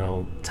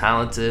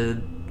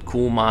talented.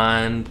 Cool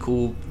mind,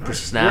 cool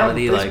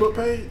personality. They're on Facebook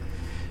page?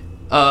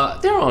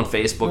 They're on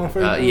Facebook.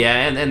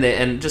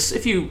 And just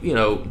if you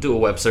do a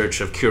web search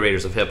of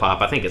Curators of Hip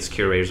Hop, I think it's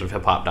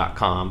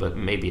curatorsofhiphop.com, but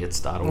maybe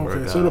it's .org.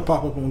 Okay, so it'll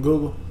pop up on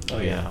Google. Oh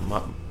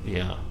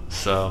yeah.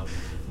 So,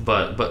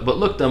 but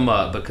look them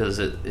up because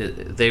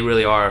they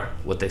really are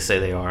what they say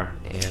they are,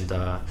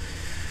 and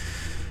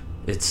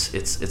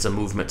it's a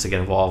movement to get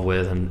involved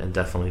with and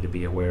definitely to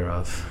be aware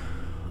of.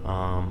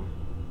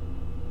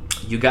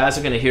 You guys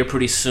are going to hear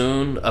pretty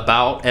soon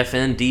about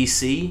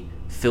FNDC,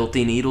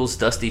 Filthy Needles,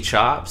 Dusty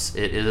Chops.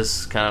 It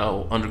is kind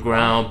of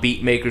underground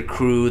beat maker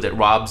crew that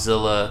Rob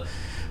Zilla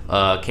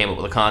came up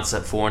with a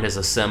concept for and has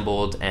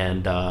assembled,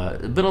 and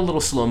been a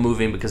little slow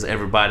moving because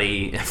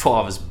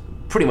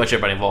pretty much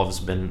everybody involved has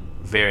been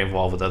very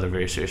involved with other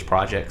very serious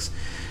projects.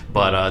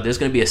 But there's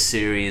going to be a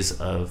series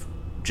of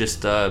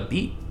just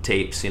beat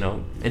tapes,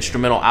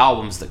 instrumental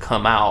albums that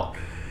come out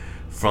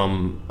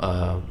from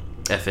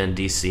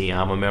FNDC.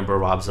 I'm a member,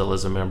 Rob Zilla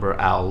is a member,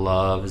 Al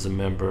Love is a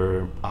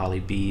member, Ollie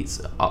Beats.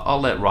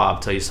 I'll let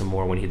Rob tell you some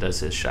more when he does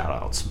his shout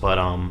outs, but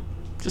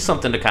just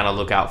something to kind of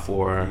look out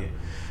for.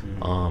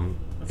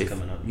 That's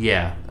coming up.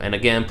 Yeah, and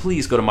again,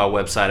 please go to my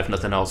website, if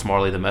nothing else,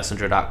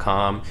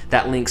 marleythemessenger.com.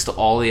 That links to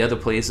all the other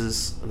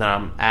places that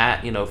I'm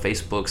at,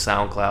 Facebook,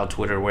 SoundCloud,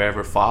 Twitter,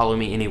 wherever. Follow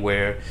me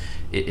anywhere.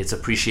 It's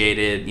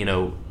appreciated.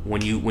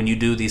 When you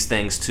do these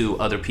things too,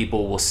 other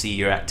people will see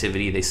your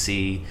activity. They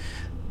see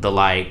the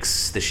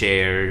likes, the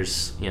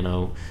shares,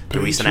 the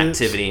recent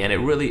activity, and it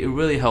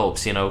really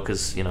helps,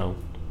 because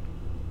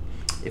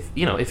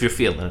if you're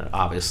feeling it,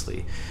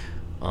 obviously.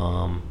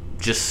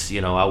 Just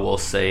I will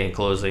say in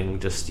closing,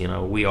 just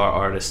we are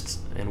artists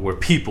and we're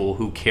people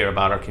who care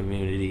about our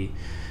community,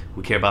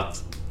 we care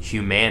about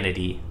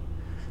humanity.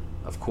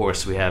 Of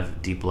course, we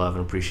have deep love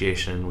and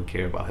appreciation. We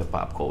care about hip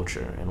hop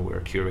culture, and we're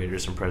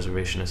curators and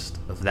preservationists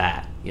of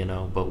that.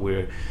 But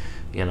we're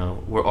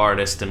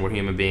artists and we're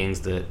human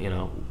beings that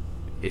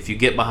if you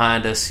get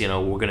behind us,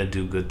 we're gonna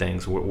do good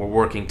things. We're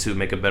working to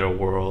make a better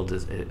world.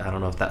 I don't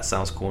know if that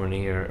sounds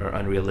corny or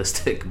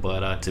unrealistic,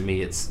 but to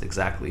me, it's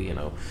exactly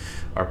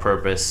our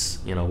purpose.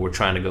 We're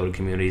trying to go to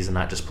communities and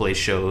not just play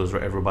shows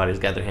where everybody's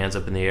got their hands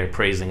up in the air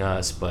praising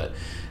us, but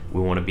we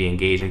want to be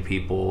engaging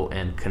people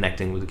and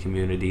connecting with the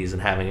communities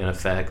and having an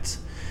effect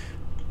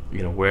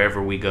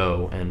wherever we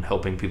go, and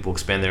helping people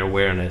expand their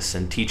awareness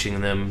and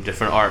teaching them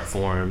different art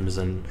forms,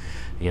 and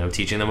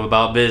teaching them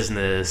about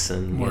business,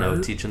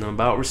 and teaching them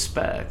about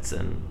respect,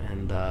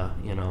 and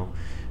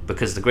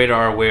because the greater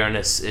our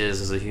awareness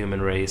is as a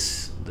human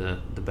race, the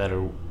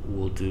better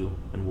we'll do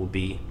and we'll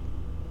be.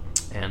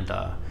 And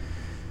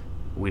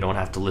we don't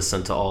have to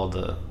listen to all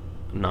the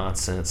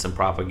nonsense and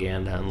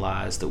propaganda and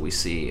lies that we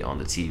see on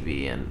the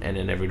TV and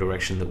in every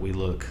direction that we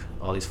look,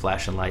 all these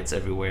flashing lights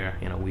everywhere.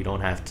 We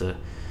don't have to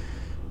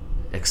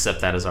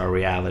accept that as our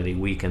reality.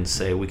 We can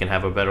say we can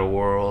have a better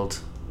world,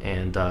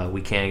 and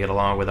we can get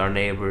along with our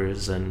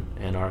neighbors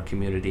and our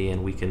community,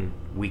 and we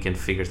can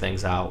figure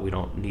things out. We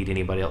don't need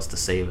anybody else to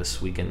save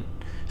us. We can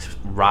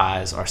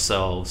rise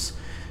ourselves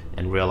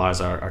and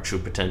realize our true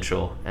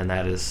potential, and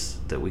that is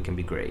that we can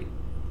be great.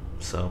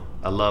 So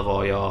I love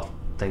all y'all.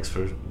 Thanks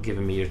for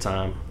giving me your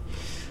time.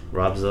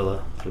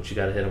 Robzilla, what you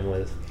got to hit him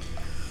with?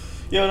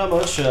 Not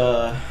much.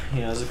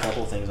 There's a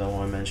couple of things I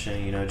want to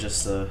mention.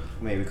 Just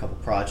maybe a couple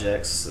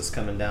projects that's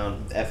coming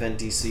down.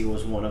 FNDC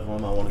was one of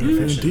them. I want to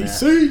mention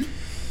that.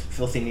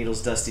 Filthy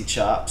Needles, Dusty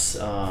Chops.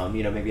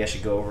 Maybe I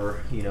should go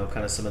over,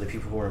 kind of some of the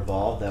people who were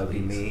involved. That would be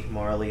me,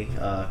 Marley,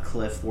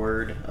 Cliff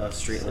Word of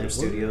Street Lamp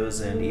Studios,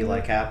 and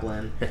Eli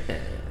Kaplan,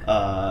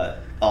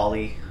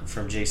 Ollie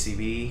from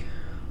JCB,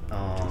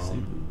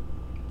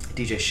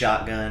 DJ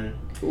Shotgun,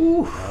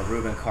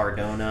 Ruben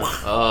Cardona.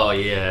 Oh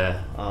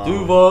yeah,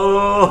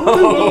 Duval.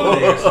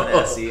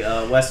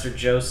 Wester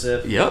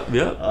Joseph. Yep.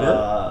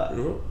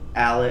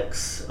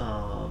 Alex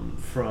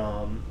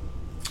from.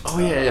 Oh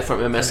yeah,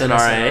 from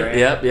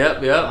MSNRA.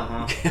 Yep.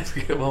 Can't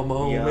forget about my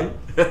homie.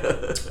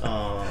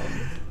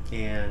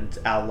 And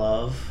Al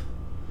Love,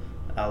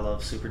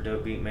 super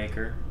dope beat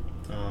maker.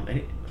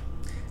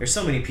 There's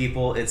so many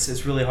people.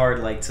 It's really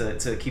hard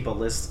to keep a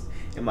list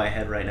in my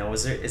head right now.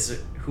 Is there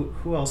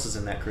who else is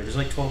in that crew? There's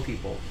like 12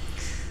 people.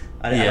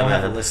 I don't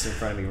have a list in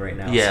front of me right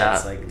now. Yeah,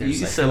 so it's like I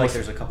feel like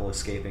there's a couple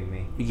escaping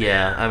me.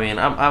 Yeah, I mean,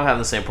 I'm having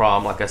the same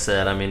problem. Like I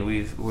said, I mean,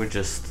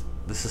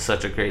 this is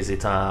such a crazy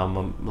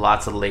time.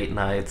 Lots of late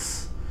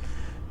nights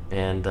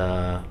and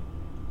early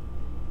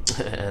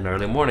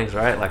mornings,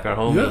 right? Like our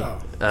homie.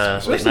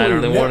 Late night,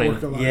 early morning.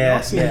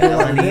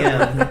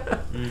 LNEM.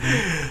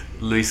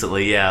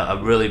 Recently,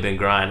 I've really been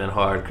grinding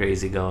hard,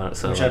 crazy going.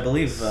 So, which I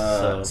believe,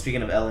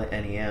 speaking of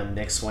LNEM,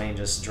 Nick Swain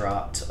just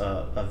dropped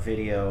a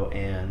video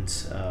and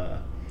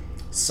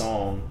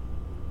song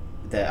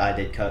that I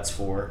did cuts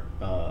for,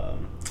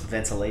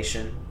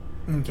 Ventilation.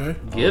 Okay.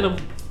 Get him.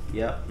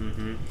 Yep.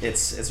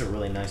 It's a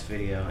really nice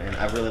video, and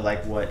I really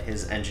like what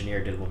his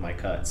engineer did with my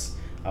cuts.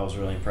 I was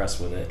really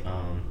impressed with it.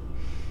 I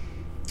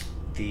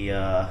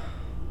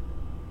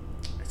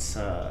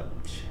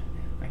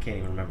can't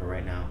even remember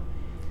right now,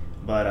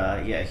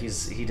 but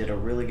he did a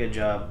really good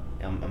job.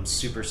 I'm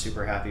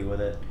super happy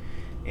with it,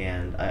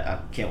 and I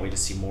can't wait to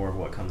see more of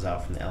what comes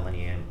out from the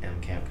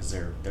LNEM camp, because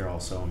they're all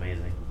so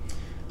amazing.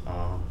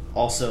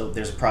 Also,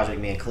 there's a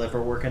project me and Cliff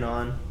are working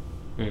on.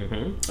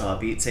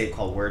 Beat tape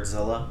called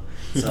Wordzilla.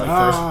 So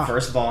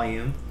first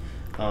volume.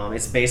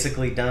 It's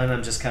basically done.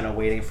 I'm just kind of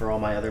waiting for all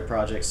my other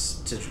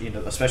projects to,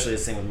 especially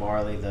this thing with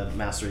Marley, the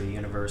Master of the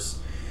Universe.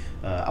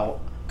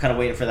 I'll kind of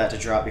waiting for that to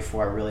drop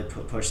before I really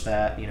push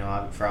that,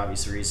 for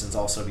obvious reasons.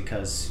 Also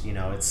because,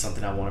 it's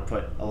something I want to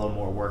put a little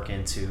more work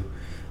into,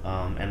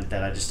 and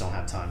that I just don't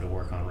have time to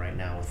work on right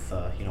now with,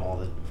 all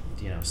the,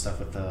 stuff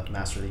with the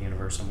Master of the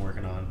Universe I'm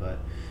working on. But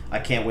I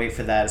can't wait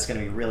for that. It's going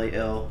to be really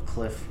ill.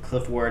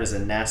 Cliff Ward is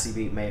a nasty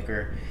beat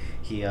maker.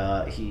 He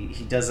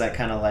does that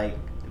kind of like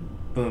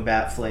boom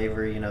bap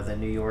flavor, the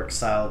New York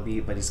style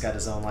beat, but he's got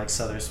his own like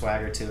southern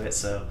swagger to it.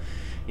 So,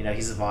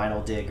 he's a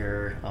vinyl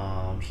digger.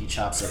 He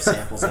chops up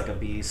samples like a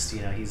beast.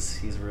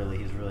 He's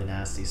really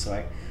nasty.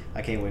 So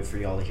I can't wait for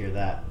y'all to hear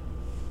that.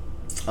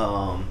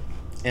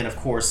 And of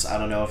course, I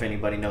don't know if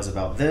anybody knows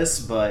about this,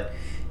 but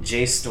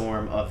Jay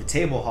Storm of the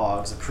Table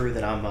Hogs, a crew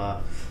that I'm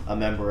a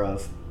member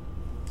of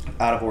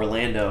out of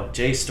Orlando,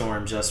 Jay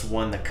Storm just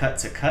won the Cut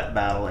to Cut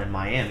battle in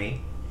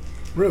Miami.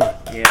 Really?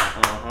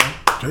 Yeah,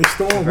 Jay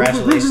Storm.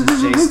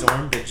 Congratulations, Jay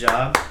Storm. Good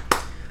job.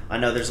 I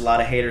know there's a lot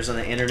of haters on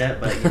the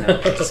internet, but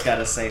I just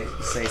gotta say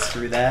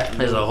screw that.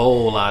 There's a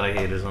whole lot of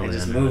haters on the internet. internet.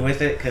 Just move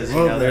with it, because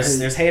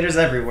there's haters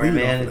everywhere,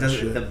 man.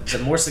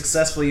 The more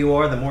successful you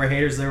are, the more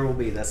haters there will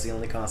be. That's the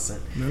only constant.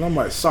 Man, I'm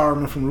like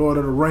Saruman from Lord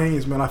of the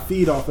Rings, man. I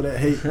feed off of that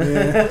hate,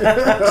 man.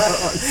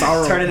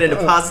 Turn it into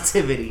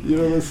positivity. You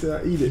know what I'm saying?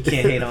 I eat it. You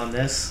can't hate on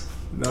this.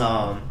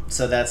 No.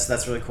 So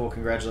that's really cool.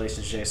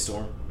 Congratulations, Jay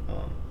Storm.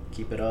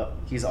 Keep it up.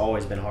 He's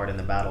always been hard in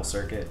the battle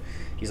circuit.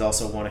 He's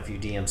also won a few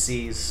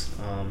DMCs.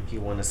 He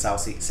won the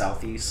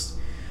Southeast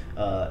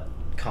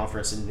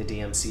conference in the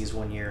DMCs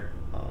one year.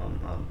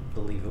 I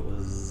believe it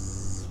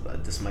was,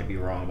 this might be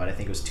wrong, but I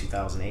think it was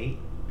 2008,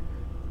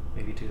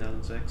 maybe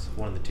 2006.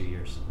 One of the 2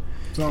 years.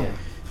 So.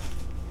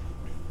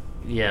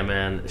 Yeah,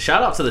 man.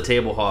 Shout out to the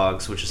Table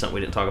Hogs, which is something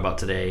we didn't talk about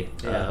today,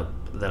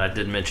 that I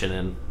did mention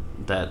in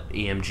that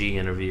EMG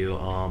interview.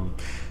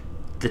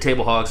 The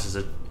Table Hogs is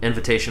an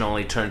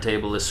invitation-only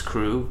turntablist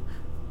crew,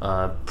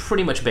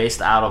 pretty much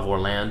based out of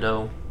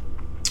Orlando.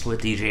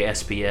 with DJ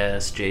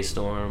SPS, J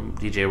Storm,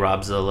 DJ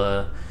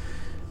Robzilla.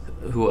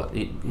 Who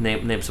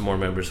name some more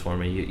members for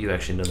me? You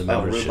actually know the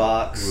members.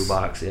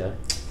 Rubox, yeah.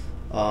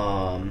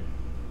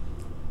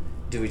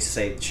 Do we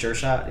say Sure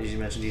Shot? Did you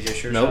mention DJ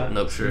Sure Shot?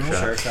 Nope, Sure Shot.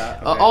 Sure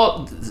Shot. Okay.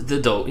 All the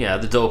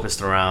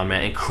dopest around,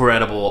 man.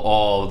 Incredible,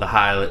 all the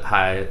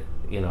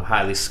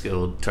highly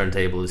skilled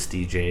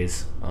turntablist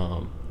DJs.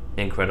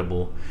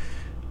 Incredible.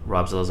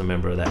 Robzilla's a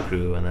member of that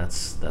crew, and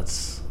that's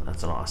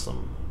an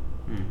awesome,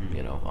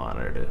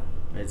 honor to.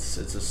 It's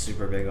a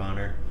super big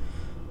honor,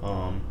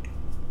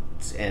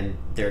 and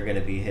they're gonna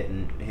be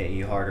hitting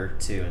you harder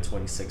too in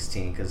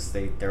 2016 because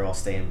they're all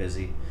staying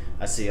busy.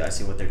 I see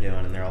what they're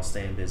doing, and they're all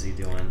staying busy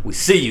doing. We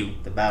see you.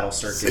 The battle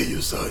circuit. See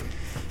you, son.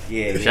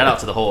 Yeah. Shout out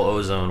to the whole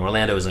Ozone.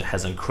 Orlando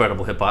has an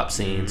incredible hip hop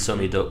scene. So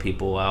many dope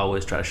people. I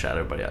always try to shout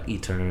everybody out.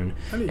 E-Turn,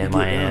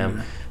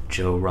 MIM,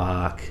 Joe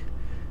Rock.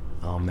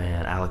 Oh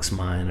man, Alex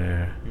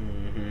Miner.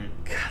 Mm-hmm.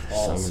 God,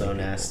 all so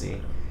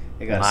nasty.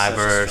 They got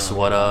Myverse,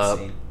 What Up?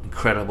 Scene.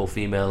 Incredible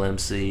female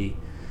MC.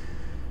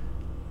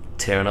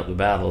 Tearing up the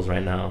battles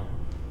right now.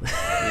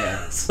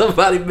 Yeah.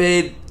 Somebody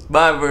made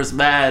Myverse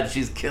mad.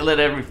 She's killing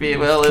every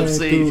female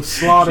MC. She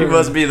slaughtering.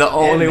 must be the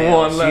only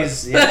one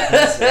left.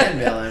 And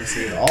male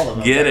MC. All of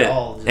them. Get it.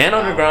 And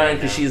on her grind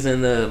because she's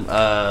in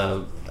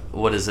the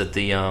what is it?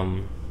 The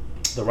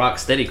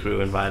Rocksteady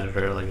crew invited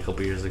her like a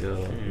couple years ago.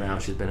 Mm-hmm. Now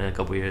she's been in a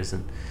couple years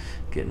and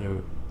getting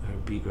her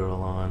B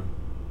girl on.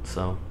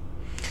 So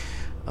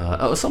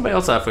somebody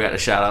else I forgot to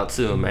shout out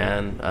to,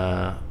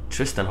 man.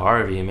 Tristan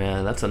Harvey,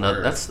 man. That's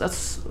another.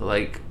 That's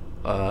like.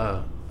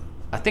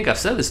 I think I've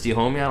said this to you,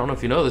 homie. I don't know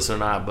if you know this or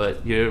not,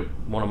 but you're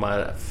one of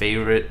my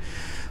favorite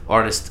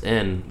artists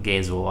in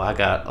Gainesville. I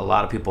got a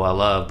lot of people I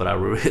love, but I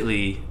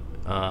really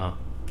am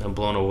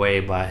blown away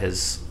by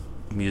his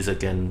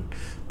music and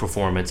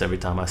performance every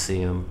time I see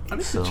him. I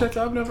need to check.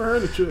 I've never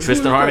heard of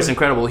Tristan Harvey's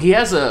incredible. He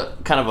has a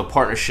kind of a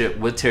partnership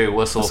with Terry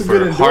Whistle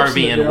for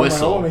Harvey and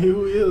Whistle.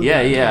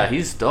 Yeah,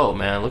 he's dope,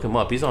 man. Look him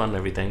up. He's on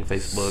everything: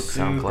 Facebook,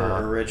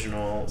 SoundCloud.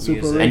 Original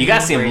Super music. And you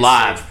gotta see him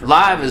live.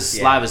 Live is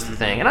the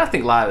thing, and I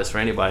think live is for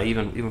anybody,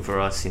 even for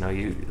us.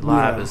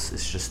 Live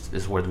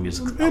is where the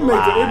music's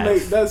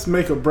alive. That's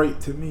make or break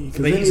to me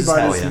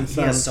because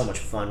he has so much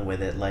fun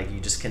with it. Like you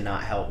just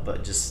cannot help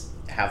but just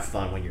have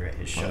fun when you're at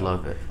his show. I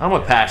love it. I'm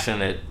a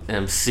passionate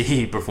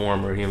MC,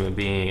 performer, human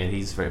being, and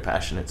he's very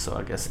passionate, so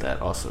I guess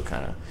that also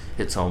kind of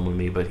hits home with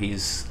me. But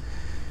he's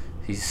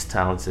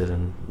talented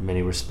in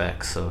many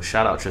respects. So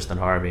shout out Tristan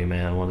Harvey,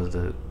 man, one of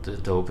the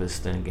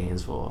dopest in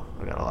Gainesville.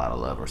 I got a lot of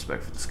love and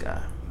respect for this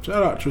guy.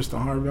 Shout out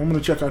Tristan Harvey. I'm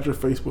gonna check out your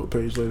Facebook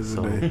page later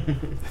today.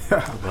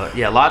 But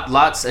yeah,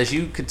 lots as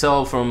you could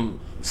tell from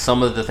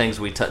some of the things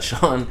we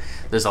touched on.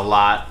 There's a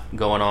lot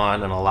going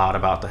on and a lot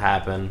about to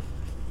happen.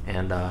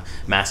 And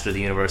Master of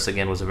the Universe,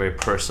 again, was a very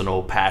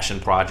personal passion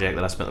project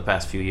that I spent the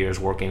past few years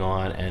working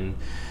on. And,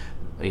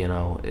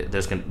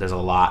 there's a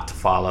lot to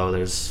follow.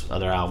 There's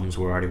other albums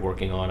we're already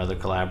working on, other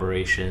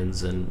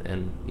collaborations,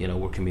 and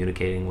we're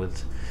communicating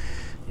with,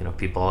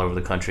 people all over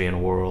the country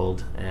and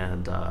world.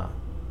 And,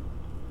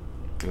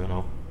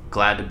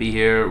 glad to be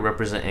here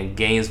representing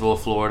Gainesville,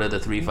 Florida, the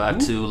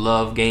 352.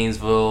 Love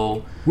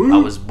Gainesville. I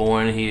was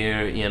born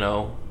here,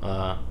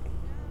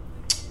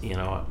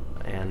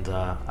 and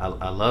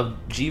I love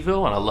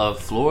G-ville, and I love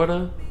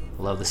Florida.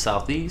 I love the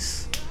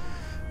Southeast,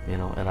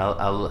 and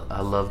I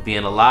love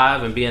being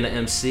alive and being an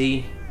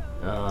MC,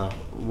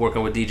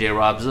 working with DJ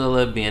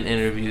Robzilla, being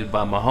interviewed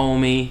by my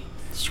homie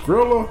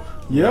Skrilla.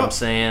 You know what I'm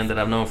saying, that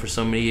I've known for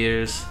so many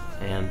years.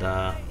 And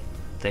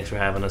thanks for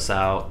having us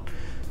out.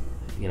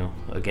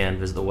 Again,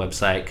 visit the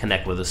website,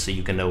 connect with us so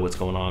you can know what's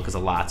going on, because a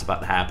lot's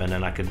about to happen,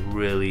 and I could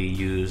really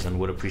use and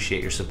would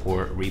appreciate your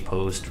support,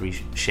 repost,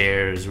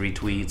 shares,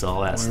 retweets, all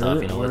that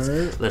stuff.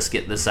 Let's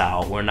get this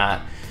out. We're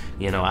not,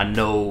 I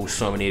know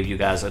so many of you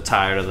guys are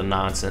tired of the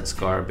nonsense,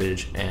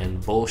 garbage,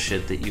 and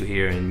bullshit that you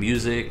hear in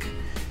music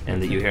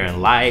and that you hear in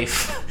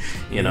life,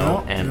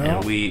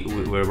 and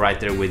we're right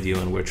there with you,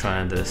 and we're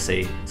trying to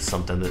say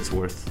something that's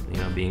worth,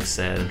 being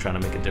said, and trying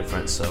to make a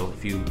difference. So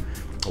if you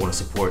want to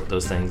support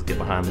those things, get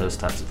behind those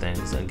types of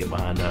things, and get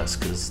behind us,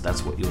 because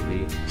that's what you'll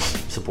be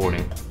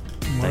supporting.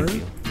 Thank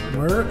you.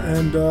 Word.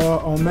 And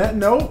on that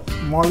note,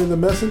 Marty the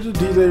Messenger,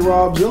 DJ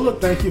Robzilla,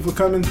 thank you for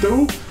coming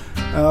through.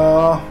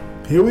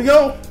 Here we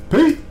go.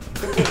 Peace.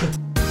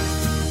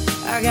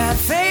 I got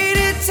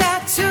faded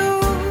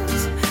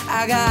tattoos,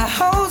 I got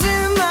holes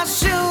in my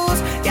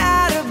shoes,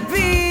 got a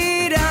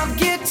beat up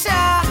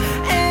guitar,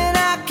 and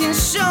I can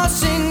sure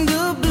sing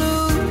the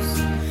blues.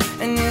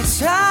 And it's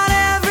hard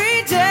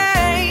every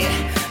day,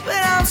 but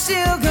I'm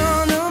still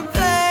gonna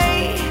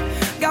play.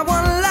 Got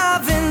one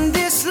love in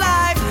this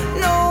life,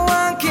 no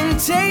one can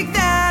take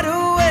that away.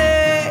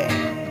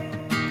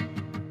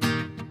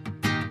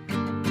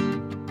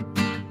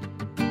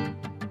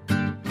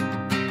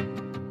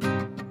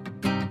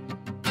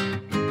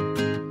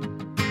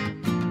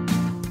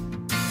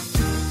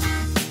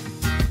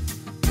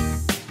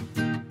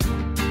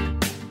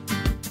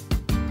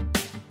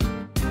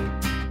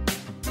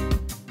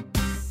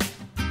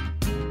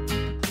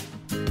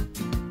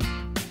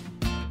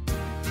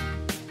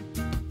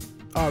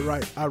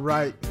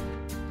 Alright.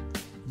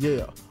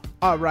 Yeah.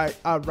 Alright.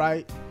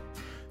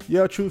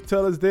 Yeah, truth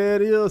tellers, there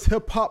it is.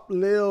 Hip Hop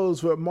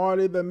Lives with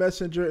Marley the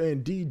Messenger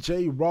and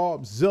DJ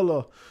Rob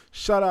Zilla.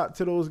 Shout out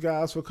to those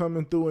guys for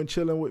coming through and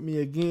chilling with me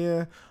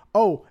again.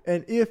 Oh,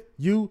 and if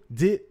you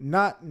did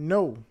not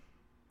know,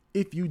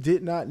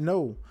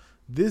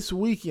 this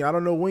weekend, I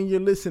don't know when you're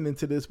listening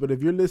to this, but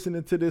if you're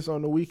listening to this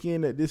on the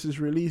weekend that this is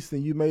released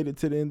and you made it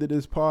to the end of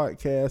this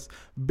podcast,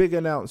 big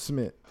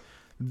announcement.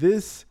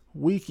 This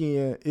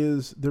weekend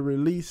is the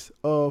release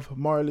of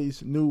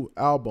Marley's new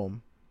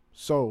album.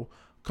 So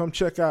come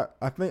check out.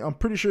 I'm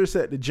pretty sure it's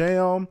at the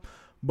Jam,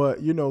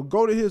 but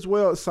go to his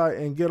website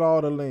and get all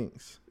the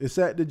links. It's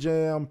at the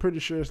Jam. I'm pretty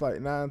sure it's like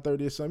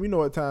 9:30 or something. You know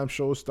what time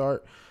shows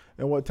start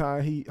and what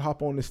time he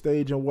hop on the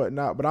stage and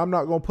whatnot. But I'm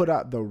not going to put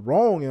out the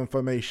wrong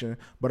information.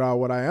 But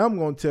what I am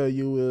going to tell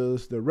you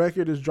is the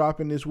record is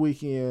dropping this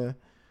weekend.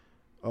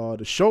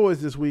 The show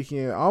is this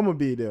weekend. I'm going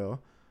to be there.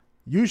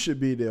 You should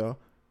be there.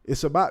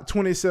 It's about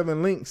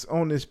 27 links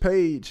on this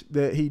page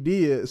that he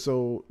did.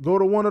 So go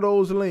to one of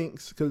those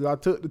links, because I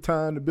took the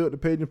time to build the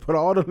page and put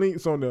all the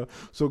links on there.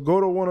 So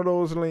go to one of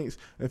those links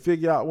and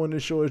figure out when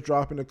the show is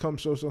dropping to come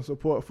show some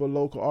support for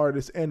local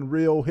artists and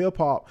real hip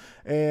hop.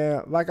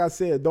 And like I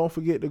said, don't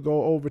forget to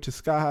go over to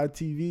Sky High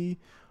TV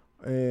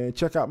and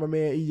check out my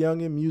man E.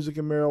 Youngin, Music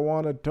and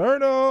Marijuana,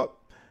 turn up,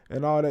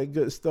 and all that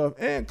good stuff.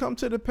 And come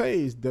to the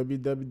page,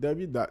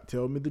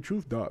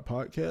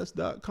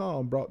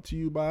 www.tellmethetruth.podcast.com, brought to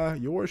you by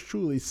yours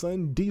truly,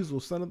 Son Diesel,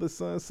 son of the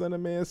Son, son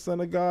of man,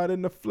 son of God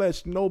in the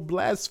flesh. No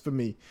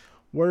blasphemy.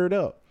 Word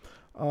up.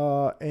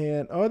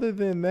 And other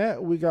than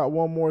that, we got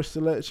one more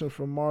selection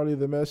from Marley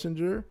the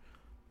Messenger.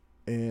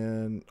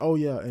 And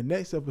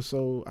next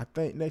episode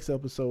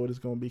is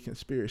going to be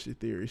conspiracy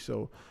theory.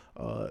 So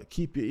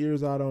keep your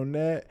ears out on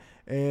that.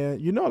 And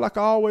like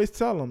I always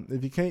tell them,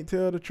 if you can't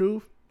tell the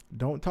truth,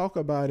 don't talk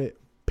about it.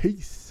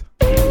 Peace.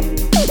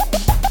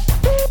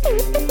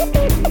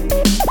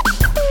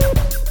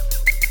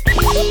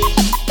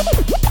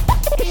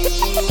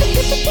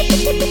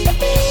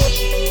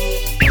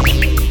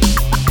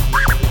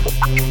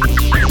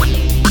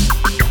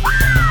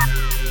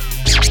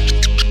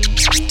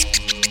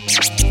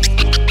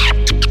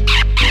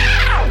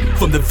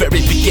 From the very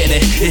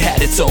beginning, it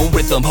had its own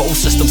rhythm, whole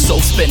system so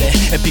spinning.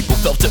 And people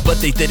felt it, but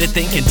they didn't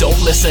think and don't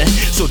listen.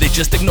 So they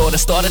just ignored and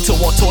started to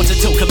walk towards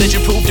it till collision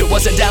proved it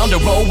wasn't down to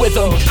roll with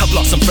them. I've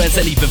lost some friends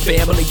and even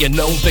family and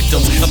known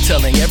victims. I'm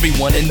telling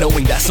everyone and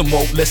knowing that some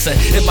won't listen.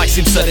 It might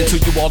seem sudden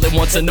to you all at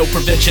once and no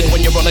prevention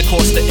when you're on a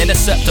course to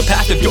intercept the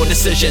path of your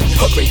decision.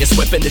 Our greatest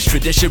weapon is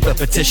tradition,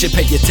 repetition.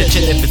 Pay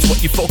attention if it's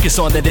what you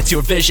focus on, then it's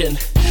your vision.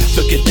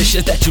 The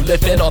conditions that you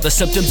live in are the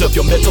symptoms of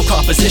your mental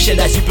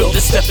composition as you build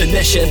its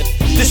definition.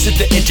 This is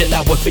the engine,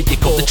 our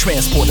vehicle, the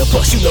transporter.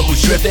 Plus, you know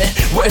who's driven.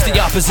 Where's the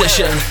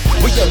opposition?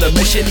 We're on a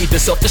mission, either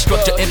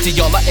self-destruct or empty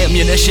all our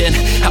ammunition.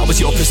 How is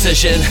your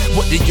precision?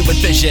 What do you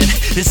envision?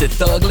 Is it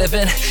thug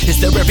living?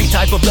 Is there every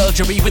type of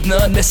luxury with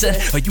none missing?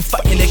 Are you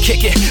fighting and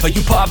kicking? Are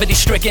you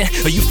poverty-stricken?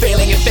 Are you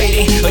failing and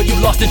fading? Are you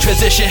lost in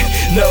transition?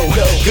 No.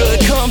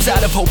 Good comes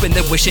out of hoping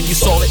and wishing you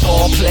saw it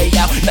all play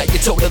out. Now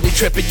you're totally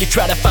tripping. You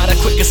try to find a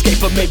quick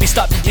escape, or maybe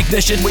stop the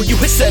ignition when you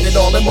had set it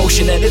all in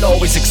motion and it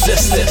always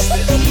existed.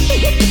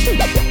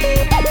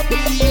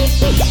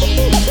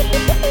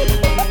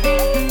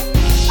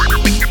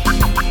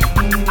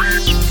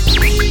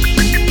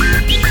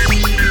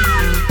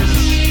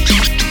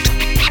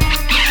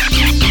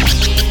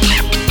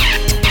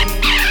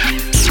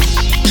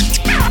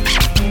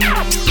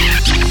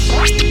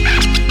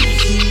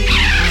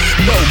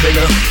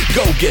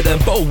 Go get them,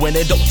 bowing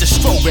and don't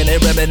destroying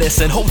and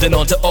reminiscing, holding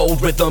on to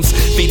old rhythms.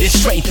 Feed it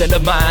strength in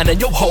the mind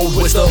and your whole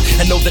wisdom.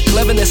 And know that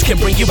cleverness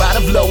can bring you out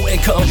of low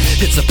income.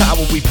 It's a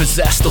power we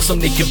possess, though some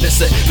need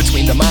convince it.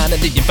 Between the mind and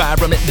the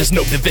environment, there's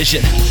no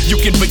division. You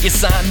can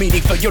reassign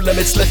meaning for your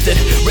limits lifted.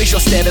 Raise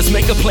your standards,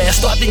 make a plan,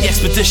 start the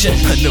expedition.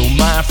 A new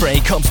mind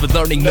frame comes with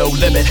learning no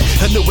limit.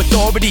 A new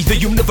authority, the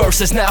universe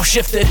is now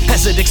shifted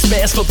as it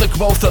expands for the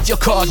growth of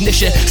your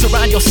cognition.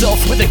 Surround yourself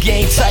with a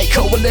game-tight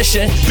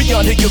coalition.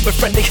 Beyond who you're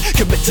befriending,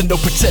 commit to no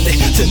pretending,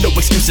 to no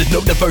excuses, no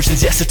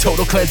diversions, yes, a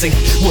total cleansing.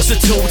 What's a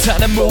tool,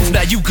 time to move,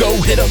 now you go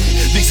hit them.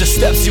 These are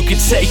steps you can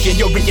take in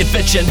your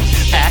reinvention.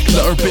 Act,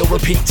 learn, build,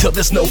 repeat till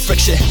there's no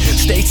friction.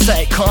 Stay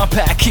tight,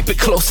 compact, keep it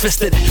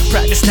close-fisted.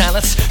 Practice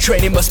talents,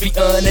 training must be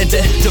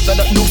unending.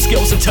 Develop new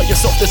skills and tell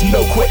yourself there's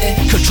no quitting.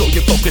 Control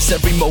your focus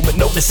every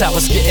moment, notice how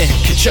it's getting.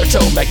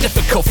 Concerto,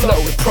 magnifico flow,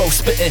 and pro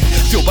spitting.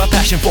 Fueled by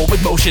passion,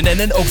 forward motion, and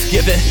an oath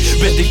given.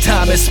 Bending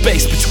time and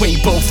space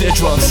between both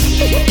eardrums.